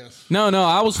feathered. Yes. No,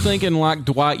 I was thinking like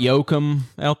Dwight Yoakam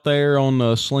out there on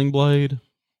the Sling Blade.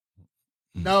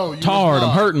 No, you Tard, was I'm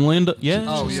not. hurting Linda. Yeah.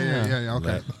 Oh, yeah,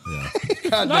 okay.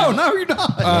 Yeah. No, you're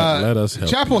not. Let us help.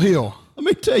 Chapel Hill. Let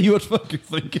me tell you what fucking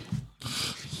thinking.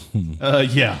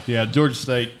 Yeah. Georgia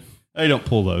State. They don't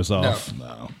pull those off.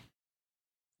 No.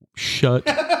 Shut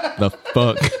the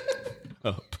fuck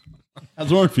up. I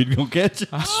was wondering if you'd gonna catch it.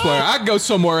 I swear, I'd go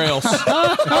somewhere else.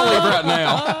 I'll leave right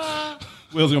now.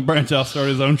 Will's gonna branch out, start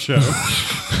his own show.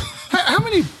 How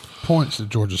many points did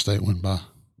Georgia State win by?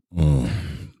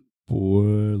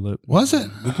 Boy, Was it?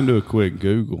 we can do a quick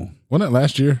Google. Wasn't it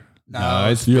last year? No,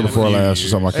 it's Year been a before few last or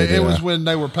years. something like that. It was yeah. when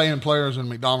they were paying players in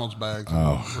McDonald's bags.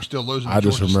 Oh. We're still losing to I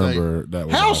just Georgia remember State. that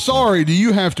was How awesome. sorry do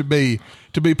you have to be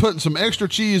putting some extra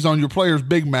cheese on your players'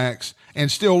 Big Macs and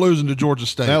still losing to Georgia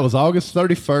State? That was August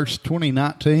 31st,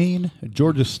 2019.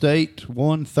 Georgia State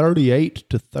won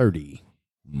 38-30.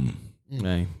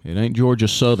 Hey, it ain't Georgia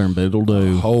Southern, but it'll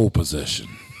do. Whole possession.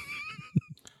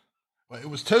 It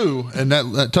was 2, and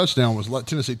that touchdown was late.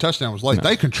 Tennessee touchdown was late.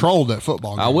 They controlled that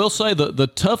football game. I will say the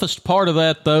toughest part of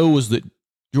that, though, was that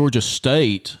Georgia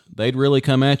State, they'd really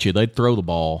come at you. They'd throw the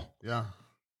ball. Yeah.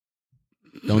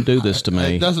 Don't do this to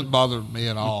me. It doesn't bother me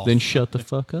at all. Then shut the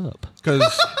fuck up.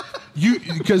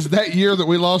 Because that year that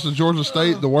we lost to Georgia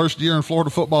State, the worst year in Florida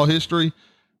football history,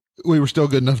 we were still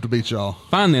good enough to beat y'all.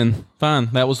 Fine then. Fine.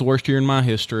 That was the worst year in my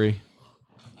history.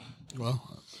 Well,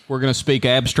 We're going to speak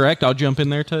abstract. I'll jump in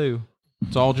there, too.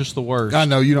 It's all just the worst. I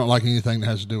know you don't like anything that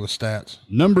has to do with stats.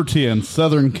 Number 10,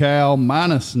 Southern Cal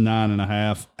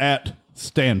 -9.5 at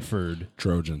Stanford.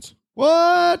 Trojans.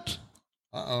 What?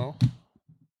 Uh-oh.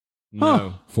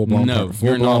 No. Full-blown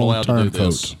You're not allowed to do turncoat.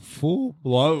 this. Full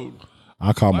blown.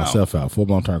 I call myself out.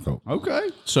 Full-blown turncoat. Okay.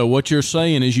 So what you're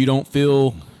saying is you don't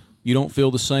feel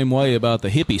the same way about the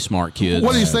hippie smart kids.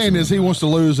 What he's saying is he wants to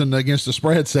lose against the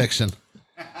spread section.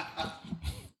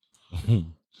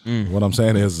 What I'm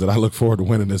saying is that I look forward to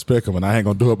winning this pick'em, and I ain't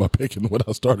gonna do it by picking what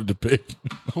I started to pick.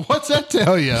 What's that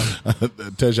tell you?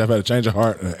 It tells you I've had a change of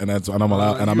heart, and I'm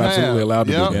allowed, and I'm You absolutely have. allowed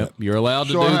to Yep. do that. You're allowed to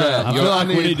Sure do have. that. I You're- feel like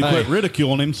We need to quit hey,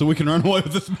 ridiculing him so we can run away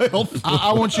with this belt.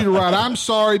 I want you to write, I'm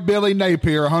sorry, Billy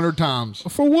Napier, 100 times.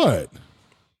 For what?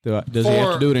 Does he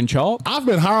have to do it in chalk? I've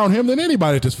been higher on him than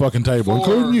anybody at this fucking table,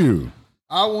 including you.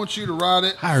 I want you to write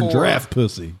it Higher for draft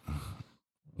pussy.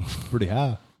 Pretty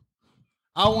high.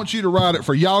 I want you to write it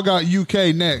for y'all got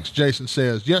UK next, Jason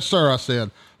says. Yes, sir, I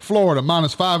said. Florida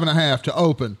 -5.5 to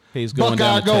open. He's going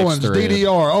Buckeye down the text Goins, thread.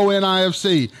 DDR,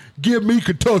 ONIFC. Give me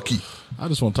Kentucky. I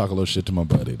just want to talk a little shit to my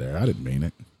buddy there. I didn't mean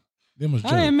it. Them was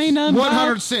jokes.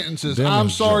 100 sentences. Them I'm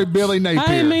was sorry, jokes. Billy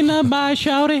Napier. nothing by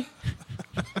shouty.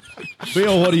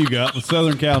 Bill, what do you got with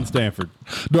Southern Cal and Stanford?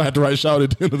 Do I have to write shout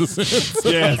at the end of the sentence?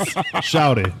 Yes.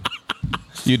 Shout it.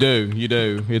 You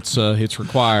do. It's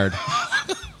required.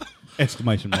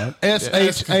 Exclamation mark.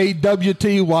 SHAWTY.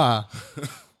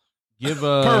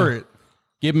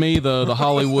 Give me the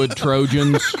Hollywood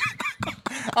Trojans.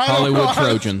 Hollywood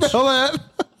Trojans.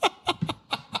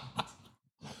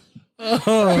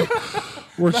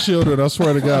 We're children. I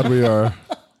swear to God, we are.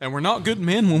 And we're not good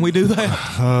men when we do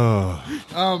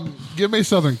that. Give me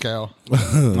Southern Cal. All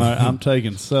right, I'm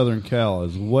taking Southern Cal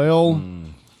as well.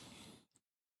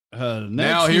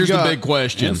 Now here's the big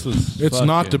question. It's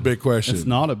not the big question. It's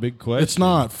not a big question. It's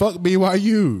not. Fuck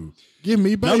BYU. Give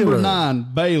me Baylor. Number 9,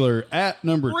 Baylor at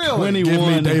number 21. Give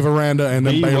me Dave Aranda and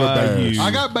then Baylor Bears. I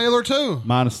got Baylor too.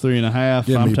 -3.5.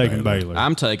 Give I'm me taking Baylor. Baylor.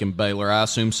 I'm taking Baylor. I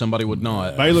assume somebody would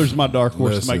not. Baylor's my dark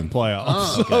horse to Listen. make the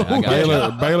playoffs. I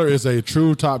got you. Baylor is a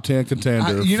true top 10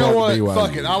 contender. You know Fuck what? BYU.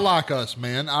 Fuck it. I like us,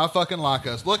 man. I fucking like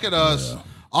us. Look at us,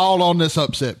 all on this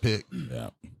upset pick. Yeah.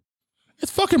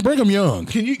 It's fucking Brigham Young.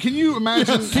 Can you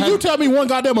imagine? Can you tell me one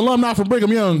goddamn alumni from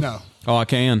Brigham Young? No. Oh, I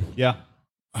can. Yeah.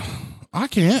 I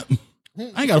can't. I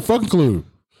ain't got a fucking clue.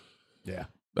 Yeah.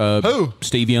 Who?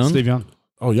 Steve Young. Steve Young.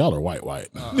 Oh, y'all are white. God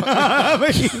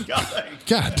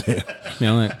damn. You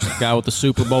know, that guy with the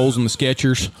Super Bowls and the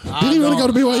Skechers. Did he really go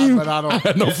to BYU? But I don't. I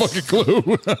had no fucking clue.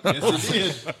 Yes, he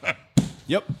did.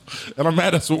 Yep. And I'm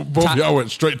mad that both of y'all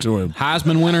went straight to him.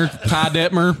 Heisman winner, Ty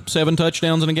Detmer, 7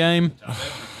 touchdowns in a game.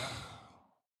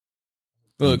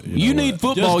 Look, you need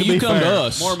football, Just to you be come to fair,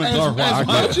 us. Mormons are white. As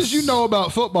much as you know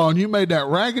about football and you made that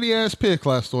raggedy ass pick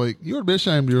last week, you would be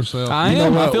ashamed of yourself. I You know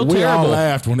am. what? I feel we all terrible.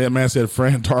 laughed when that man said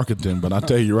Fran Tarkenton, but I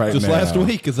tell you right Just now. last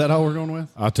week. Is that all we're going with?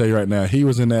 I'll tell you right now. He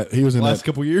was in that. He was in Last that.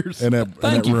 couple years. In that,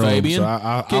 Thank in that you, room. Fabian. So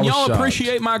I Can was y'all shocked.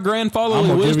 appreciate my I'm grandfatherly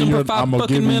gonna give wisdom you for your, 5 I'm gonna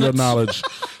fucking give you your minutes? knowledge.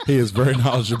 He is very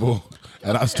knowledgeable,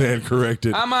 and I stand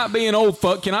corrected. I might be an old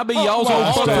fuck. Can I be y'all's Well,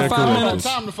 old fuck stand for 5 corrected. minutes?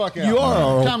 Time to fuck out. You are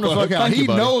our old Time to fuck. fuck out. Thank He you,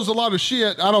 buddy. knows a lot of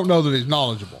shit. I don't know that he's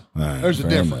knowledgeable. All right, There's a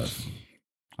fair difference. enough.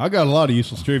 I got a lot of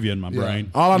useless trivia in my brain.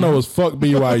 All I know is fuck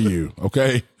BYU.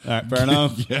 Okay. All right, fair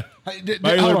enough. Yeah. Hey, hold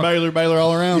Baylor, on. Baylor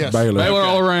all around. Yes. Baylor. Baylor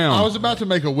all around. I was about to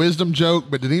make a wisdom joke,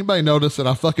 but did anybody notice that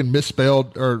I fucking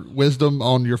misspelled or wisdom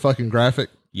on your fucking graphic?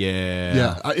 yeah.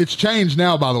 Yeah, it's changed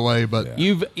now, by the way. But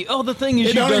The thing is, It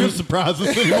you've don't done even surprise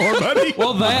us anymore, buddy.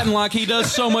 well that, and like he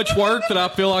does so much work that I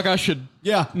feel like I should.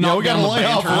 Yeah. Knock we got down to the lay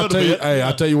off banter. a I'll little tell you. bit. Hey,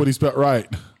 I'll tell you what he spelled right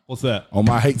What's that? on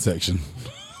my hate section.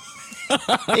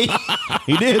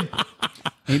 He did.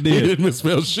 He He did. didn't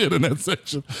misspell shit in that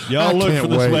section. Y'all I look can't for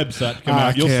this wait. website to come I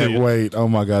out. You'll can't see it. wait. Oh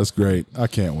my God, it's great. I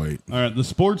can't wait. All right, the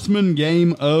Sportsman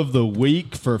Game of the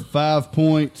Week for 5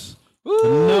 points.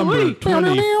 Number 24,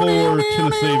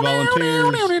 Tennessee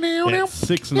Volunteers at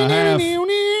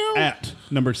 6.5 at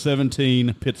number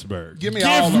 17, Pittsburgh. give me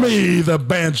all Give of them. me the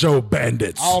Banjo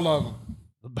Bandits. All of them.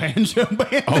 The Banjo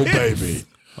Bandits. Oh baby.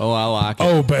 Oh, I like it.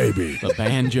 Oh baby. The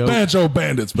banjo. Banjo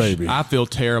Bandits, baby. I feel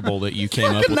terrible that you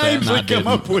came up with that Names and I we come didn't.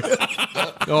 up with.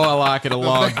 Oh, I like it a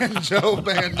lot. Banjo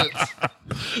Bandits.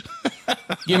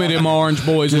 Give me them orange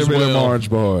boys Give as me them well. Orange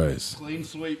Boys. Clean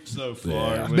sweep so far.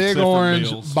 Yeah. except Big for Orange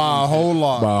Bills. by a whole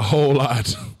lot. By a whole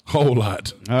lot. Whole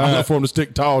lot. I'm not for him to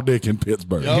stick tall dick in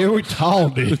Pittsburgh. Here we tall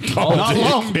dick. Not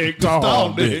long dick, just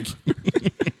tall dick.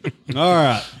 All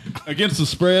right. Against the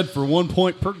spread for 1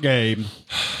 point per game,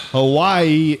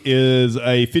 Hawaii is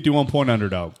a 51-point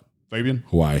underdog. Fabian?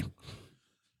 Hawaii.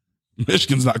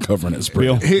 Michigan's not covering it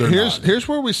Bill? spread. Here's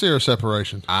where we see our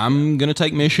separation. I'm going to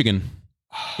take Michigan.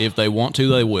 If they want to,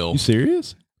 they will. You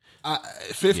serious?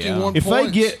 51 If points.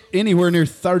 they get anywhere near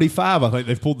 35, I think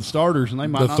they've pulled the starters and they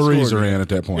might The not threes score are again. in at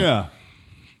that point. Yeah.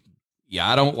 Yeah,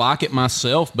 I don't like it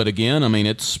myself, but again, I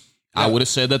mean, I would have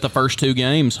said that the first 2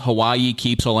 games, Hawaii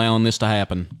keeps allowing this to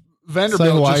happen. Vanderbilt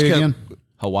Say Hawaii just kept, again.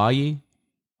 Hawaii?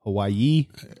 Hawaii.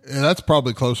 Yeah, that's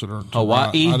probably closer to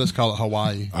Hawaii? I just call it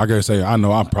Hawaii. I gotta say, I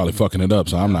know I'm probably fucking it up,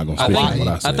 so I'm not gonna speak on what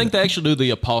I I said. think they actually do the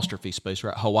apostrophe space,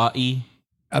 right? Hawaii.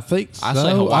 I think so. I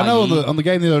say Hawaii. I know on the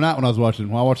game the other night when I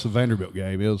watched the Vanderbilt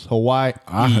game, it was Hawaii.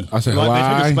 I said Like they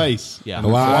Hawaii. took a space. Yeah.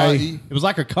 Hawaii. It was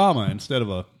like a comma instead of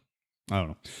a, I don't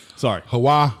know. Sorry.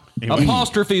 Hawaii.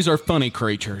 Apostrophes are funny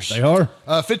creatures. They are?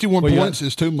 51 Well, points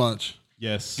is too much.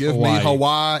 Yes. Give me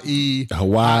Hawaii.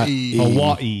 Hawaii.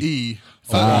 Hawaii. E.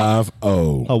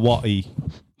 5-0. Hawaii.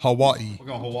 Hawaii. We're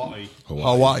going Hawaii.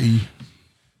 Hawaii.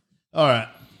 All right.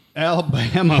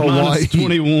 Alabama Hawaii. minus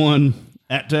 21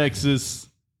 at Texas.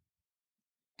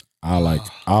 I like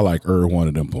one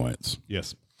of them points.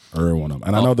 Yes. One of them.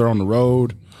 And I know they're on the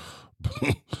road.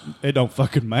 It don't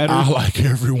fucking matter. I like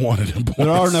every one of them points. There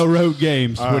are no road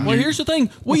games. when Well, you- here's the thing.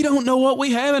 We don't know what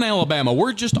we have in Alabama.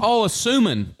 We're just all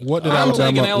assuming. What did I'm Alabama-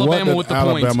 taking what Alabama did with the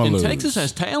Alabama points. lose? And Texas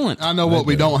has talent. I know what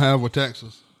we don't have with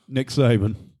Texas. Nick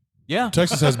Saban. Yeah.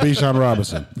 Texas has Bijan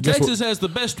Robinson. Texas has the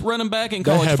best running back in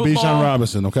They college have football. Bijan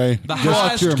Robinson, okay? The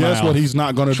highest. Guess what he's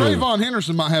not going to do? Trayvon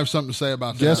Henderson might have something to say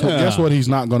about that. Guess what he's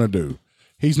not going to do?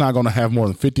 He's not going to have more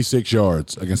than 56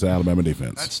 yards against the Alabama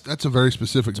defense. That's a very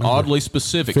specific number. Oddly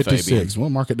specific, 56. Fabian.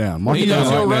 We'll mark it down. Mark He it down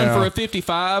knows he'll right run now. for a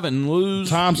 55 and lose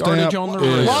Timestamp yardage on the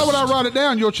is- run. Why would I write it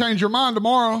down? You'll change your mind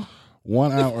tomorrow.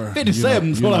 1 hour. 57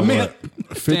 is what I meant.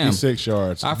 56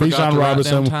 yards. I forgot Bijan to write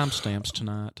Robinson. down timestamps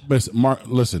tonight.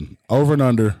 Listen, over and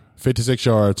under 56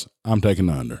 yards. I'm taking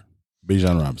the under.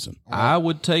 Bijan Robinson. I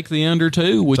would take the under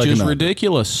too, which Taking is the under.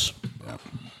 ridiculous.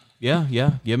 Yeah.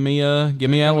 Give me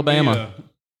Alabama.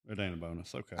 It ain't a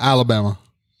bonus. Okay. Alabama.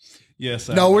 Yes.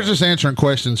 No, we're just answering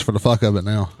questions for the fuck of it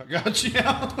now. I got you.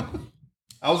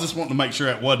 I was just wanting to make sure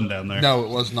it wasn't down there. No, it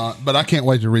was not. But I can't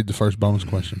wait to read the first bonus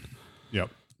question. Yep.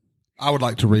 I would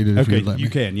like to read it if Okay, you'd let me. you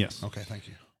can. Yes. Okay, thank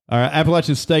you. All right.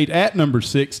 Appalachian State at number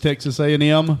 6, Texas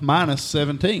A&M minus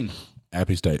 17.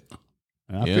 Appy State.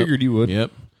 I figured you would.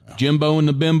 Yep. Jimbo and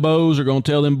the bimbos are going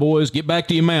to tell them boys, get back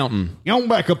to your mountain. Go on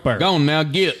back up there. Go on now,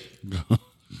 get.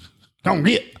 Go on,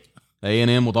 get.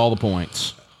 A&M with all the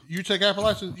points. You take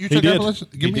Appalachian. You He take did. Appalachian.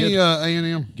 Give He me did.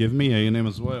 A&M. Give me A&M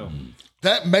as well.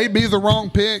 That may be the wrong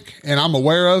pick, and I'm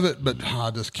aware of it, but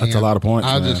I just can't. That's a lot of points,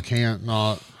 I man. just can't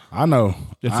not. I know.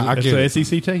 I It's get an it.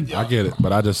 SEC team. I get it.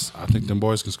 But I think them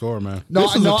boys can score, man. No,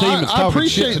 This is a team that's I talking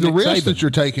appreciate shit to the Nick risk Saban. that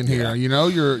you're taking here. You know,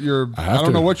 you're. I have don't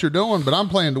to. know what you're doing, but I'm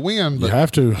playing to win. You But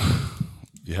have to.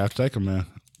 You have to take them, man.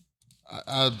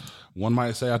 One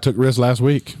might say I took risks last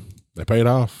week. They paid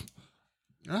off.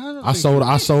 I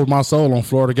sold my soul on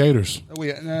Florida Gators.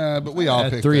 But we all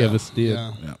picked 3 that. of us did.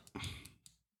 Yeah. Yeah.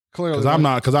 Clearly,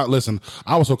 Listen,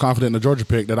 I was so confident in the Georgia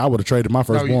pick that I would have traded my No,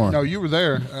 firstborn. you were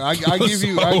there. I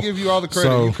give you all the credit.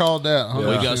 So- You called that.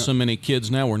 100%. We got so many kids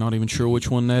now, we're not even sure which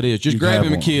one that is. Just You grab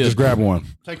him a one. kid. Just grab one.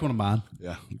 Take one of mine.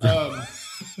 Yeah.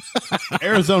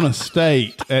 Arizona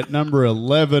State at number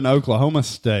 11, Oklahoma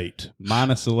State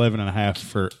minus 11.5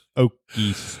 for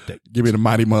Okie State. Give me the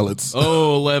mighty mullets.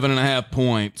 Oh, 11.5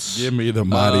 points. Give me the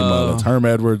mighty mullets. Herm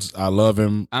Edwards, I love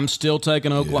him. I'm still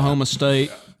taking Oklahoma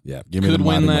State. Yeah, give me Could the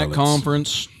mighty win that mullets.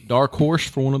 conference. Dark horse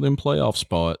for one of them playoff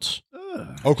spots.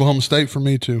 Oklahoma State for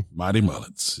me too. Mighty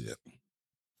mullets. Yeah.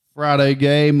 Friday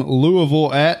game,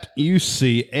 Louisville at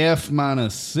UCF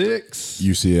minus 6.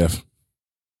 UCF.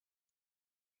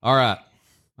 All right.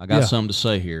 I got Yeah. something to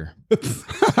say here.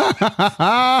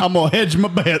 I'm going to hedge my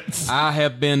bets. I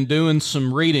have been doing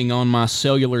some reading on my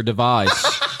cellular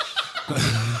device.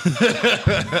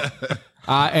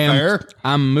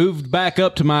 I'm moved back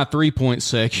up to my 3-point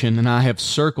section, and I have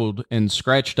circled and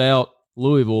scratched out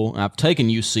Louisville. I've taken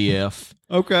UCF.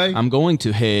 Okay. I'm going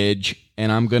to hedge,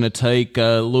 and I'm going to take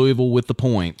Louisville with the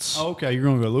points. Okay, you're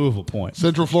going to go Louisville points.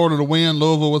 Central Florida to win.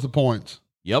 Louisville with the points.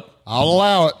 Yep. I'll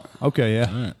allow it. Okay, yeah.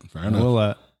 All right. Fair enough.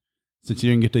 Well, since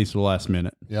you didn't get these to the last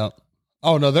minute. Yep.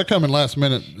 Oh no, they're coming last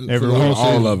minute. for the Everyone- whole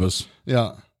all season. of us.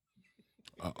 Yeah.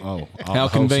 How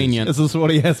convenient. This is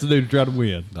what he has to do to try to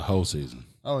win. The whole season.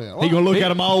 Oh yeah. He's going to look at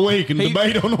them all week and he-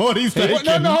 debate on what he's taking.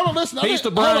 No, hold on. Listen, He's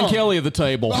the Brian Kelly of the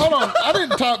table. Hold on. I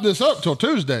didn't top this up till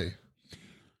Tuesday.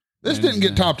 This didn't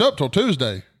get topped up till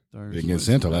Tuesday. Didn't get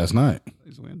sent till last night.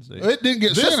 Wednesday. It didn't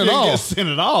get This sent at didn't all. get sent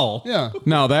at all. Yeah.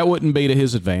 No, that wouldn't be to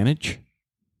his advantage.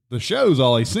 The show's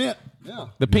all he sent. Yeah.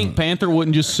 The Pink Panther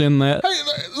wouldn't just send that.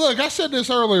 Hey, look, I said this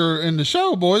earlier in the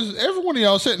show, boys. Every one of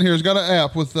y'all sitting here has got an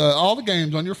app with all the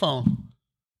games on your phone.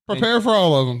 Prepare for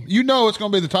all of them. You know it's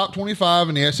going to be the top 25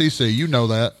 in the SEC. You know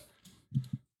that.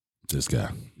 This guy.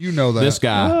 You know that. This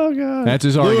guy. Oh, God. That's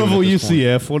his argument. Louisville, at this point.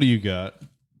 UCF. What do you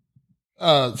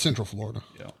got? Central Florida.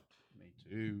 Yeah, me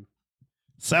too.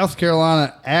 South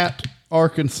Carolina at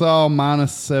Arkansas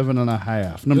minus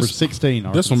 7.5. Number 16.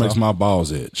 Arkansas. This one makes my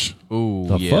balls itch. Ooh,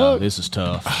 The yeah, fuck? this is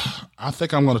tough. I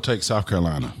think I'm going to take South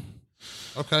Carolina.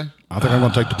 Okay. I think I'm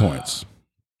going to take the points.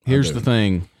 Here's the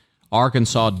thing.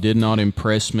 Arkansas did not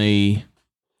impress me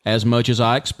as much as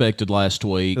I expected last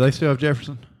week. Do they still have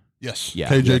Jefferson? Yes. Yeah.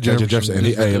 KJ KJ Jefferson.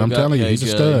 And I'm got telling you, he's a KJ.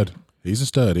 stud. He's a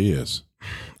stud. He is.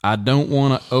 I don't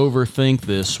want to overthink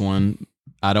this one.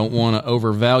 I don't want to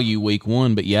overvalue week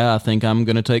one, but yeah, I think I'm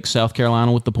going to take South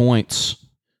Carolina with the points.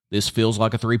 This feels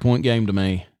like a 3-point game to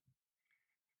me.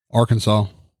 Arkansas.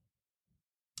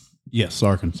 Yes,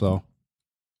 Arkansas.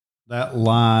 That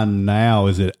line now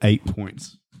is at 8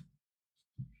 points.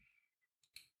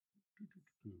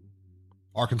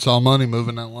 Arkansas money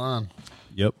moving that line.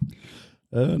 Yep.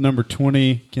 Number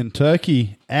 20,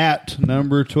 Kentucky at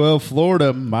number 12,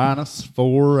 Florida minus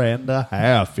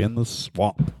 4.5 in the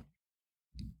swamp.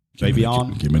 Baby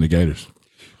on. Give me the Gators.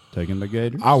 Taking the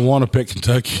Gators. I want to pick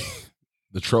Kentucky.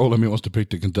 The troll in me wants to pick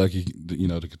the Kentucky. The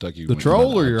Kentucky. The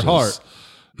troll or your heart?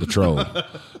 the troll,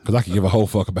 because I could give a whole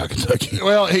fuck about Kentucky.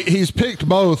 Well, he's picked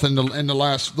both in the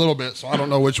last little bit, so I don't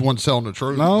know which one's telling the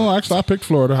truth. No, actually, I picked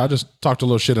Florida. I just talked a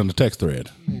little shit in the text thread.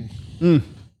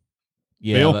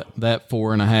 Yeah, that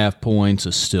 4.5 points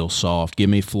is still soft. Give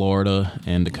me Florida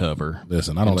and the cover.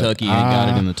 Listen, I don't Kentucky ain't got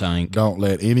it in the tank. Don't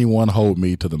let anyone hold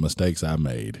me to the mistakes I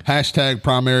made. Hashtag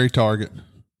primary target.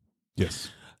 Yes.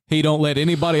 He don't let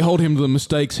anybody hold him to the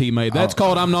mistakes he made. That's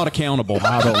called I'm not accountable.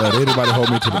 I don't let anybody hold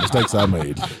me to the mistakes I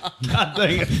made. God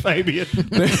dang it, Fabian.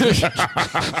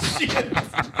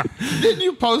 Didn't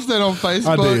you post that on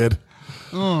Facebook? I did.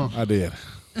 I did.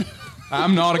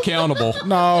 I'm not accountable.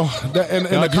 No, in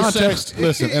the context,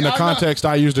 listen, in the context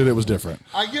I used it was different.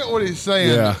 I get what he's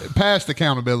saying. Yeah. Past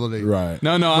accountability. Right.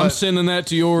 No, I'm sending that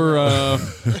to your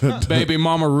baby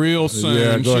mama real soon.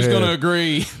 Yeah, go She's ahead. going to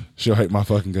agree. She'll hate my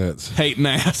fucking guts. Hating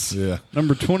ass. Yeah.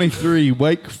 Number 23,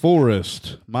 Wake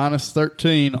Forest, minus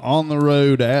 13 on the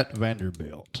road at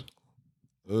Vanderbilt.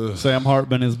 Sam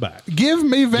Hartman is back. Give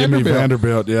me Give Vanderbilt. me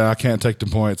Vanderbilt. Yeah, I can't take the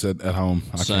points at home.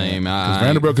 I Same. Because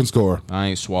Vanderbilt can score. I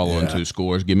ain't swallowing 2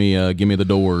 scores. Give me the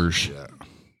doors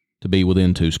to be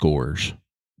within 2 scores.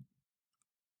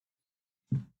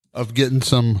 Of getting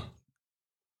some.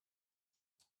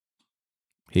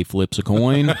 He flips a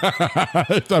coin. I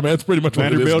mean, that's pretty much what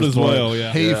it is Vanderbilt at as this point. well,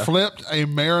 yeah. He flipped a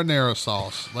marinara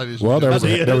sauce, ladies Well, and there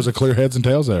gentlemen. was a clear heads and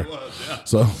tails there.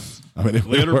 So, I mean, it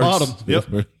Lid or works. bottom.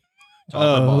 Yep.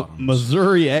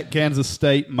 Missouri at Kansas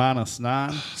State, minus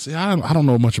 9. See, I don't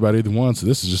know much about either one, so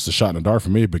this is just a shot in the dark for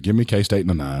me, but give me K-State in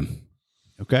a 9.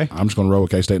 Okay. I'm just going to roll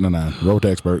with K-State in a 9. Roll with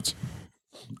the experts.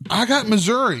 I got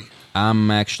Missouri.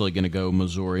 I'm actually going to go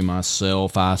Missouri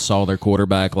myself. I saw their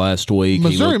quarterback last week.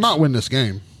 Missouri might win this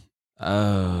game.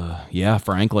 Yeah,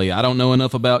 frankly, I don't know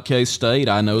enough about K-State.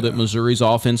 I know that Missouri's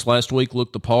offense last week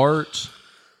looked the part.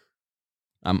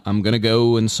 I'm going to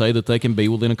go and say that they can be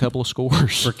within a couple of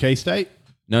scores. For K-State?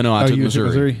 No, I took you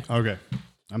Missouri. Okay.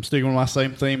 I'm sticking with my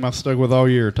same theme I've stuck with all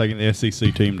year, taking the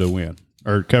SEC team to win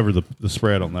or cover the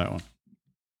spread on that one.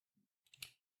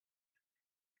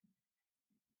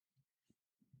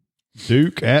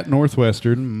 Duke at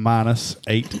Northwestern, minus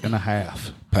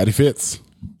 8.5. Patty Fitz.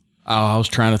 Oh, I was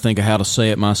trying to think of how to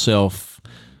say it myself.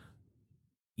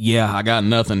 Yeah, I got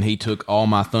nothing. He took all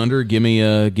my thunder. Give me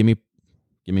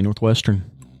Northwestern.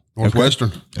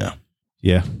 Northwestern. Yeah.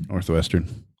 Yeah,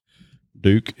 Northwestern.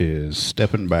 Duke is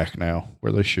stepping back now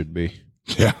where they should be.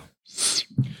 Yeah.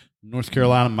 North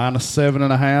Carolina, minus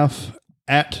 7.5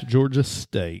 at Georgia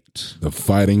State. The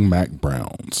Fighting Mac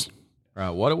Browns. Right,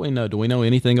 what do we know? Do we know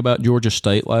anything about Georgia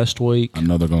State last week? I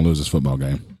know they're going to lose this football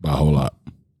game by a whole lot.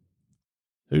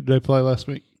 Who did they play last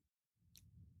week?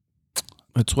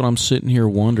 That's what I'm sitting here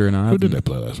wondering. Who did they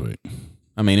play last week?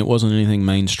 I mean, it wasn't anything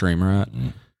mainstream, right?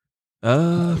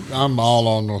 I'm all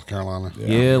on North Carolina.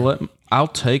 Yeah, I'll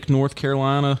take North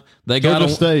Carolina. They Georgia got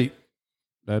State.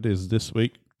 That is this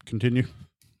week. Continue.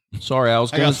 Sorry, I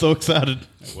was I going got so excited.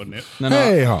 Wasn't it? No,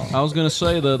 Hey, I was going to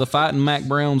say the fighting Mac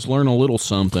Browns learn a little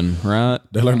something, right?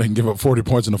 They learned they can give up 40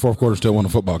 points in the fourth quarter, still win a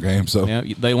football game. So, Yeah,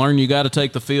 they learn you got to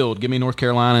take the field. Give me North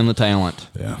Carolina and the talent.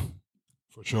 yeah.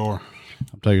 For sure.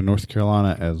 I'm taking North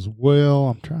Carolina as well.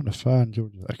 I'm trying to find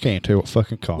Georgia. I can't tell what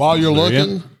fucking conference. While you're they're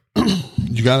in. looking,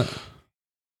 you got it.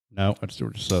 No, that's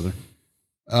Georgia Southern.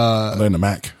 They're in the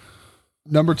MAC.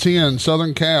 Number 10,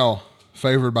 Southern Cal,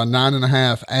 favored by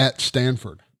 9.5 at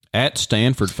Stanford. At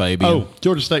Stanford, Fabian. Oh,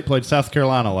 Georgia State played South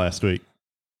Carolina last week.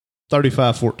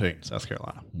 35-14, South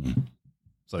Carolina.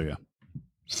 So, yeah.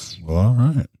 Well, all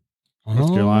right.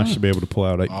 North Carolina should be able to pull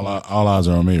out 8 All eyes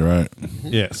are on me, right?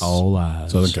 Yes. All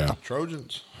eyes. Southern Cal.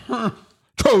 Trojans.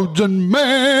 Trojan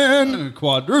man.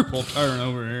 Quadruple turn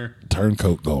over here.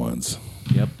 Turncoat goings.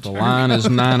 Yep, the line is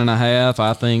 9.5.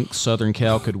 I think Southern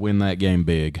Cal could win that game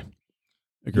big.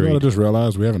 You know what I just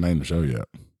realized? We haven't named the show yet.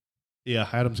 Yeah,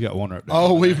 Adam's got one right there.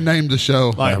 Oh, we've named the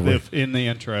show. Like in the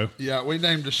intro. Yeah, we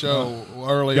named the show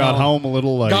early Got on. home a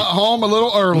little late. Got home a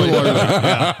little early.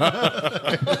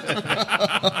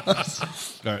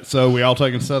 All right, so we all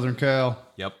taking Southern Cal.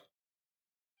 Yep.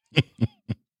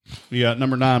 We got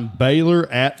number 9 Baylor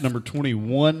at number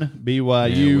 21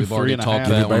 BYU. Yeah, we've already 3.5. talked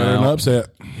Give me that one Baylor in out. the upset.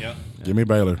 Yep. Give me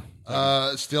Baylor.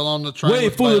 Still on the train. Way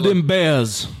with full of Baylor. them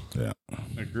bears. Yeah.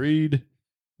 Agreed.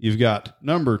 You've got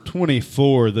number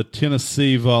 24, the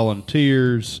Tennessee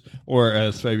Volunteers, or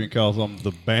as Fabian calls them, the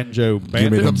Banjo Give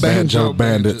me Bandits, the Banjo Banjo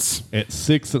Bandits. at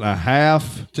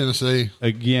 6.5 Tennessee.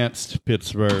 against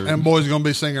Pittsburgh. And boys going to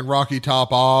be singing Rocky Top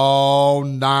all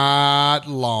night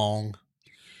long.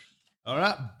 All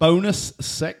right, bonus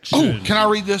section. Oh, can I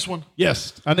read this one?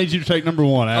 Yes, I need you to take number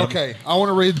 1, Adam. Okay, I want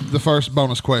to read the first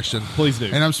bonus question. Please do.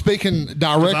 And I'm speaking I'm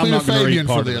directly to not gonna read Fabian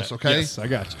part for of this, that. okay? Yes, I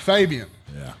got you. Fabian,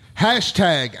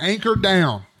 Hashtag anchor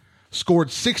down. Scored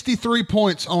 63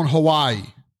 points on Hawaii.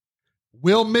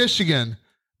 Will Michigan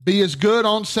be as good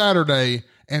on Saturday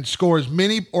and score as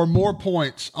many or more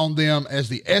points on them as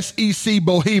the SEC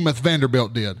behemoth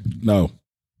Vanderbilt did? No.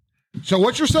 So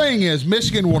what you're saying is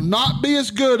Michigan will not be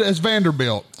as good as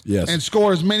Vanderbilt and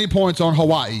score as many points on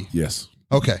Hawaii? Yes.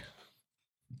 Okay.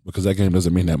 Because that game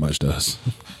doesn't mean that much to us.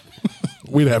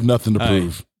 We'd have nothing to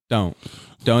prove.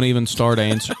 Don't even start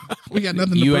answering. We got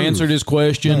nothing to You prove. answered his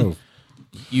question. No.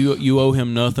 You owe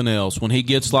him nothing else. When he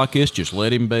gets like this, just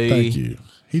let him be. Thank you.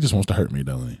 He just wants to hurt me,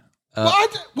 doesn't he?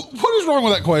 What is wrong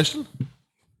with that question?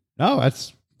 No,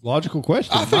 that's a logical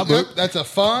question. I think that's a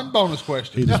fun bonus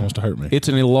question. He just wants to hurt me. It's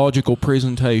an illogical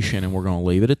presentation, and we're going to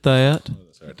leave it at that.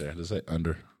 That's right there. Does it say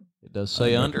under? It does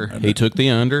say under. He took the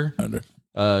under. Under.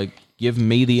 Give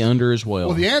me the under as well.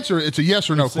 Well, the answer, it's a yes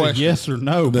or no question. Yes or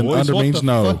no, Then boys. under What means the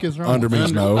no. fuck is wrong Under with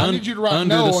means that? no. I need you to write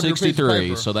under no the on your piece of 63,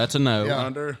 paper. so that's a no. Yeah.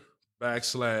 Under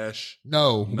backslash.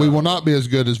 No, we will not be as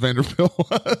good as Vanderbilt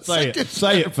was. Say it,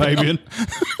 Fabian.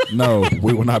 No,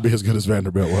 we will not be as good as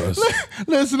Vanderbilt was.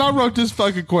 Listen, I wrote this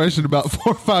fucking question about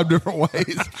 4 or 5 different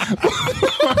ways.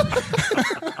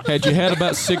 Had you had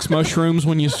about 6 mushrooms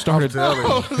when you started? I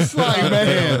was like,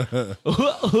 man.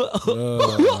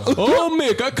 Oh,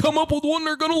 Mick, I come up with one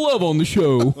they're going to love on the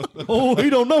show. Oh, he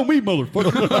don't know me,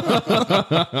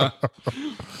 motherfucker.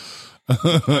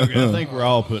 Okay, I think we're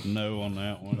all putting no on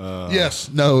that one. Yes,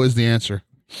 no is the answer.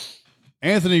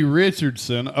 Anthony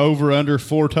Richardson over under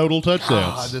 4 total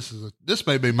touchdowns. This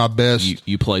may be my best.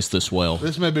 You placed this well.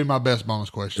 This may be my best bonus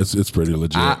question. It's pretty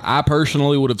legit. I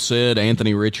personally would have said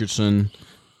Anthony Richardson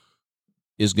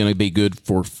is going to be good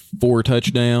for 4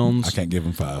 touchdowns. I can't give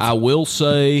him 5. I will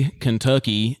say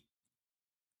Kentucky,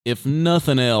 if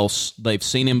nothing else, they've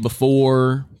seen him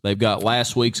before. They've got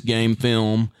last week's game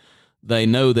film. They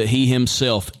know that he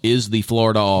himself is the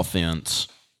Florida offense.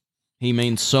 He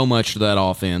means so much to that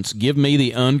offense. Give me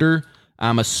the under.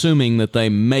 I'm assuming that they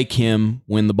make him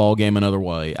win the ball game another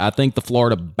way. I think the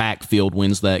Florida backfield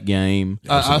wins that game.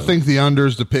 I think the under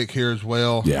is the pick here as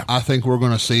well. Yeah. I think we're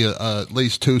going to see at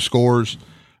least 2 scores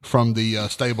from the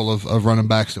stable of running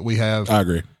backs that we have. I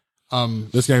agree.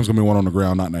 This game's gonna be one on the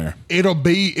ground, not in the air. It'll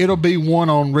be one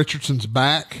on Richardson's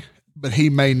back, but he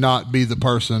may not be the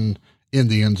person in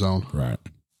the end zone. Right.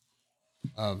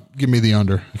 Give me the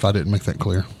under if I didn't make that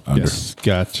clear. Under. Yes,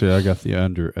 gotcha. I got the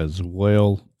under as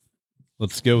well.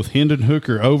 Let's go with Hendon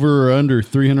Hooker over or under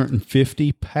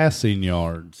 350 passing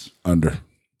yards. Under.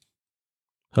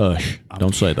 Hush.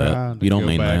 Don't say that. You don't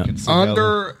mean that.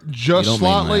 Under just You don't mean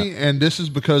slightly, and this is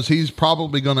because he's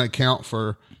probably going to account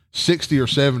for 60 or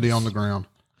 70 on the ground.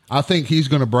 I think he's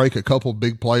going to break a couple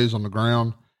big plays on the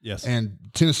ground. Yes. And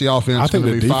Tennessee offense is going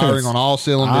to be firing on all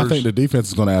cylinders. I think the defense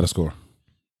is going to add a score.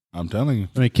 I'm telling you.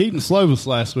 I mean, Keaton Slovis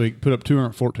last week put up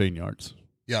 214 yards.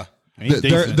 Yeah. He's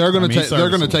They're decent. going I mean, to he's they're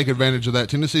going to serviceable. take advantage of that.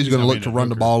 Tennessee's going to look to Hendon run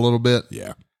the Hooker. ball a little bit.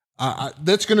 Yeah.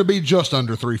 That's going to be just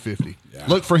under 350.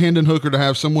 Look for Hendon Hooker to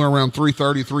have somewhere around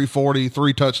 330, 340,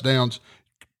 3 touchdowns.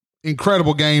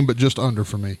 Incredible game, but just under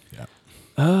for me. Yeah.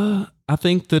 I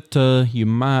think that you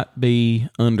might be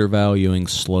undervaluing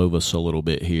Slovis a little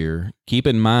bit here. Keep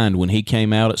in mind, when he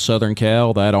came out at Southern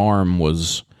Cal, that arm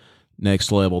was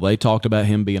next level. They talked about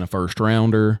him being a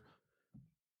first-rounder,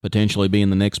 potentially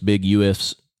being the next big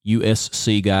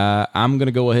USC guy. I'm going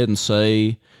to go ahead and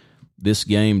say this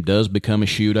game does become a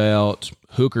shootout.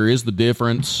 Hooker is the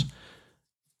difference.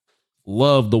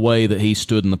 Love the way that he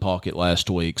stood in the pocket last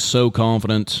week. So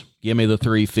confident. Give me the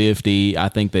 350. I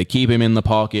think they keep him in the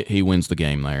pocket. He wins the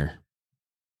game there.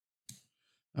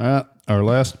 All right. Our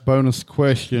last bonus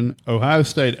question. Ohio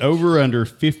State over under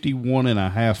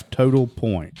 51.5 total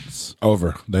points.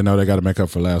 Over. They know they got to make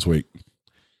up for last week.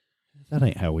 That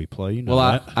ain't how we play. You know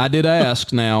Well, that. I did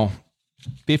ask now.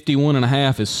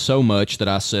 51.5 is so much that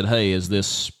I said, hey, is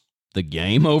this the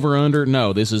game over under?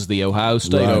 No, this is the Ohio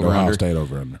State Right, over Ohio under. State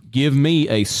over under. Give me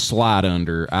a slide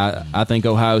under. I think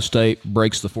Ohio State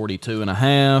breaks the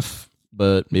 42.5,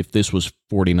 but if this was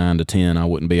 49-10, I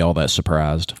wouldn't be all that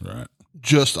surprised. Right.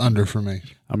 Just under for me.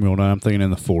 I'm thinking in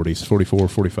the 40s, 44,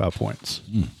 45 points.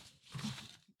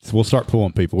 So we'll start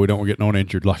pulling people. We don't want to get no one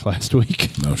injured like last week.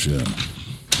 No shit.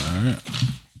 All right.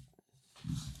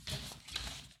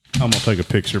 I'm going to take a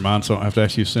picture of mine so I don't have to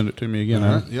ask you to send it to me again. All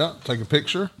huh? right. Yeah. Take a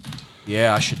picture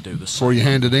Yeah, I should do this. before you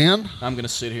hand it in. I'm going to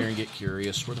sit here and get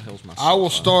curious. Where the hell's my I will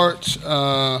cell phone?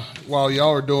 start while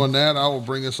y'all are doing that. I will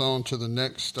bring us on to the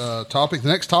next topic. The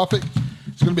next topic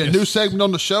is going to be a new segment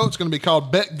on the show. It's going to be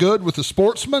called Bet Good with the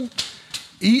Sportsman.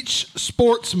 Each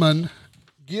sportsman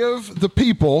give the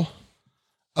people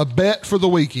a bet for the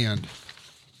weekend.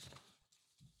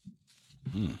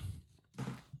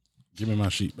 Give me my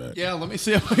sheet back. Yeah, let me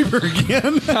see a paper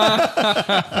again.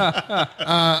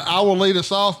 I will lead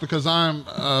us off because I'm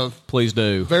Please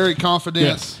do. very confident.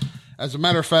 Yes. As a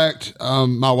matter of fact,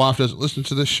 my wife doesn't listen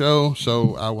to this show,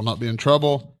 so I will not be in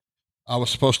trouble. I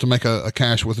was supposed to make a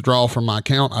cash withdrawal from my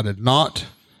account. I did not.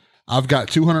 I've got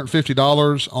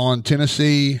 $250 on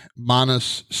Tennessee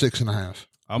minus 6.5.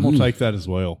 I'm going to take that as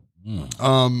well.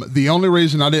 The only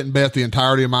reason I didn't bet the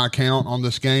entirety of my account on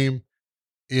this game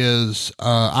is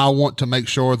I want to make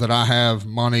sure that I have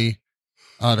money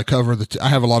to cover I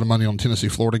have a lot of money on the Tennessee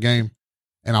Florida game,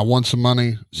 and I won some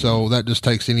money, so that just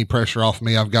takes any pressure off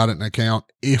me. I've got it in account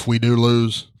if we do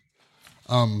lose.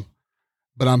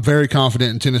 But I'm very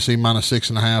confident in Tennessee minus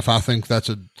 6.5. I think that's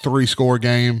a 3-score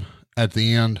game at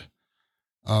the end.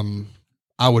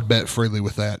 I would bet freely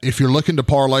with that. If you're looking to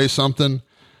parlay something,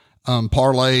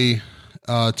 parlay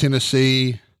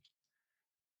Tennessee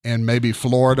and maybe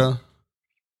Florida,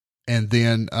 and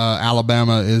then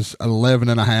Alabama is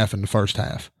 11.5 in the first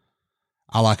half.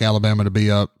 I like Alabama to be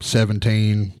up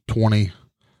 17, 20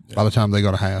 by the time they go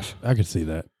to half. I could see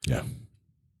that. Yeah.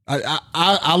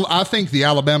 I think the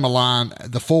Alabama line,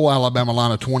 the full Alabama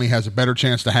line of 20 has a better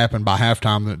chance to happen by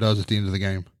halftime than it does at the end of the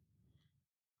game.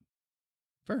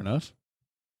 Fair enough.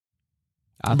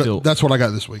 But that's what I got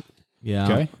this week. Yeah,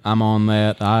 Okay. I'm on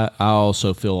that. I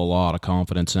also feel a lot of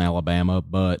confidence in Alabama,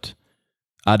 but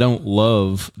I don't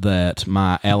love that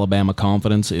my Alabama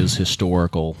confidence is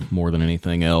historical more than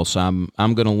anything else. I'm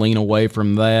going to lean away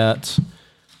from that.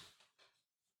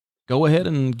 Go ahead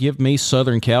and give me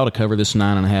Southern Cal to cover this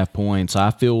 9.5 points.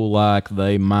 I feel like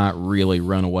they might really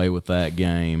run away with that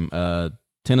game.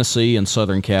 Tennessee and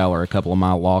Southern Cal are a couple of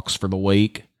my locks for the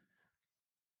week.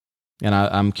 And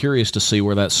I'm curious to see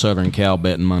where that Southern Cal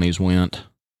betting monies went.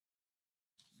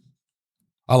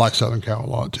 I like Southern Cal a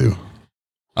lot too.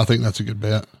 I think that's a good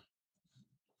bet.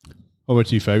 What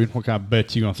about you, Fabian? What kind of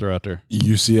bets you going to throw out there?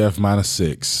 UCF minus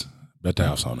 6. Bet the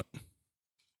house on it.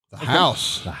 The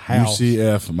house. The house.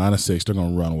 UCF minus 6. They're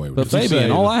going to run away with But it.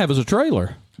 Fabian, all I have is a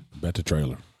trailer. Bet the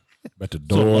trailer. Bet the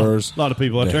doors. A lot of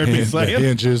people out the, there be the saying.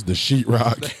 hinges, the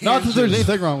sheetrock, Not that there's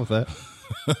anything wrong with that.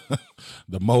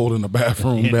 the mold in the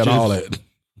bathroom. Bet all that.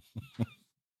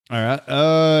 All right.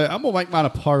 I'm going to make mine a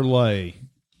parlay.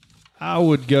 I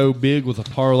would go big with a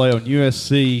parlay on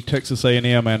USC, Texas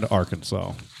A&M, and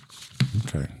Arkansas.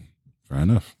 Okay. Fair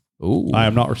enough. Ooh. I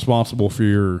am not responsible for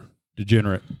your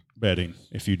degenerate betting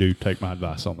if you do take my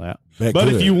advice on that. Bet but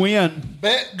good. if you win,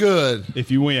 Bet good.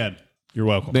 you're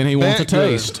welcome. Then he wants a Bet good.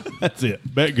 taste. That's it.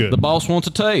 Bet good. The boss wants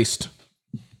a taste.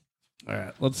 All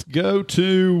right, let's go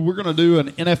to, we're going to do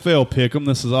an NFL pick 'em.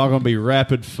 This is all going to be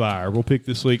rapid fire. We'll pick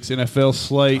this week's NFL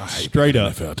slate straight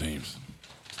up. NFL teams.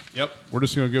 Yep. We're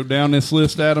just going to go down this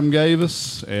list Adam gave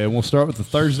us, and we'll start with the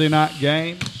Thursday night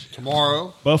game.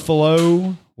 Tomorrow.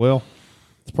 Buffalo, well,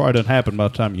 it probably doesn't happen by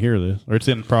the time you hear this, or it's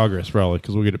in progress probably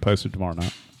because we'll get it posted tomorrow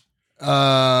night.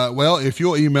 Well, if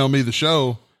you'll email me the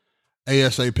show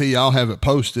ASAP, I'll have it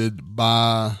posted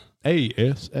by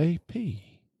ASAP.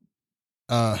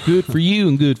 Good for you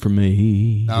and good for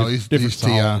me. no, he's Different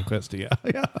Ti. song. That's T.I.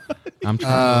 Yeah. I'm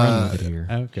trying to run with it here.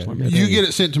 Okay. You get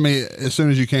it sent to me as soon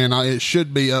as you can. It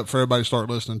should be up for everybody to start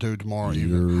listening to tomorrow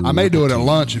evening. I may do it at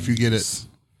lunch if you get it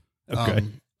Okay.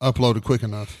 uploaded quick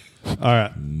enough. All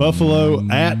right. Buffalo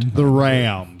at the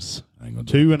Rams. I ain't gonna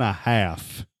do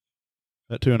 2.5.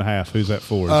 That 2.5, who's that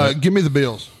for? Is Give me the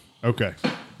Bills. it- okay.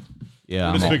 Yeah, I'm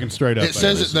I'm just on. picking straight up. It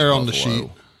says it there on the sheet.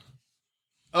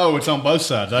 Oh, it's on both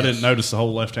sides. I didn't notice the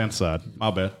whole left-hand side.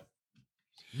 My bad.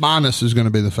 Minus is going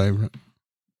to be the favorite.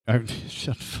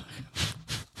 Shut the fuck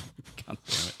up. God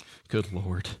damn it. Good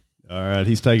Lord. All right,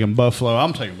 he's taking Buffalo.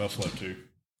 I'm taking Buffalo, too.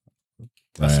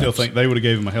 I still Rams. think they would have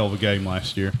gave him a hell of a game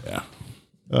last year.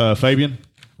 Yeah. Fabian,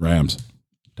 Rams.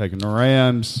 taking the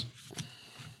Rams.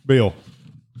 Bill.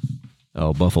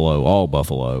 Oh, Buffalo. All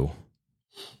Buffalo.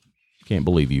 Can't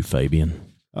believe you, Fabian.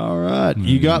 All right,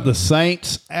 you got the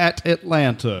Saints at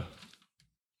Atlanta.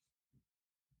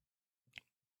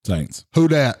 Saints. Who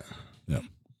dat?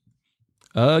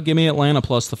 Yeah. Give me Atlanta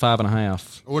plus the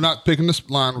 5.5. We're not picking this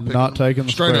line. We're picking Not taking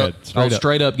the straight spread. up.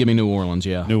 Straight up, give me New Orleans,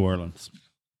 yeah. New Orleans.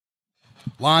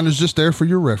 Line is just there for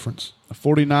your reference.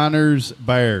 49ers,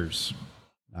 Bears.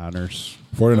 Niners.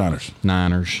 49ers.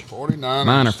 Niners. 49ers.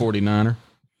 Mine are 49er.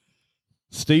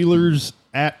 Steelers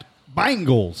at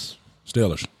Bengals.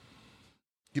 Steelers.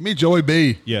 Give me Joey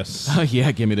B. Yes. Oh,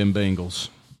 yeah, give me them Bengals.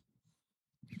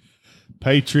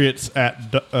 Patriots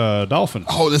at Dolphins.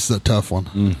 Oh, this is a tough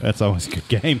one. That's always a good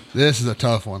game. This is a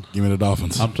tough one. Give me the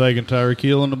Dolphins. I'm taking Tyreek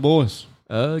Hill and the boys.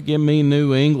 Give me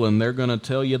New England. They're going to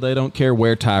tell you they don't care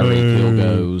where Tyreek Hill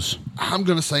goes. I'm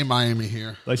going to say Miami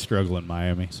here. They struggle in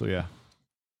Miami, so yeah.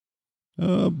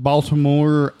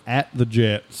 Baltimore at the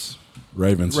Jets.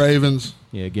 Ravens.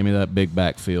 Yeah, give me that big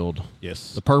backfield.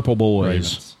 Yes. The Purple Boys.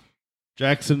 Ravens.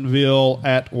 Jacksonville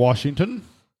at Washington.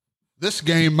 This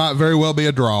game might very well be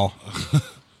a draw.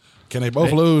 Can they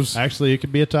both lose? Actually, it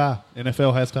could be a tie.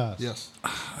 NFL has ties. Yes.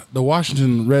 The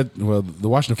Washington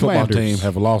football team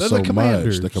have lost They're the so much.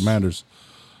 Commanders. The Commanders.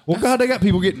 Well, God, they got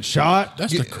people getting shot.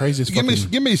 That's the craziest.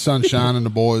 Give me Sunshine and the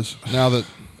boys now that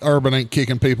Urban ain't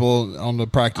kicking people on the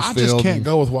practice I field. just can't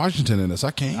go with Washington in this.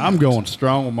 I can't. I'm going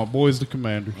strong with my boys, the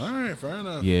Commanders. All right, fair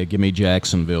enough. Yeah, give me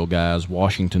Jacksonville, guys.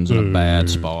 Washington's in a bad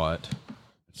spot.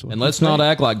 And let's not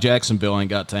act like Jacksonville ain't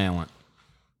got talent.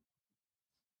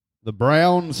 The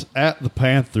Browns at the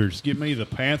Panthers. Give me the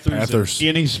Panthers. And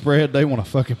any spread they want to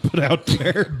fucking put out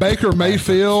there. Baker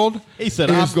Mayfield. He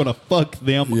said, I'm going to fuck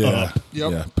them up.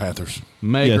 Yep. Yeah, Panthers.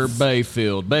 Maker Yes.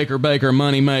 Bayfield. Baker,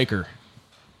 money maker.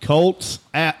 Colts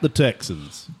at the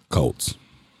Texans. Colts.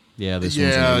 Yeah, this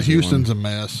one's an Yeah, easy Houston's one. a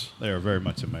mess. They are very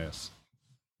much a mess.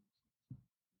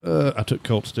 I took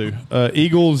Colts too.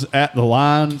 Eagles at the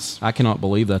Lions. I cannot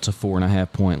believe that's a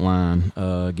 4.5 point line.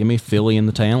 Give me Philly and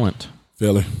the talent.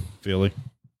 Philly. Philly.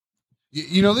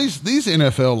 You know, these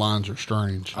NFL lines are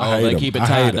strange Oh, they keep it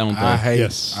tight, don't they? I hate.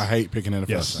 Yes. I hate picking NFL.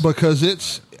 Yes. stuff. because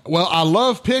it's I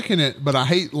love picking it, but I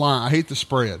hate line. I hate the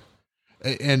spread,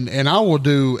 and I will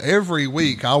do every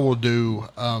week. I will do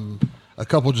a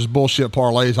couple just bullshit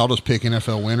parlays. I'll just pick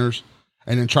NFL winners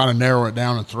and then try to narrow it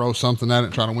down and throw something at it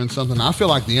and try to win something. I feel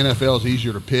like the NFL is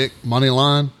easier to pick money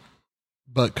line,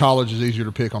 but college is easier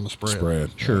to pick on the spread.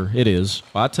 Sure, it is.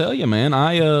 I tell you, man,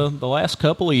 I the last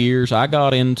couple of years I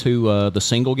got into the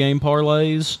single game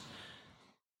parlays,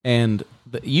 and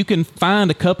you can find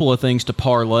a couple of things to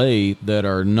parlay that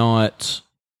are not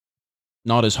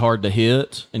as hard to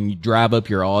hit, and you drive up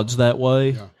your odds that way.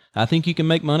 Yeah. I think you can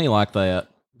make money like that.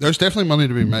 There's definitely money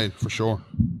to be made for sure.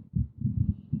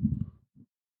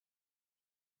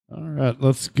 All right,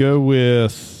 let's go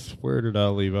with, where did I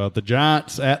leave out? The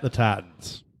Giants at the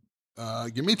Titans.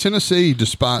 Give me Tennessee,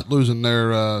 despite losing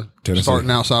their Tennessee. starting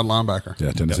outside linebacker.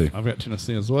 Yeah, Tennessee. I've got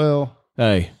Tennessee as well.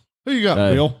 Hey, Who you got,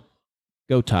 Hey. Bill?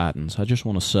 go Titans. I just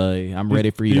want to say I'm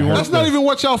ready for you you to want- hurt. That's not even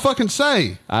what y'all fucking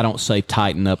say. I don't say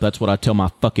tighten up. That's what I tell my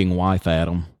fucking wife,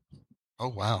 Adam. Oh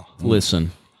wow.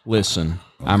 Listen.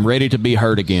 I'm ready to be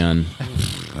hurt again.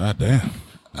 God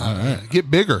damn.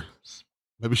 Get bigger.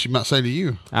 Maybe she might say to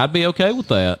you. I'd be okay with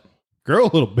that. Grow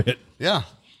a little bit. Yeah.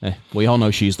 We all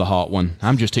know she's the hot one.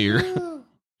 I'm just here.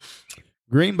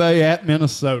 Green Bay at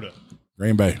Minnesota.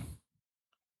 Green Bay.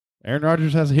 Aaron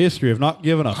Rodgers has a history of not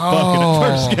giving a fuck in the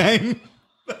first game.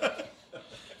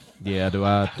 Yeah, do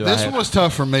I This have- one was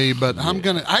tough for me, but I'm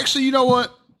gonna actually. You know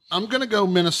what? I'm gonna go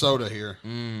Minnesota here.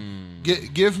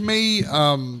 Give me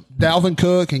Dalvin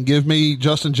Cook and give me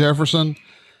Justin Jefferson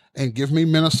and give me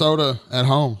Minnesota at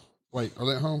home. Wait, are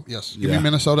they at home? Yes. Give me Yeah.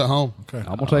 Minnesota at home. Okay.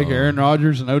 I'm going to take Aaron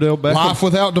Rodgers and Odell Beckham. Life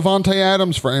without Devontae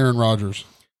Adams for Aaron Rodgers.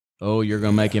 Oh, you're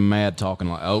going to make him mad talking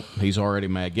like, oh, he's already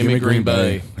mad. Give me Green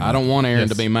Bay. I don't want Aaron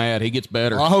to be mad. He gets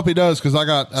better. Well, I hope he does because I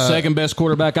got Second best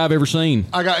quarterback I've ever seen.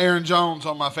 I got Aaron Jones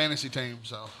on my fantasy team.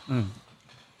 So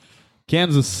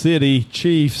Kansas City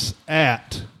Chiefs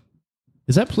at.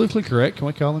 Is that politically correct? Can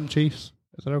we call them Chiefs?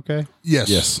 Is that okay? yes,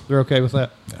 Yes. They're okay with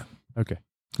that? Yeah. Okay.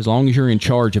 As long as you're in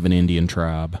charge of an Indian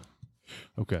tribe.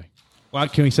 Okay. Why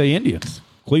can we say Indians?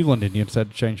 Cleveland Indians had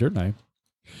to change their name.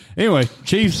 Anyway,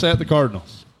 Chiefs at the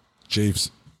Cardinals. Chiefs.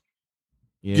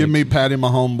 Yeah, Give me Patty, my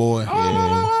homeboy.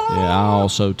 Yeah, I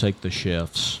also take the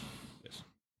Chefs.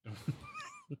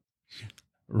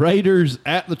 Raiders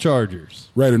at the Chargers.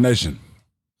 Raider Nation.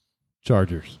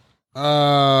 Chargers.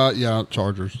 Yeah,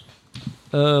 Chargers.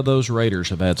 Those Raiders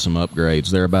have had some upgrades.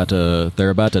 They're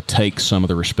about to take some of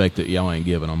the respect that y'all ain't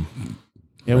giving them.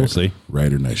 Yeah, we'll see.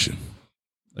 Raider Nation.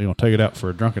 They're going to take it out for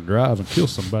a drunken drive and kill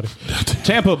somebody.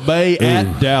 Tampa Bay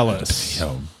at Dallas.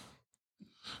 Yo.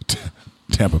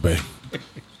 Tampa Bay.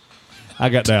 I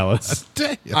got Dallas.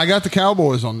 I got the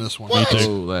Cowboys on this one.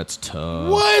 Oh, that's tough.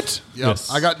 What? Yep,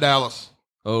 Yes. I got Dallas.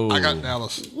 Oh, I got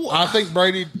Dallas. I think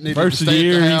Brady needed First to of the stay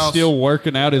year, at the he's house. still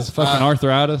working out his fucking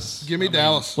arthritis. Give me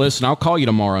Dallas. Listen, I'll call you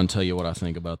tomorrow and tell you what I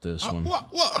think about this one.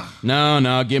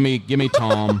 No, give me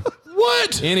Tom.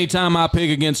 What? Anytime I pick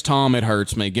against Tom, it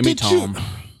hurts me. Give me Tom.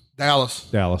 Dallas.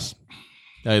 Dallas.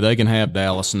 Hey, they can have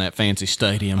Dallas in that fancy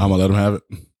stadium. I'm going to let them have it.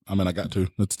 I mean, I got to.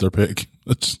 It's their pick.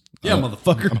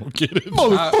 Motherfucker. I don't get it.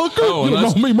 Motherfucker. You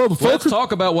don't know me, motherfucker. Let's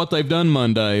talk about what they've done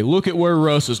Monday. Look at where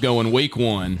Russ is going week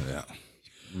 1. Yeah.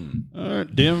 All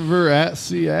right, Denver at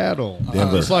Seattle.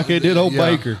 Denver. Just like they did old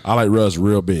Yeah. Baker. I like Russ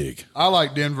real big. I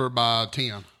like Denver by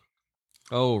 10.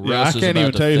 Oh, Yeah, I Russ is can't about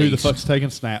even to tell you who the feast. fuck's taking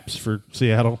snaps for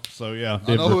Seattle. So yeah,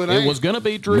 I know who Denver. it It ain't. was going to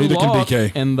be Drew Neither can Lock,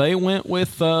 DK. and they went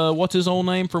with what's his old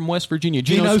name from West Virginia,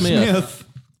 Geno Smith.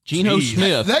 Geno Jeez.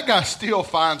 Smith. That guy still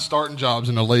finds starting jobs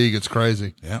in the league. It's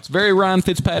crazy. It's very Ryan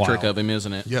Fitzpatrick Wow. of him,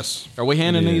 isn't it? Yes. Are we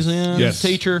handing these in, Yes.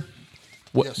 teacher?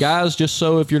 Yes. Guys, just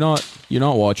so if you're not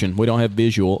watching, we don't have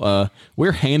visual.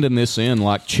 We're handing this in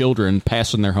like children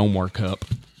passing their homework up.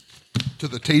 To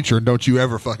the teacher, don't you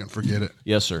ever fucking forget it.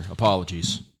 Yes, sir.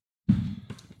 Apologies.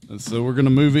 And so we're going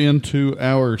to move into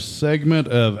our segment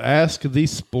of Ask the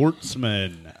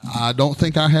Sportsman. I don't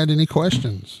think I had any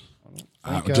questions.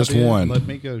 Just one. Let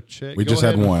me go check. We Go just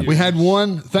had ahead. one. We had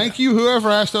one. Thank you, whoever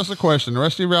asked us a question. The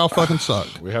rest of y'all fucking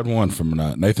sucked. We had one from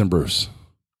Nathan Bruce.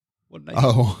 What name?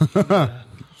 Oh.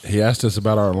 He asked us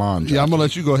about our lawn jockey. Yeah, I'm going to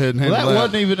let you go ahead and Well, handle that that.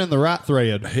 wasn't even in the right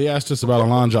thread. He asked us about a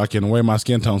lawn jockey and the way my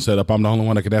skin tone set up. I'm the only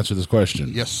one that could answer this question.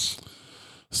 Yes.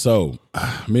 So,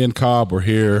 me and Cobb were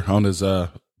here on his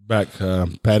back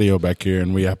patio back here,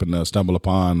 and we happened to stumble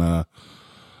upon a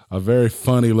very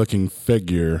funny-looking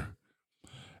figure,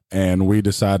 and we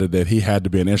decided that he had to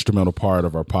be an instrumental part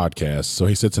of our podcast. So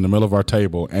he sits in the middle of our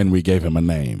table, and we gave him a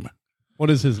name. What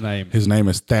is his name? His name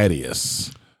is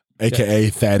Thaddeus,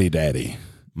 a.k.a. Thaddy Daddy.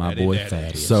 My boy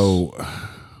Thaddeus. So,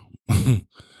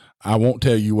 I won't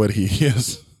tell you what he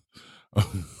is.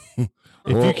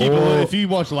 If you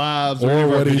watch lives or or any of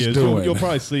our what he's videos, doing. you'll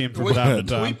probably see him from time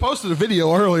to We time. posted a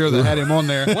video earlier that had him on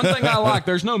there. One thing I like,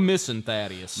 there's no missing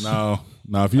Thaddeus. No.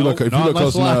 If you look not close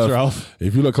unless the lights are enough, off.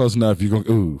 if you look close enough, you're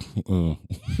gonna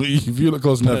if you look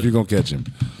close enough, you're gonna catch him.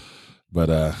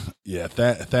 But yeah,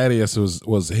 Thaddeus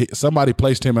was somebody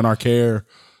placed him in our care.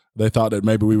 They thought that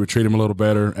maybe we would treat him a little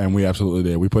better, and we absolutely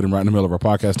did. We put him right in the middle of our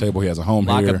podcast table. He has a home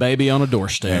Like here, a baby on a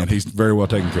doorstep. and he's very well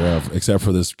taken care of, except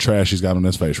for this trash he's got on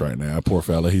his face right now. Poor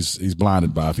fella, he's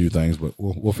blinded by a few things, but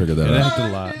we'll figure that It out. ain't the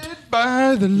light.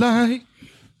 By the light.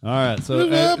 All right. So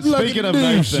speaking of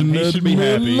Nathan, he should be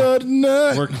happy.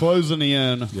 We're closing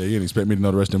in Yeah, you didn't expect me to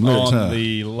know the rest of them lyrics, on huh?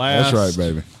 the last That's right,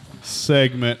 baby.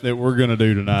 segment that we're going to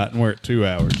do tonight, and we're at 2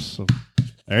 hours. So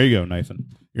there you go, Nathan.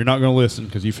 You're not going to listen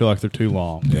because you feel like they're too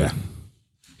long. Yeah.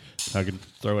 I can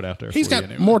throw it out there. He's for got you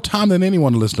anyway. more time than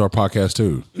anyone to listen to our podcast,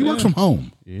 too. He works from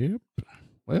home. Yep.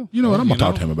 Well, You know what? I'm going to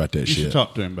talk know, to him about that You should shit.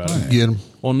 talk to him about it. Get him.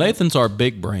 Well, Nathan's our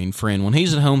big brain friend. When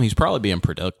he's at home, he's probably being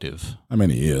productive. I mean,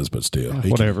 he is, but still. He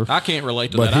Whatever. I can't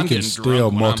relate to But that. he I'm can getting still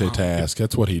drunk when I'm home. multitask.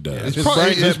 That's what he does. His probably-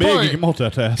 brain's he's that big, probably- he can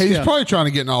multitask. He's Yeah. probably trying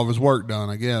to get all of his work done,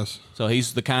 I guess. So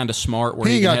he's the kind of smart where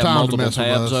He he ain't can got have time to multiple mess with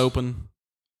tabs us. open.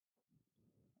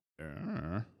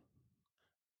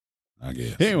 I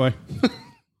guess. Anyway.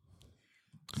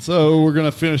 So we're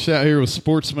going to finish out here with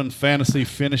Sportsman Fantasy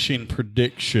finishing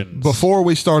predictions. Before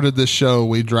we started this show,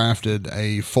 we drafted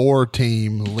a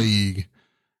 4-team league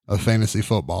of fantasy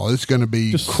football. It's going to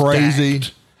be Just crazy,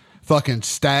 stacked. fucking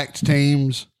stacked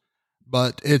teams,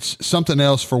 but it's something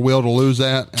else for Will to lose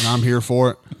at, and I'm here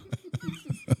for it.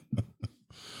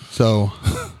 So,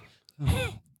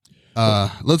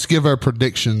 let's give our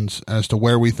predictions as to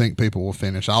where we think people will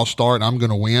finish. I'll start. I'm going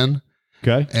to win,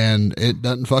 Okay. and it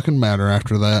doesn't fucking matter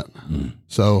after that.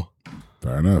 So,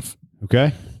 Fair enough.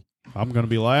 Okay. I'm going to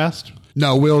be last.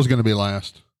 no, Will's going to be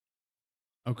last.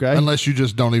 Okay. Unless you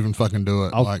just don't even fucking do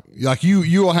it. Like you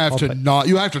will have to not,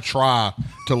 you have to try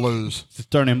to lose.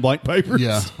 Just turn in blank papers.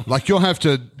 Yeah. Like you'll have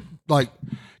to like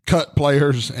cut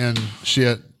players and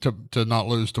shit to not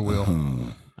lose to Will.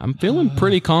 I'm feeling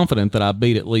pretty confident that I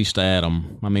beat at least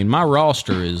Adam. I mean, my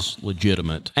roster is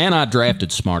legitimate, and I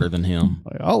drafted smarter than him.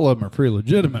 Like, all of them are pretty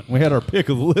legitimate. We had our pick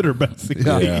of the litter, basically.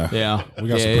 Yeah. Yeah, We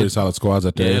got some pretty solid squads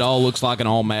out Yeah, there. it all looks like an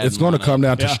all Madden. It's going to lineup. come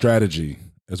down to Yeah. strategy.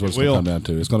 Is what it's It going to will. come down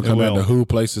to. It's going to It come down will. to who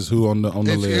places who on the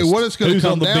list. What it's going to Who's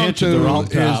come on the down bench at the to wrong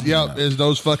time. is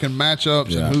those fucking matchups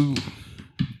Yeah. and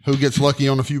who gets lucky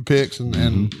on a few picks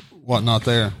and whatnot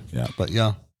there. Yeah. But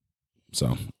yeah,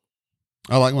 So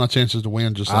I like my chances to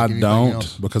win. Just like I anything don't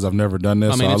else. because I've never done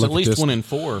this. I mean, so it's I at look least at this, 1 in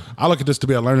 4. I look at this to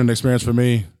be a learning experience for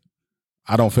me.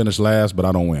 I don't finish last, but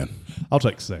I don't win. I'll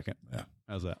take second. Yeah.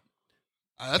 How's that?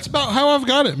 That's about how I've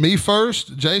got it. Me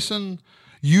first, Jason,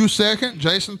 you second,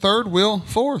 Jason third, Will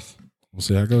fourth. We'll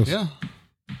see how it goes. Yeah.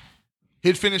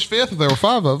 He'd finish fifth if there were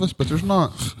 5 of us, but there's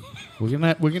not. We should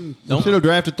have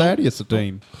drafted Thaddeus a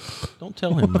team. Don't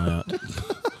tell him that.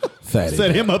 Thaddy.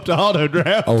 Set him up to auto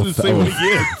draft Oh, and see what he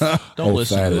gets. Don't Oh,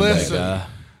 listen to Thaddy. that Listen. guy.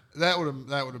 That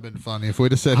would have been funny if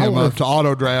we'd have set him up to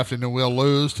auto draft and then we'll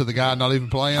lose to the guy not even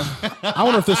playing. I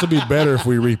wonder if this would be better if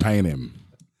we repaint him.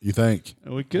 You think?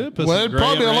 We could put Well, some it'd gray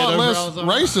probably be a and red lot less overalls on.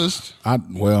 racist.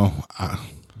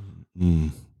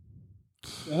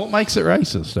 What makes it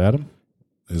racist, Adam?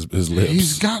 His lips.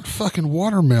 He's got fucking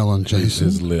watermelon, Jason.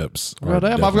 His lips. Well,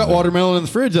 damn, I've got watermelon in the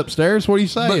fridge upstairs. What are you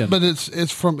saying? But it's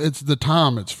the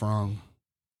time it's from.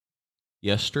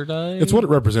 Yesterday? It's what it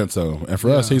represents, though. And for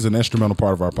us, he's an instrumental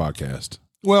part of our podcast.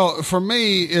 Well, for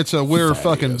me, it's we're Fabulous.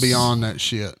 fucking beyond that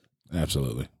shit.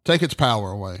 Absolutely. Take its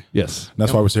power away. Yes. And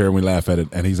that's why we're here and we laugh at it.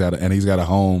 And he's got a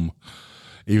home,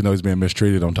 even though he's being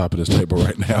mistreated on top of this table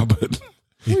right now. But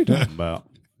What are you talking about?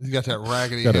 He's got that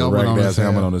raggedy got a helmet on ragged his ass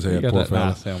helmet head. on his head. You got Poor that fella.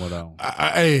 nice helmet on.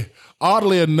 Hey,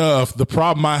 oddly enough, the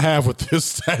problem I have with this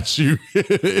statue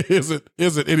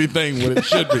isn't anything what it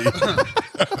should be.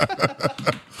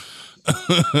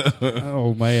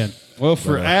 Oh, man. Well,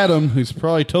 for Adam, who's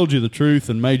probably told you the truth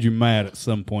and made you mad at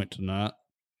some point tonight.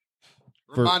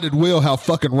 Reminded Will how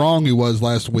fucking wrong he was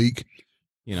last week.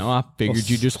 You know, I figured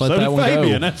you just let so that did one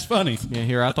Fabian. go. That's funny. Yeah,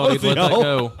 here, I thought he'd let that Y'all.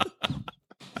 go.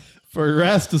 For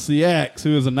Erastus the Axe,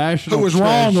 who is a national Who was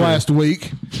wrong treasure. last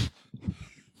week?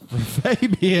 For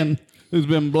Fabian, who's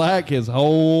been black his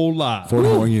whole life.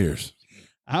 41 years.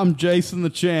 I'm Jason the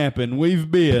Champ, and we've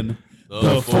been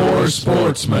The Four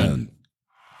Sportsmen.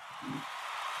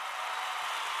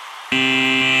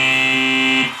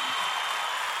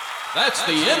 That's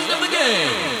the end of the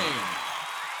game.